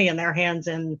to have money in their hands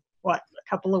in what, a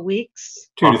couple of weeks?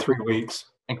 2 to 3 weeks.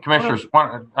 And commissioners,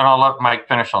 and I'll let Mike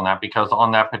finish on that, because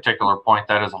on that particular point,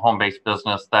 that is a home-based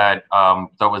business that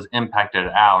that was impacted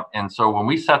out. And so when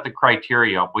we set the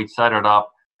criteria, we set it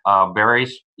up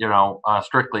very,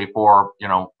 strictly for,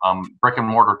 brick and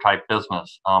mortar type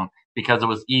business, because it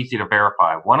was easy to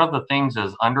verify. One of the things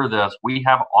is under this, we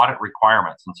have audit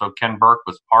requirements. And so Ken Burke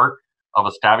was part of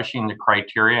establishing the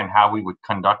criteria and how we would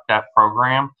conduct that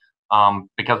program,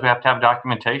 because we have to have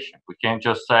documentation. We can't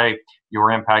just say you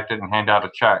were impacted and hand out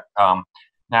a check.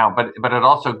 But it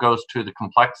also goes to the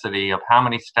complexity of how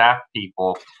many staff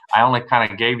people. I only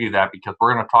kind of gave you that because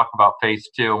we're going to talk about phase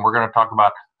 2, and we're going to talk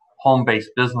about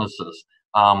home-based businesses.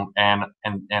 And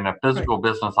a physical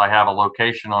business I have a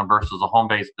location on versus a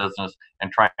home-based business,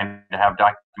 and trying to have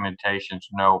documentation to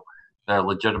know the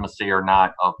legitimacy or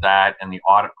not of that and the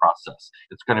audit process.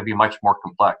 It's going to be much more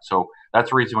complex. So that's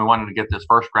the reason we wanted to get this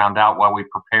first round out while we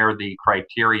prepare the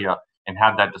criteria and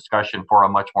have that discussion for a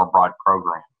much more broad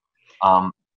program.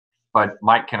 But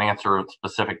Mike can answer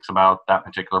specifics about that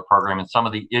particular program and some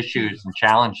of the issues and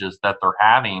challenges that they're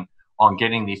having on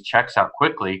getting these checks out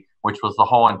quickly, which was the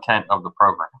whole intent of the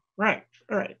program. Right,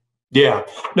 right. Yeah,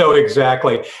 no,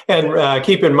 exactly. And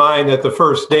keep in mind that the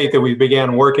first date that we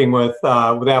began working with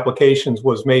applications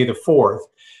was May the 4th.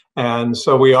 And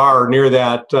so we are near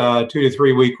that 2 to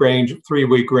 3 week range, 3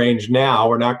 week range now.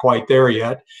 We're not quite there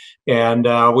yet. And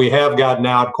we have gotten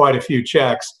out quite a few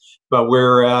checks, but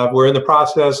we're in the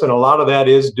process. And a lot of that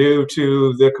is due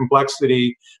to the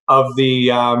complexity of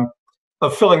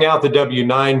of filling out the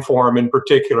W-9 form in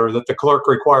particular that the clerk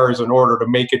requires in order to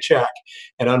make a check.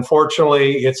 And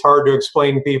unfortunately, it's hard to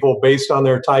explain to people based on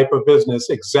their type of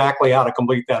business exactly how to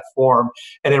complete that form.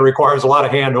 And it requires a lot of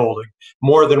hand-holding,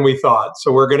 more than we thought.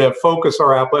 So we're going to focus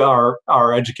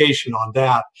our education on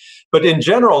that. But in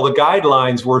general, the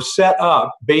guidelines were set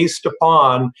up based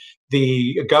upon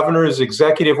the governor's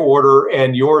executive order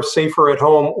and your Safer at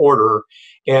Home order.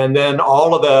 And then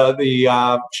all of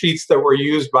the sheets that were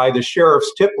used by the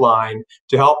sheriff's tip line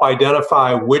to help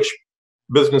identify which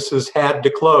businesses had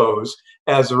to close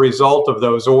as a result of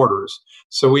those orders.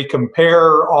 So we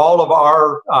compare all of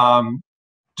our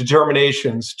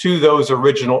determinations to those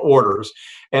original orders.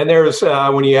 And there's,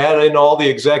 when you add in all the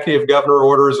executive governor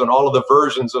orders and all of the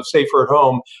versions of Safer at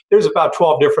Home, there's about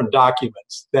 12 different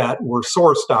documents that were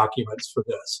source documents for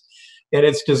this. And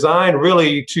it's designed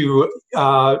really to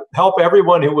help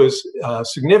everyone who was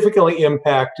significantly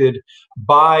impacted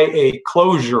by a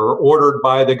closure ordered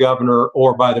by the governor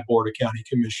or by the Board of County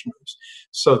Commissioners,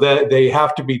 so that they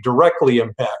have to be directly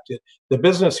impacted. The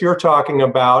business you're talking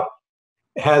about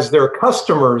has their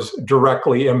customers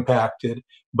directly impacted,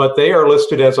 but they are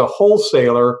listed as a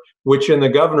wholesaler, which in the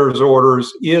governor's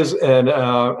orders is an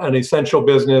essential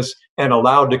business and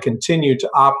allowed to continue to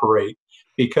operate,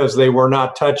 because they were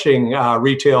not touching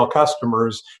retail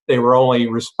customers. They were only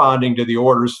responding to the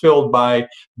orders filled by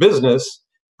business.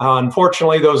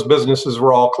 Unfortunately, those businesses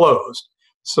were all closed.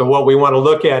 So what we want to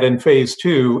look at in phase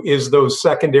 2 is those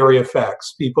secondary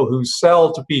effects, people who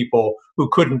sell to people who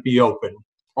couldn't be open.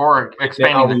 Or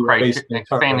expanding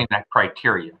that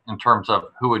criteria in terms of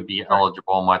who would be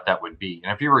eligible and what that would be.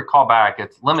 And if you recall back,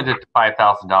 it's limited to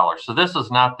 $5,000. So this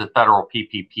is not the federal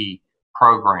PPP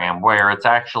program where it's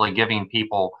actually giving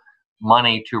people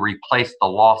money to replace the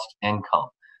lost income.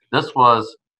 This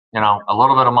was, a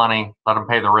little bit of money, let them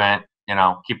pay the rent,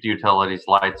 keep the utilities,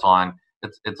 lights on.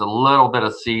 It's a little bit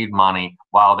of seed money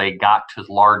while they got to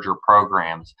larger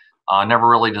programs. Never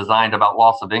really designed about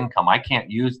loss of income. I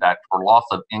can't use that for loss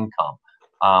of income.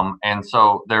 And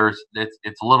so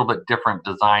it's a little bit different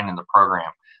design in the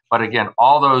program. But again,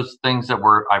 all those things that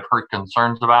I've heard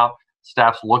concerns about,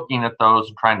 staff's looking at those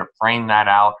and trying to frame that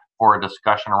out for a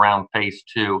discussion around phase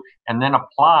 2, and then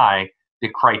apply the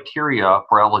criteria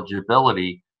for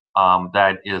eligibility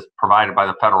that is provided by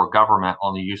the federal government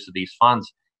on the use of these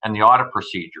funds and the audit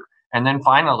procedure. And then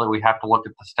finally, we have to look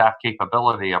at the staff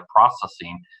capability of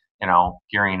processing,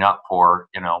 gearing up for,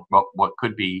 what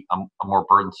could be a more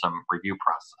burdensome review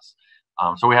process.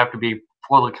 So we have to be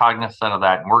fully cognizant of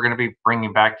that. And we're going to be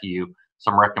bringing back to you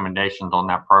some recommendations on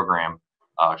that program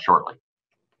shortly.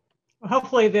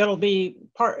 Hopefully that'll be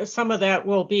some of that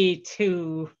will be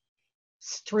to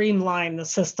streamline the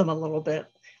system a little bit.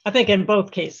 I think in both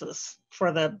cases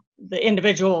for the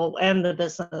individual and the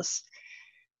business,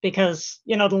 because,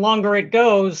 the longer it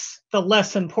goes, the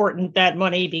less important that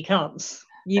money becomes.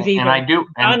 You've either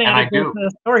gone out of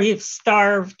business, or you've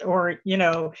starved, or,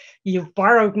 you've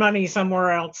borrowed money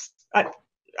somewhere else.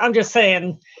 I'm just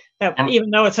saying that even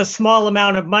though it's a small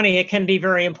amount of money, it can be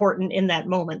very important in that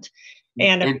moment.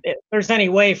 And if there's any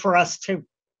way for us to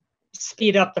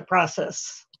speed up the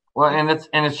process. Well, and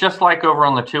it's just like over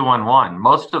on the 211.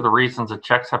 Most of the reasons that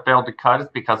checks have failed to cut is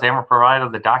because they haven't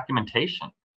provided the documentation.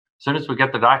 As soon as we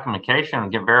get the documentation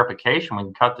and get verification, we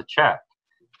can cut the check.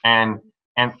 And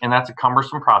that's a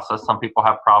cumbersome process. Some people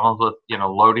have problems with,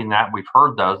 loading that. We've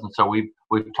heard those. And so we've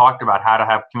talked about how to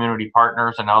have community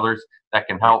partners and others that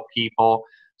can help people.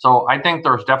 So I think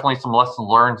there's definitely some lessons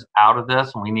learned out of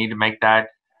this, and we need to make that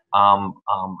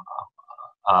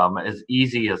as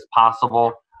easy as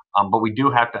possible. But we do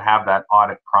have to have that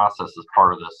audit process as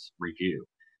part of this review.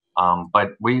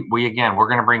 But we're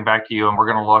going to bring back to you, and we're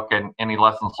going to look at any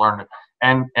lessons learned,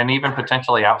 and even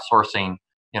potentially outsourcing,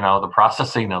 the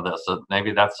processing of this. So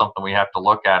maybe that's something we have to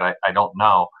look at. I don't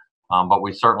know, but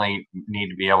we certainly need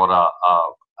to be able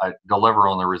to deliver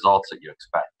on the results that you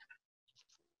expect.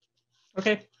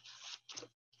 Okay.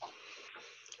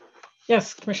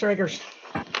 Yes, Commissioner Eggers.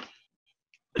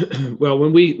 Well,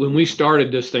 when we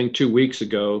started this thing 2 weeks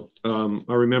ago,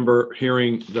 I remember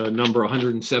hearing the number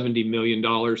 $170 million,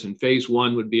 and phase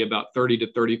 1 would be about 30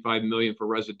 to 35 million for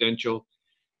residential,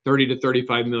 30 to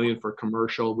 35 million for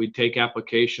commercial. We'd take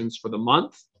applications for the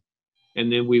month,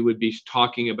 and then we would be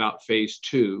talking about phase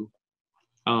 2.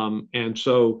 And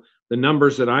so the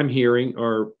numbers that I'm hearing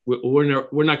are we're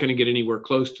not going to get anywhere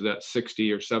close to that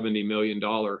 60 or 70 million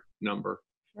dollar number.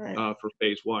 Right. For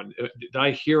phase 1. Did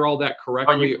I hear all that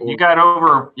correctly? You got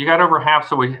over half.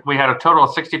 So we had a total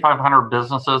of 6,500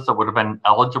 businesses that would have been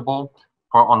eligible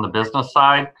on the business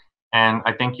side, and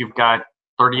I think you've got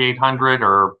 3,800,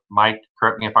 or Mike,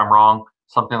 correct me if I'm wrong,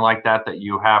 something like that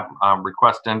you have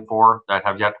requests in for that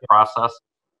have yet to process.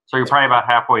 So you're probably about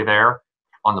halfway there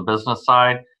on the business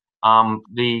side. On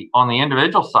the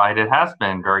individual side, it has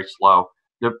been very slow.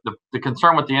 The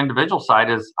concern with the individual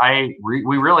side is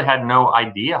we really had no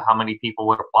idea how many people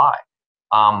would apply.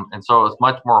 And so it's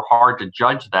much more hard to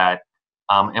judge that.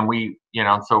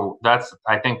 And so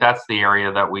I think that's the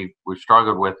area that we've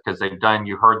struggled with, because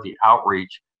you heard the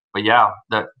outreach, but yeah,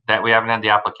 that we haven't had the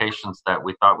applications that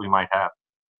we thought we might have.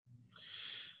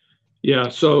 Yeah,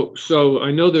 so I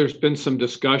know there's been some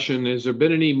discussion. Has there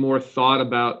been any more thought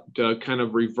about kind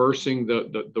of reversing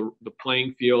the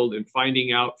playing field and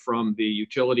finding out from the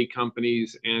utility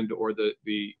companies and or the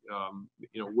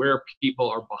where people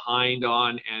are behind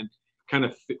on, and kind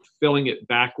of filling it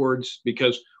backwards?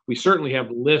 Because we certainly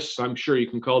have lists. I'm sure you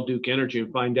can call Duke Energy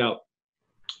and find out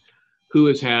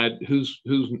who's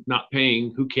not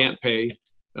paying, who can't pay.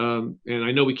 And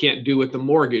I know we can't do with the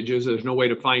mortgages. There's no way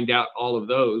to find out all of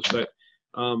those, but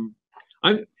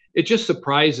it just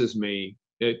surprises me.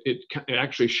 It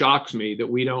actually shocks me that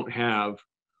we don't have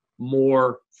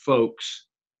more folks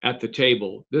at the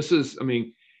table. This is,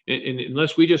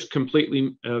 unless we just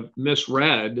completely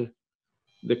misread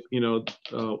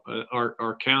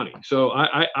our county. So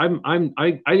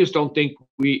I just don't think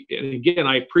we. And again,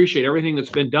 I appreciate everything that's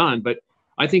been done, but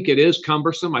I think it is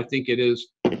cumbersome. I think it is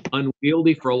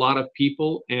unwieldy for a lot of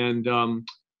people, and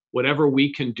whatever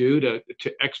we can do to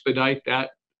expedite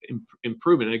that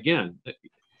improvement. Again,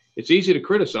 it's easy to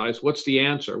criticize. What's the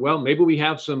answer? Well, maybe we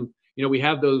have some, we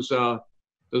have those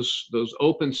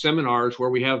open seminars where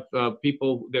we have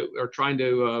people that are trying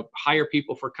to hire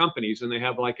people for companies, and they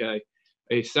have like a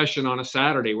session on a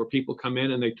Saturday where people come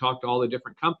in and they talk to all the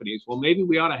different companies. Well, maybe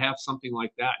we ought to have something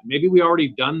like that. Maybe we already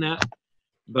done that,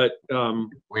 but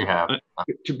we have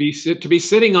to be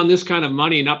sitting on this kind of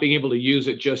money and not being able to use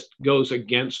it just goes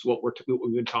against what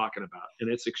we've been talking about, and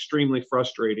it's extremely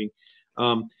frustrating.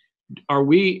 Are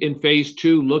we in phase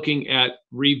 2 looking at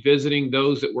revisiting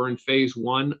those that were in phase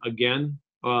 1 again?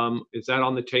 Is that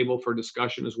on the table for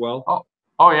discussion as well?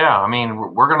 Oh yeah. I mean,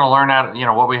 we're going to learn out,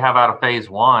 what we have out of phase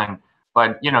 1.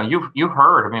 But you've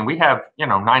heard. I mean, we have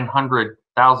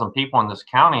 900,000 people in this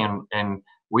county, and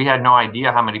we had no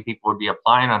idea how many people would be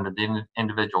applying under the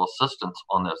individual assistance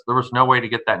on this. There was no way to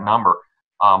get that number.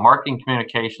 Marketing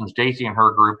Communications, Daisy and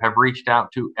her group have reached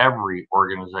out to every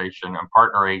organization and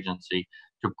partner agency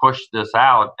to push this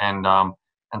out, and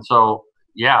so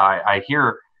yeah, I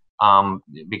hear.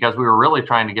 Because we were really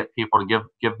trying to get people to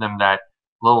give them that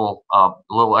little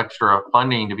extra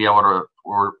funding to be able to,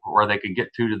 or they could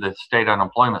get to the state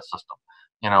unemployment system,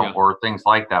 or things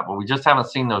like that. But we just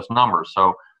haven't seen those numbers.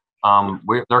 So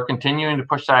they're continuing to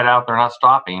push that out. They're not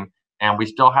stopping, and we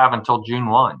still have until June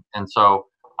 1. And so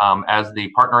as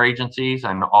the partner agencies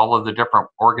and all of the different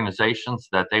organizations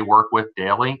that they work with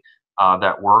daily,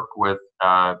 that work with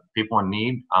people in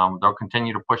need, they'll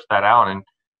continue to push that out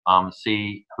and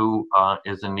see who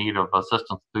is in need of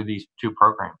assistance through these 2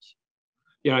 programs.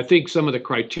 Yeah, I think some of the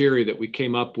criteria that we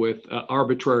came up with,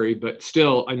 arbitrary, but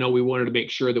still, I know we wanted to make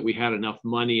sure that we had enough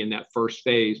money in that first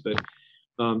phase. But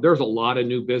there's a lot of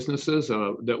new businesses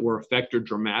that were affected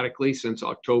dramatically since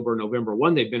October, November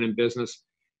 1. They've been in business,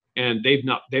 and they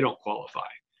don't qualify,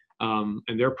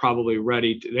 and they're probably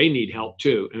ready. They need help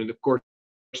too, and of course,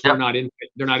 they're not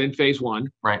in phase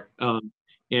 1, right?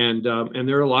 And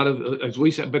there are a lot of, as we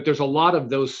said, but there's a lot of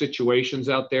those situations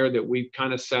out there that we've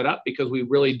kind of set up because we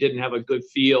really didn't have a good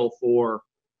feel for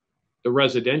the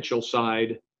residential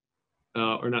side,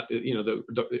 or not,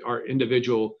 our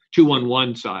individual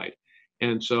 211 side.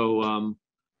 And so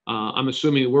I'm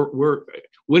assuming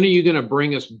when are you going to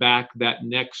bring us back that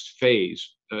next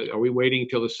phase? Are we waiting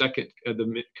until the second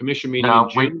the commission meeting in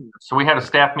June? So we had a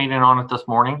staff meeting on it this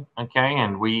morning, okay,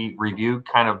 and we reviewed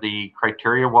kind of the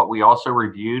criteria. What we also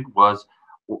reviewed was,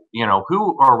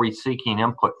 who are we seeking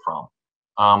input from?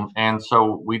 And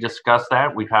so we discussed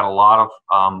that. We've had a lot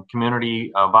of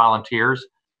community volunteers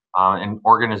and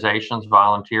organizations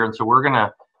volunteer, and so we're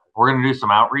gonna do some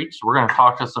outreach. We're gonna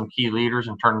talk to some key leaders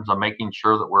in terms of making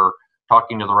sure that we're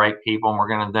talking to the right people, and we're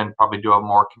gonna then probably do a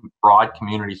more broad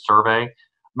community survey.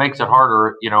 Makes it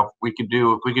harder, if we could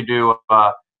do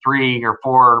 3 or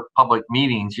 4 public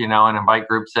meetings, and invite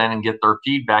groups in and get their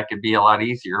feedback, it'd be a lot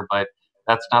easier, but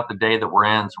that's not the day that we're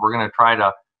in. So we're going to try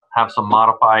to have some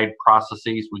modified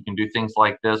processes. We can do things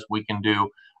like this. We can do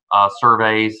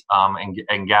surveys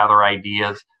and gather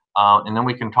ideas, and then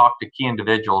we can talk to key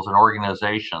individuals and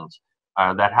organizations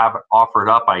that have offered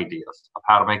up ideas of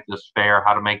how to make this fair,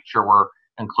 how to make sure we're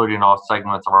including all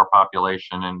segments of our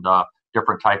population and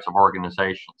different types of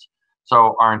organizations.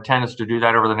 So our intent is to do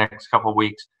that over the next couple of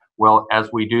weeks. Well, as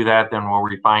we do that, then we'll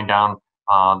refine down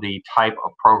the type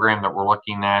of program that we're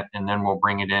looking at, and then we'll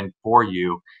bring it in for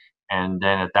you. And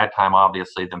then at that time,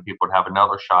 obviously, then people would have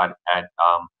another shot at,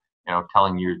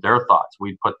 telling you their thoughts.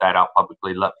 We'd put that out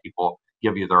publicly, let people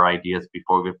give you their ideas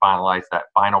before we finalize that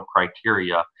final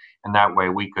criteria. And that way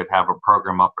we could have a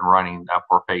program up and running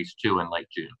for phase 2 in late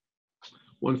June.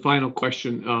 One final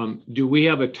question. Do we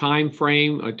have a time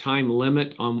frame, a time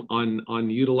limit on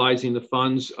utilizing the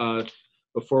funds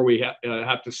before we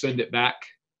have to send it back?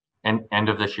 And end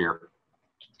of this year.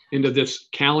 End of this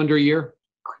calendar year?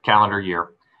 Calendar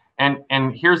year.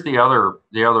 And here's the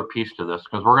other piece to this,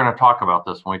 because we're going to talk about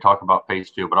this when we talk about phase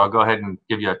 2, but I'll go ahead and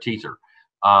give you a teaser.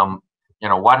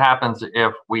 What happens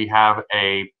if we have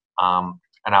an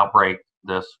outbreak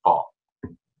this fall,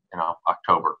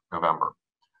 October, November?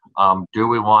 Do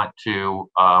we want to,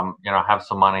 have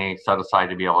some money set aside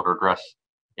to be able to address,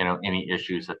 any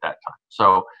issues at that time?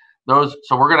 So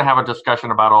we're going to have a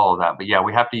discussion about all of that. But yeah,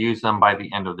 we have to use them by the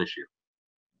end of this year.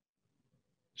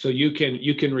 So you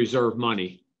can reserve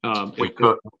money. We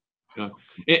could.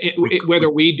 Whether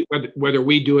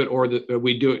we do it or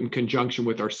we do it in conjunction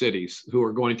with our cities who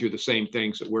are going through the same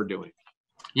things that we're doing.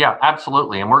 Yeah,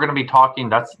 absolutely. And we're going to be talking,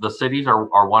 the cities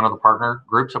are one of the partner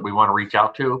groups that we want to reach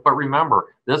out to. But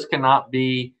remember, this cannot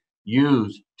be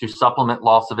used to supplement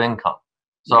loss of income.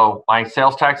 So my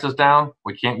sales tax is down.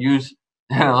 We can't use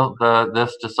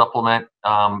this to supplement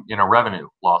revenue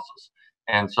losses.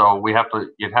 And so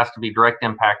it has to be direct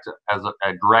impact as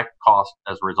a direct cost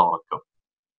as a result of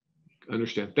COVID.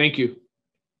 Understand. Thank you.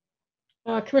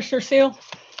 Commissioner Seal.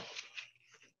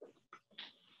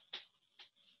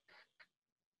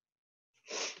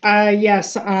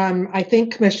 Yes, I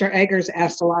think Commissioner Eggers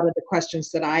asked a lot of the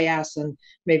questions that I asked and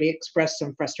maybe expressed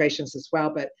some frustrations as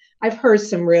well. But I've heard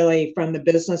some really from the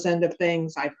business end of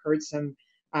things. I've heard some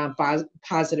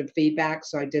positive feedback.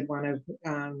 So I did want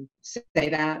to say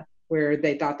that, where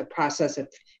they thought the process, if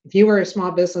you were a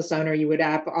small business owner, you would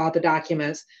have all the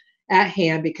documents at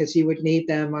hand because you would need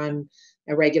them on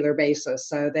a regular basis.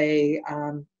 So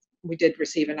we did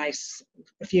receive a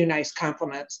few nice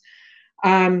compliments.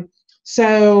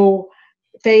 So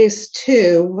phase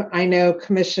 2, I know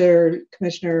Commissioner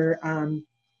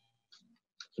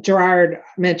Gerard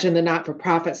mentioned the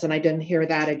not-for-profits, and I didn't hear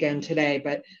that again today,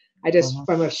 but I just,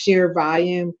 from a sheer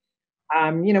volume,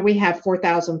 we have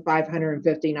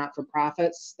 4,550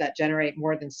 not-for-profits that generate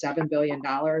more than $7 billion.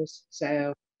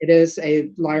 So it is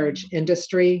a large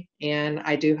industry, and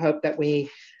I do hope that we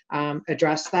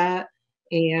address that.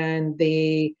 And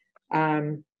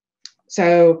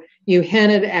so you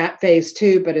hinted at phase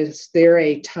 2, but is there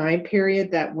a time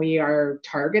period that we are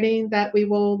targeting that we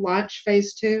will launch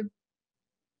phase 2?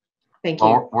 Thank you.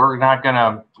 Well, we're not going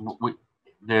to,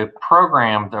 the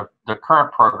program, the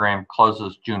current program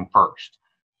closes June 1st.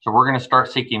 So we're going to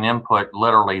start seeking input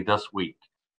literally this week.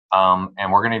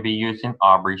 And we're going to be using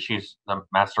Aubrey. She's the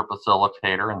master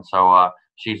facilitator. And so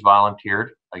she's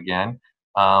volunteered again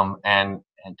and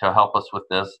to help us with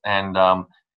this. And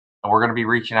we're going to be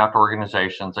reaching out to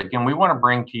organizations. Again, we want to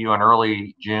bring to you in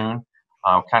early June,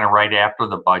 kind of right after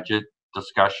the budget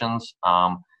discussions,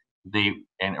 or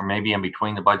maybe in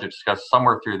between the budget discussions,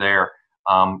 somewhere through there,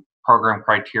 program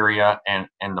criteria and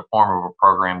the form of a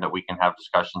program that we can have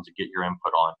discussions to get your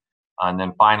input on, and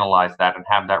then finalize that and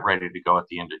have that ready to go at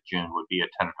the end of June would be a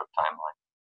tentative timeline.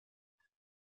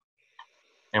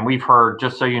 And we've heard,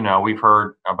 just so you know, we've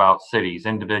heard about cities,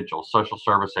 individuals, social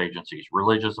service agencies,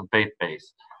 religious and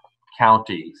faith-based,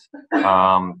 counties,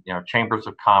 chambers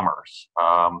of commerce,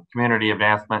 community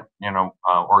advancement,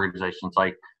 organizations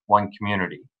like One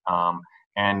Community,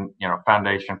 and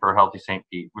Foundation for a Healthy St.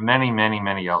 Pete, many, many,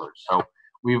 many others. So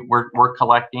we're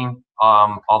collecting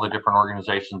all the different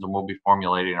organizations, and we'll be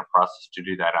formulating a process to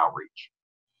do that outreach.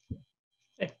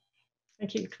 Okay.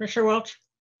 Thank you, Commissioner Welch.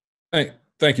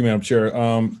 Thank you, Madam Chair.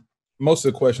 Most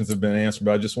of the questions have been answered,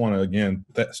 but I just want to, again,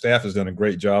 staff has done a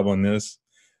great job on this.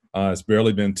 It's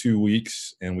barely been 2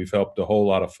 weeks, and we've helped a whole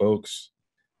lot of folks.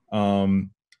 And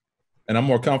I'm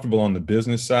more comfortable on the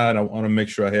business side. I want to make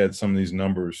sure I had some of these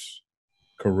numbers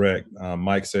correct.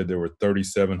 Mike said there were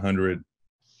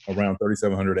around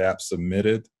 3,700 apps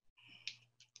submitted.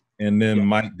 And then,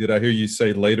 Mike, did I hear you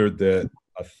say later that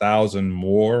 1,000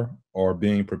 more are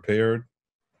being prepared?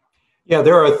 Yeah,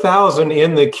 there are 1,000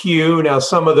 in the queue. Now,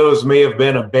 some of those may have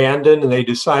been abandoned and they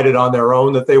decided on their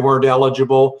own that they weren't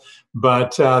eligible,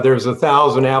 but there's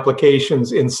 1,000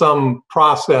 applications in some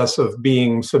process of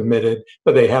being submitted,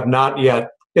 but they have not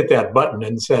yet hit that button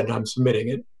and said, I'm submitting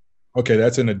it. Okay,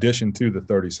 that's in addition to the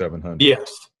 3,700.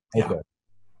 Yes. Okay.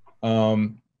 Yeah.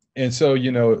 And so,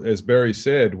 as Barry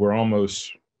said, we're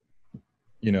almost,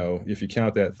 if you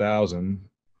count that 1,000,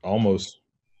 almost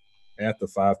at the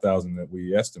 5,000 that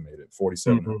we estimated,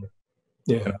 4,700. Mm-hmm.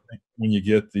 Yeah. And I think when you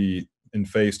get in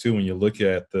phase 2, when you look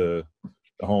at the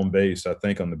home base, I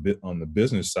think on the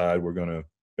business side, we're going to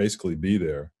basically be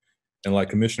there. And like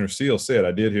Commissioner Seal said,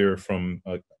 I did hear from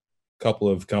a couple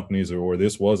of companies where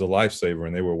this was a lifesaver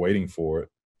and they were waiting for it.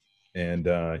 And,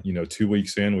 2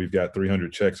 weeks in, we've got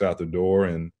 300 checks out the door,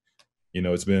 and,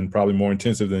 it's been probably more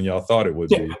intensive than y'all thought it would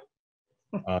be.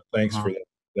 Thanks for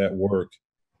that work.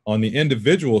 On the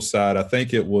individual side, I think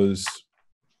there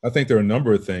are a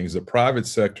number of things. The private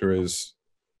sector has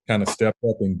kind of stepped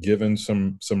up and given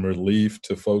some relief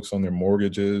to folks on their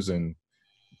mortgages, and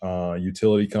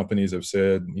utility companies have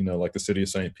said, like the city of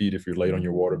St. Pete, if you're late on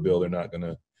your water bill, they're not going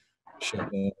to shut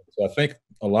down. So I think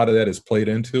a lot of that has played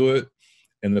into it.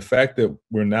 And the fact that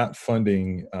we're not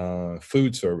funding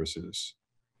food services,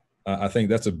 I think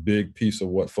that's a big piece of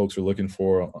what folks are looking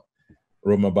for. I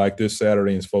rode my bike this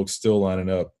Saturday, and folks still lining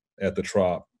up at the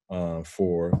Trop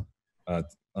for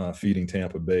feeding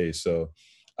Tampa Bay. So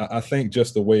I think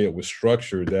just the way it was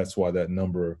structured, that's why that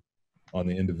number on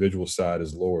the individual side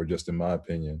is lower, just in my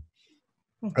opinion.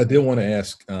 I did want to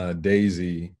ask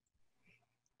Daisy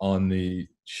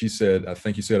she said, I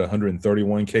think you said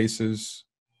 131 cases,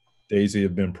 Daisy,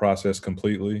 have been processed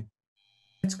completely.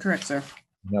 That's correct, sir.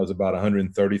 And that was about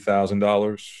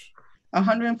 $130,000.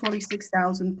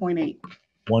 146,000.8.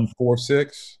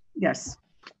 146? Yes.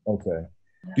 Okay.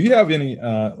 Do you have any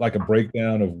like a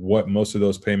breakdown of what most of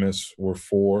those payments were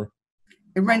for?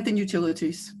 Rent and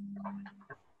utilities.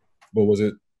 But was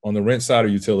it on the rent side or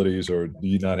utilities, or do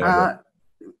you not have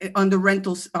it? On the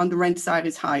rent side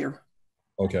is higher.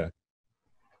 Okay.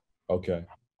 Okay.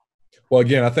 Well,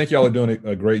 again, I think y'all are doing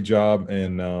a great job,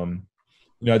 and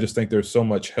you know, I just think there's so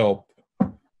much help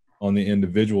on the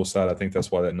individual side. I think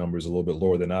that's why that number is a little bit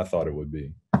lower than I thought it would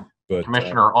be. But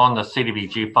Commissioner, on the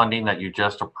CDBG funding that you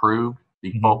just approved,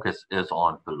 the focus is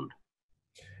on food.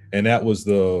 And that was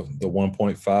the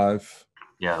 1.5.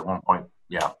 Yeah, the 1 point.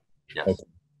 Yeah. Yes. Okay.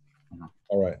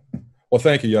 All right. Well,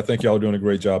 thank you. I think y'all are doing a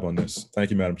great job on this.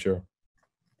 Thank you, Madam Chair.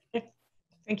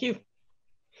 Thank you.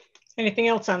 Anything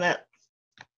else on that?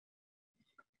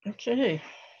 Okay.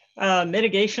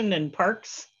 Mitigation in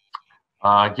parks.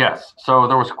 Yes. So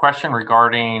there was a question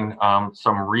regarding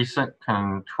some recent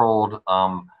controlled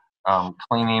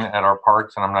cleaning at our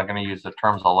parks, and I'm not going to use the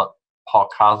terms. I'll let Paul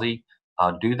Kazi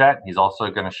do that. He's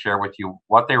also going to share with you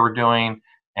what they were doing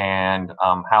and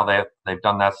how they've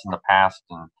done this in the past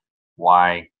and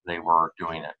why they were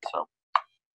doing it. So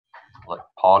let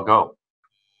Paul go.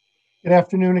 Good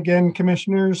afternoon again,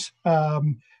 commissioners.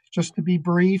 Just to be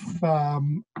brief,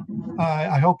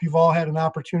 I hope you've all had an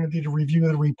opportunity to review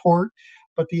the report,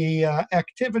 but the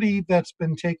activity that's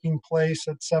been taking place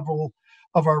at several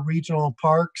of our regional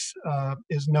parks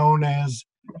is known as,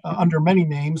 under many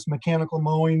names, mechanical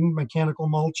mowing, mechanical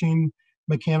mulching,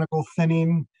 mechanical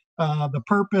thinning. The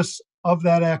purpose of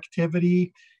that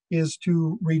activity is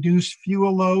to reduce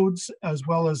fuel loads as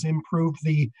well as improve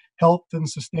the health and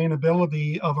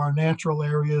sustainability of our natural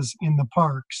areas in the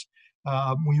parks.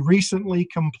 We recently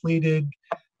completed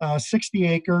 60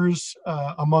 acres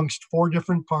amongst 4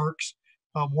 different parks,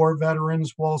 War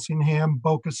Veterans, Walsingham,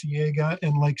 Boca Ciega,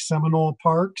 and Lake Seminole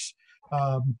parks.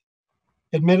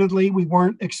 Admittedly, we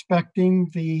weren't expecting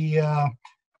the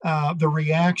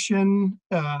reaction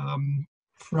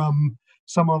from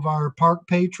some of our park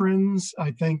patrons.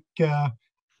 I think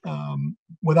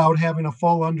without having a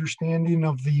full understanding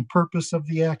of the purpose of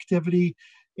the activity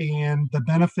and the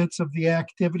benefits of the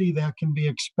activity, that can be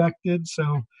expected.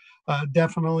 So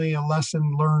definitely a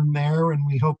lesson learned there, and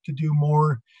we hope to do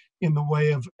more in the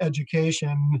way of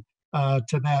education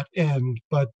to that end.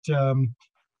 But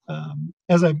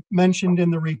as I mentioned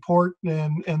in the report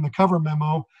and the cover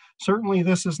memo, certainly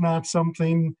this is not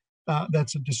something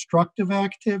that's a destructive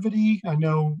activity. I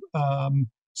know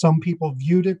some people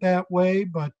viewed it that way,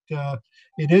 but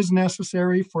it is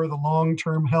necessary for the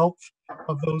long-term health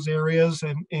of those areas.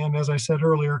 And as I said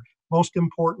earlier, most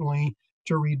importantly,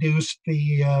 to reduce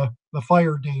the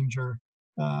fire danger.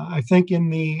 I think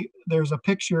there's a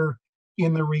picture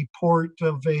in the report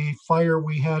of a fire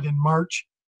we had in March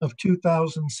of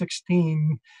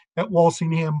 2016 at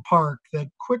Walsingham Park that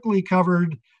quickly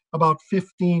covered about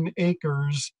 15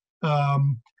 acres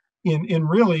in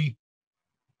really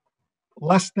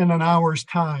less than an hour's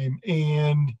time.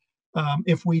 And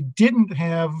if we didn't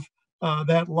have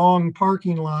that long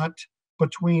parking lot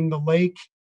between the lake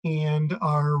and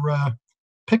our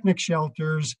picnic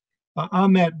shelters,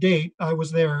 on that date, I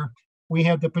was there, we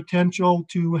had the potential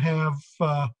to have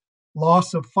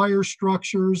loss of fire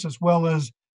structures as well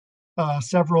as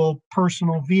several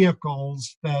personal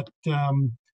vehicles that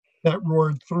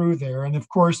roared through there. And of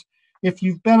course, if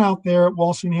you've been out there at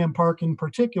Walsingham Park in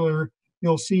particular,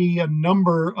 you'll see a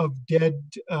number of dead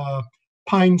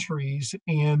pine trees,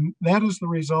 and that is the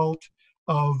result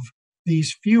of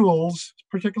these fuels,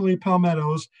 particularly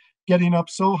palmettos, getting up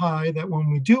so high that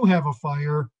when we do have a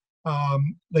fire,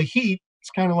 the heat, it's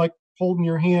kind of like holding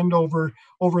your hand over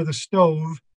the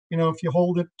stove. You know, if you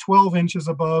hold it 12 inches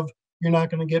above, you're not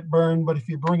going to get burned, but if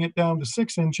you bring it down to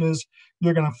 6 inches,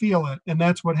 you're going to feel it. And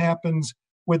that's what happens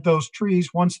with those trees.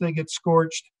 Once they get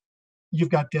scorched, you've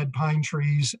got dead pine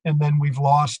trees, and then we've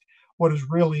lost what is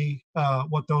really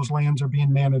what those lands are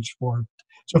being managed for.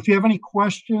 So if you have any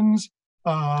questions,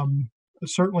 I'll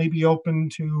certainly be open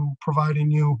to providing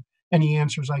you any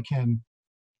answers I can.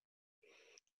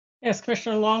 Yes,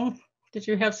 Commissioner Long, did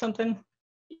you have something?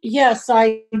 Yes,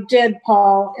 I did,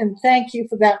 Paul, and thank you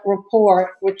for that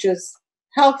report, which is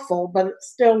helpful, but it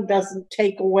still doesn't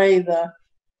take away the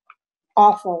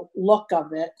awful look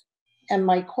of it. And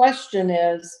my question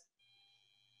is,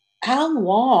 how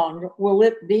long will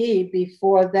it be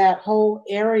before that whole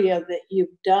area that you've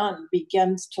done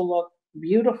begins to look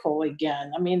beautiful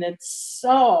again? I mean, it's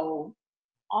so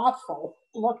awful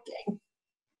looking.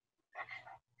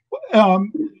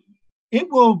 It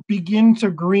will begin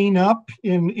to green up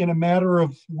in a matter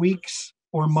of weeks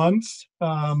or months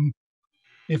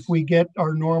if we get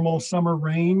our normal summer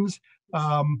rains.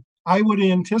 I would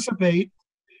anticipate,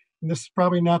 and this is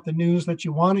probably not the news that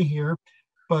you want to hear,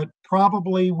 but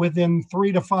probably within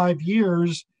 3 to 5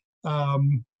 years,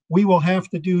 we will have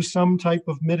to do some type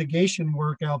of mitigation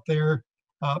work out there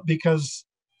because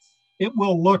it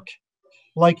will look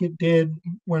like it did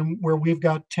where we've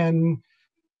got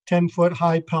 10-foot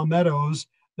high palmettos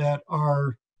that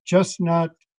are just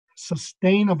not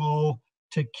sustainable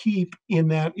to keep in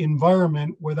that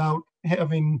environment without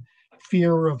having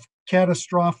fear of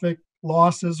catastrophic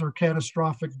losses or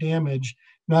catastrophic damage,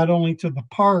 not only to the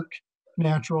park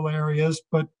natural areas,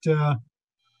 but to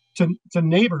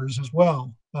neighbors as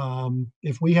well.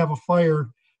 If we have a fire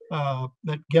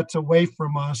that gets away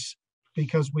from us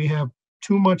because we have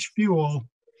too much fuel,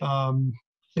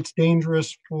 it's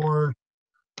dangerous for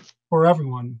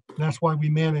everyone. That's why we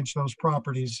manage those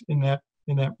properties in that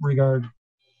regard.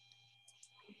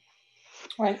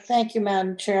 All right, thank you,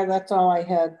 Madam Chair. That's all I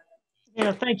had.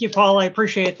 Yeah, thank you, Paul. I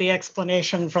appreciate the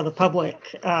explanation for the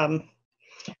public.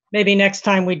 Maybe next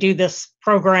time we do this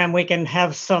program, we can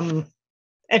have some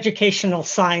educational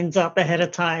signs up ahead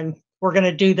of time. We're going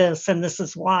to do this, and this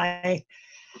is why.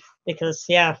 Because,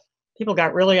 yeah, people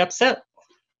got really upset.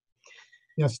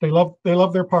 Yes, they love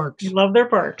their parks. They love their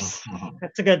parks.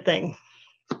 That's a good thing.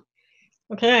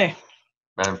 Okay.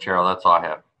 Madam Chair, that's all I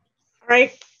have. All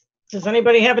right. Does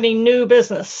anybody have any new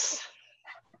business?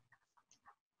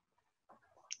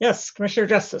 Yes, Commissioner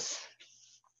Justice.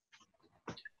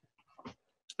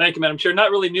 Thank you, Madam Chair.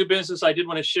 Not really new business. I did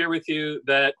want to share with you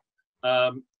that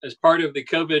as part of the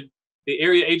COVID, the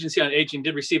Area Agency on Aging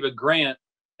did receive a grant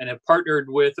and have partnered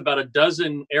with about a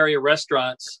dozen area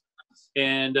restaurants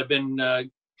and have been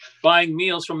buying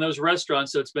meals from those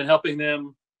restaurants. So it's been helping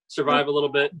them survive a little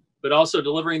bit, but also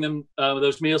delivering them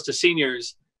those meals to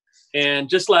seniors. And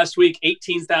just last week,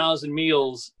 18,000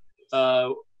 meals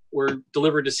were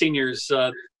delivered to seniors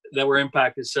that were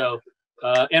impacted. So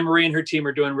Anne Marie and her team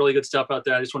are doing really good stuff out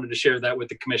there. I just wanted to share that with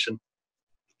the commission.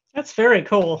 That's very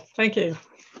cool. Thank you.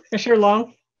 Commissioner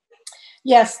Long?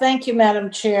 Yes, thank you,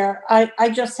 Madam Chair. I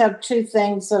just have two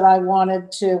things that I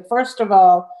wanted to, first of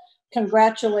all,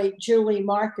 congratulate Julie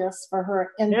Marcus for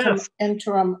her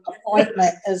interim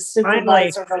appointment as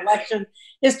supervisor of election.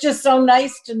 It's just so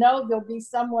nice to know there'll be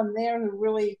someone there who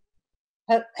really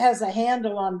has a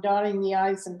handle on dotting the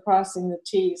I's and crossing the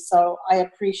T's. So I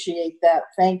appreciate that.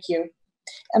 Thank you.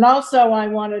 And also I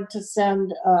wanted to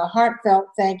send a heartfelt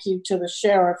thank you to the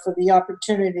sheriff for the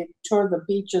opportunity to tour the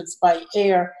beaches by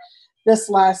air this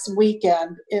last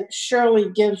weekend. It surely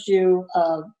gives you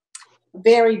a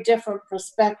very different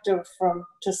perspective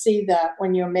to see that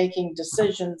when you're making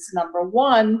decisions, number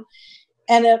one.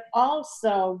 And it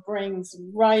also brings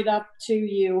right up to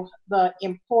you the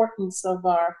importance of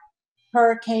our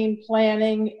hurricane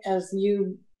planning as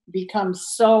you become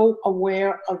so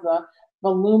aware of the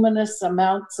voluminous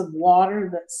amounts of water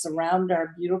that surround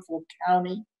our beautiful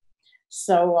county.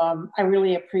 So I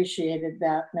really appreciated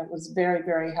that, and it was very,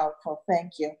 very helpful.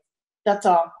 Thank you. That's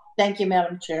all. Thank you,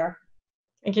 Madam Chair.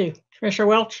 Thank you. Commissioner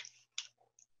Welch?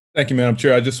 Thank you, Madam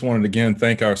Chair. I just wanted to again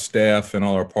thank our staff and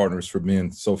all our partners for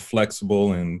being so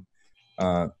flexible and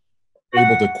able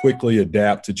to quickly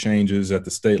adapt to changes at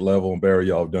the state level. And Barry,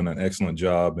 y'all have done an excellent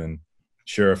job, and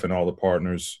Sheriff and all the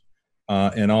partners.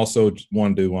 And also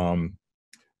wanted to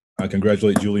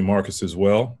congratulate Julie Marcus as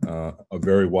well. A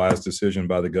very wise decision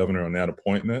by the governor on that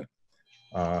appointment.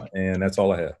 And that's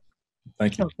all I have.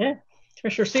 Thank you. Okay.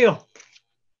 Commissioner Steele.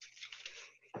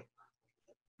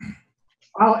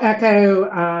 I'll echo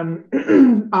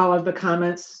all of the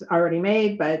comments already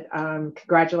made, but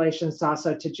congratulations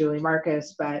also to Julie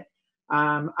Marcus. But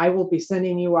I will be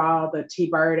sending you all the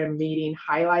T-Bartum meeting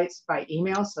highlights by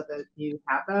email so that you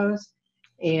have those.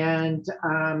 And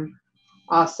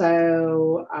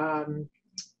also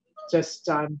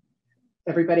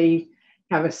everybody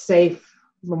have a safe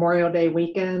Memorial Day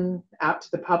weekend out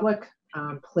to the public.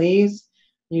 Please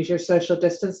use your social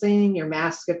distancing, your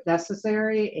mask if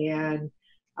necessary, and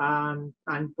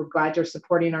we're glad you're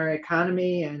supporting our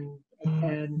economy and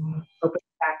opening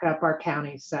back up our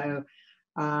county. So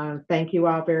thank you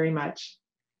all very much.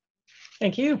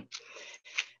 Thank you.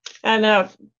 And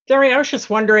Gary, I was just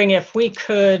wondering if we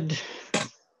could,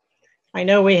 I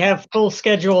know we have full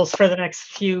schedules for the next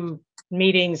few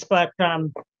meetings, but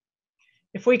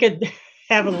if we could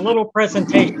have a little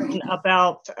presentation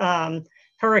about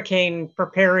hurricane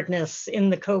preparedness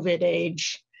in the COVID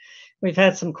age. We've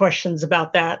had some questions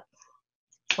about that.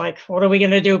 Like, what are we going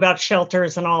to do about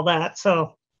shelters and all that?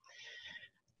 So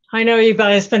I know you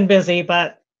guys been busy,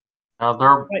 but They're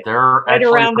right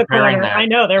actually around the preparing corner. that. I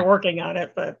know they're working on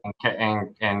it, but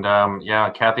Yeah,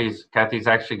 Kathy's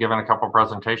actually given a couple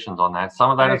presentations on that.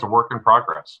 Some of that is a work in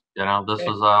progress. You know,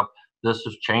 this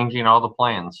is changing all the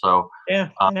plans. So yeah,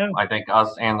 I know. I think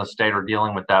us and the state are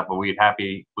dealing with that, but we'd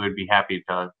be happy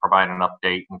to provide an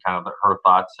update and kind of her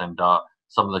thoughts and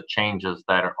some of the changes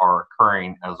that are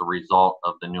occurring as a result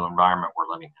of the new environment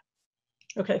we're living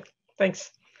in. Okay,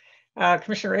 thanks.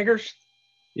 Commissioner Eggers?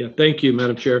 Yeah, thank you,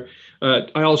 Madam Chair.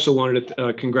 I also wanted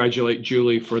to congratulate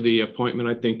Julie for the appointment.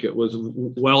 I think it was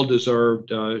well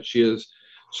deserved. She is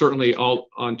certainly all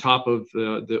on top of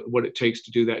what it takes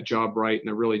to do that job right, and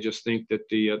I really just think that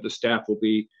the staff will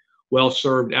be well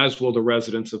served, as will the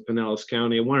residents of Pinellas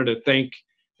County. I wanted to thank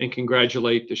and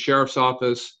congratulate the Sheriff's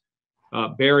Office,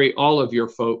 Barry, all of your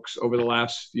folks over the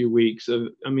last few weeks.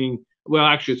 I mean, well,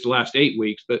 actually, it's the last 8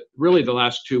 weeks, but really the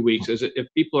last 2 weeks. As if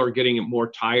people are getting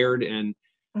more tired and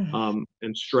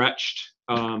stretched,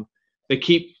 they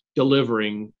keep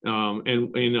delivering.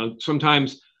 And you know,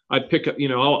 sometimes I pick up, you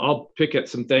know, I'll pick at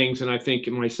some things, and I think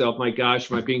to myself, my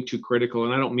gosh, am I being too critical?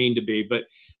 And I don't mean to be, but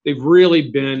they've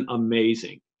really been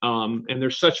amazing. And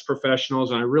they're such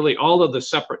professionals, and I really, all of the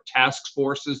separate task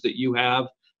forces that you have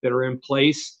that are in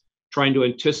place, trying to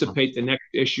anticipate the next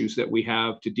issues that we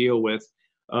have to deal with.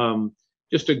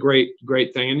 Just a great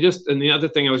thing. And the other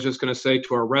thing I was just going to say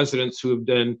to our residents who have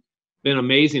been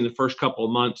amazing the first couple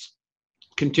of months,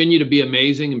 continue to be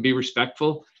amazing and be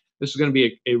respectful. This is going to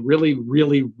be a really,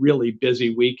 really, really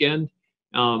busy weekend.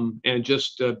 And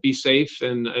just be safe.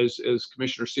 And as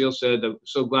Commissioner Seal said, I'm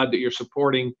so glad that you're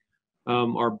supporting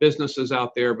our businesses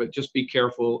out there, but just be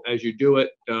careful as you do it.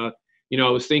 You know,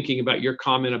 I was thinking about your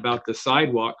comment about the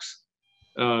sidewalks.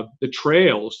 The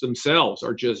trails themselves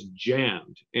are just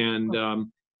jammed, and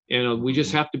we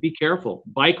just have to be careful.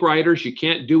 Bike riders, you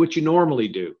can't do what you normally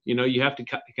do. You know, you have to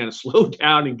kind of slow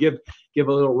down and give a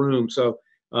little room. So,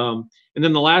 and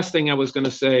then the last thing I was going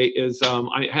to say is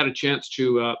I had a chance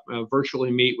to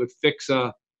virtually meet with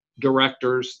FIXA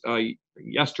directors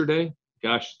yesterday.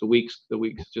 Gosh, the week's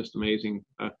just amazing.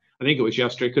 I think it was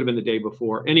yesterday. It could have been the day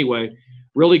before. Anyway,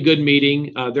 really good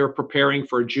meeting. They're preparing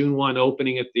for a June 1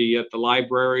 opening at the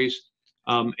libraries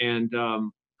and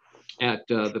at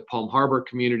the Palm Harbor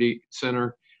Community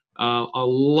Center. A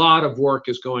lot of work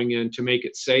is going in to make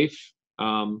it safe.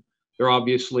 They're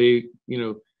obviously,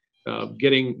 you know,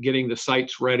 getting the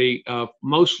sites ready.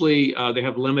 Mostly, they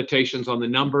have limitations on the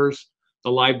numbers.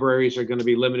 The libraries are going to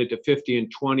be limited to 50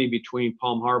 and 20 between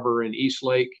Palm Harbor and East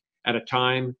Lake at a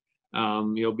time.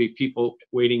 There'll be people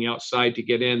waiting outside to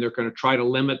get in. They're going to try to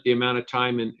limit the amount of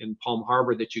time in Palm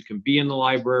Harbor that you can be in the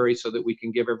library so that we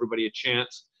can give everybody a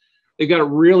chance. They've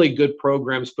got really good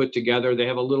programs put together. They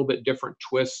have a little bit different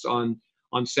twists on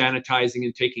sanitizing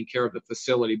and taking care of the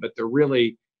facility, but they're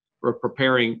really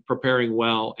preparing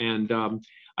well. And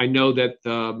I know that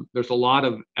there's a lot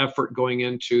of effort going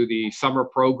into the summer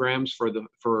programs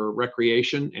for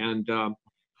recreation, and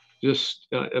just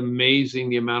amazing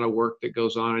the amount of work that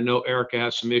goes on. I know Erica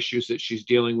has some issues that she's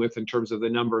dealing with in terms of the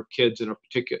number of kids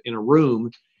in a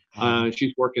room.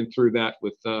 She's working through that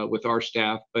with our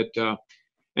staff, but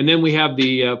and then we have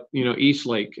the East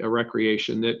Lake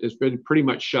recreation that has been pretty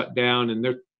much shut down, and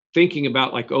they're thinking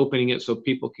about like opening it so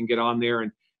people can get on there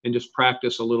and just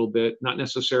practice a little bit, not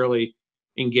necessarily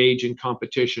engage in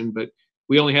competition, but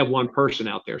we only have one person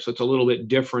out there, so it's a little bit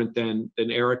different than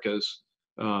Erica's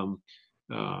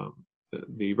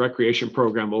the recreation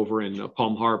program over in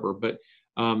Palm Harbor. But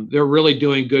they're really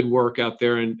doing good work out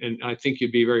there, and I think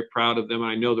you'd be very proud of them.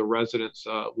 I know the residents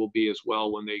will be as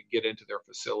well when they get into their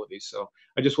facilities. So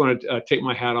I just want to take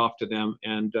my hat off to them.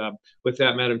 And with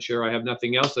that, Madam Chair, I have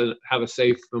nothing else. And have a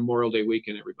safe Memorial Day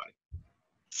weekend, everybody.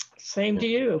 Same to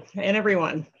you and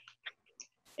everyone.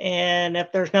 And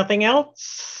if there's nothing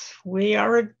else, we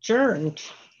are adjourned.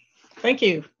 Thank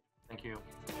you. Thank you.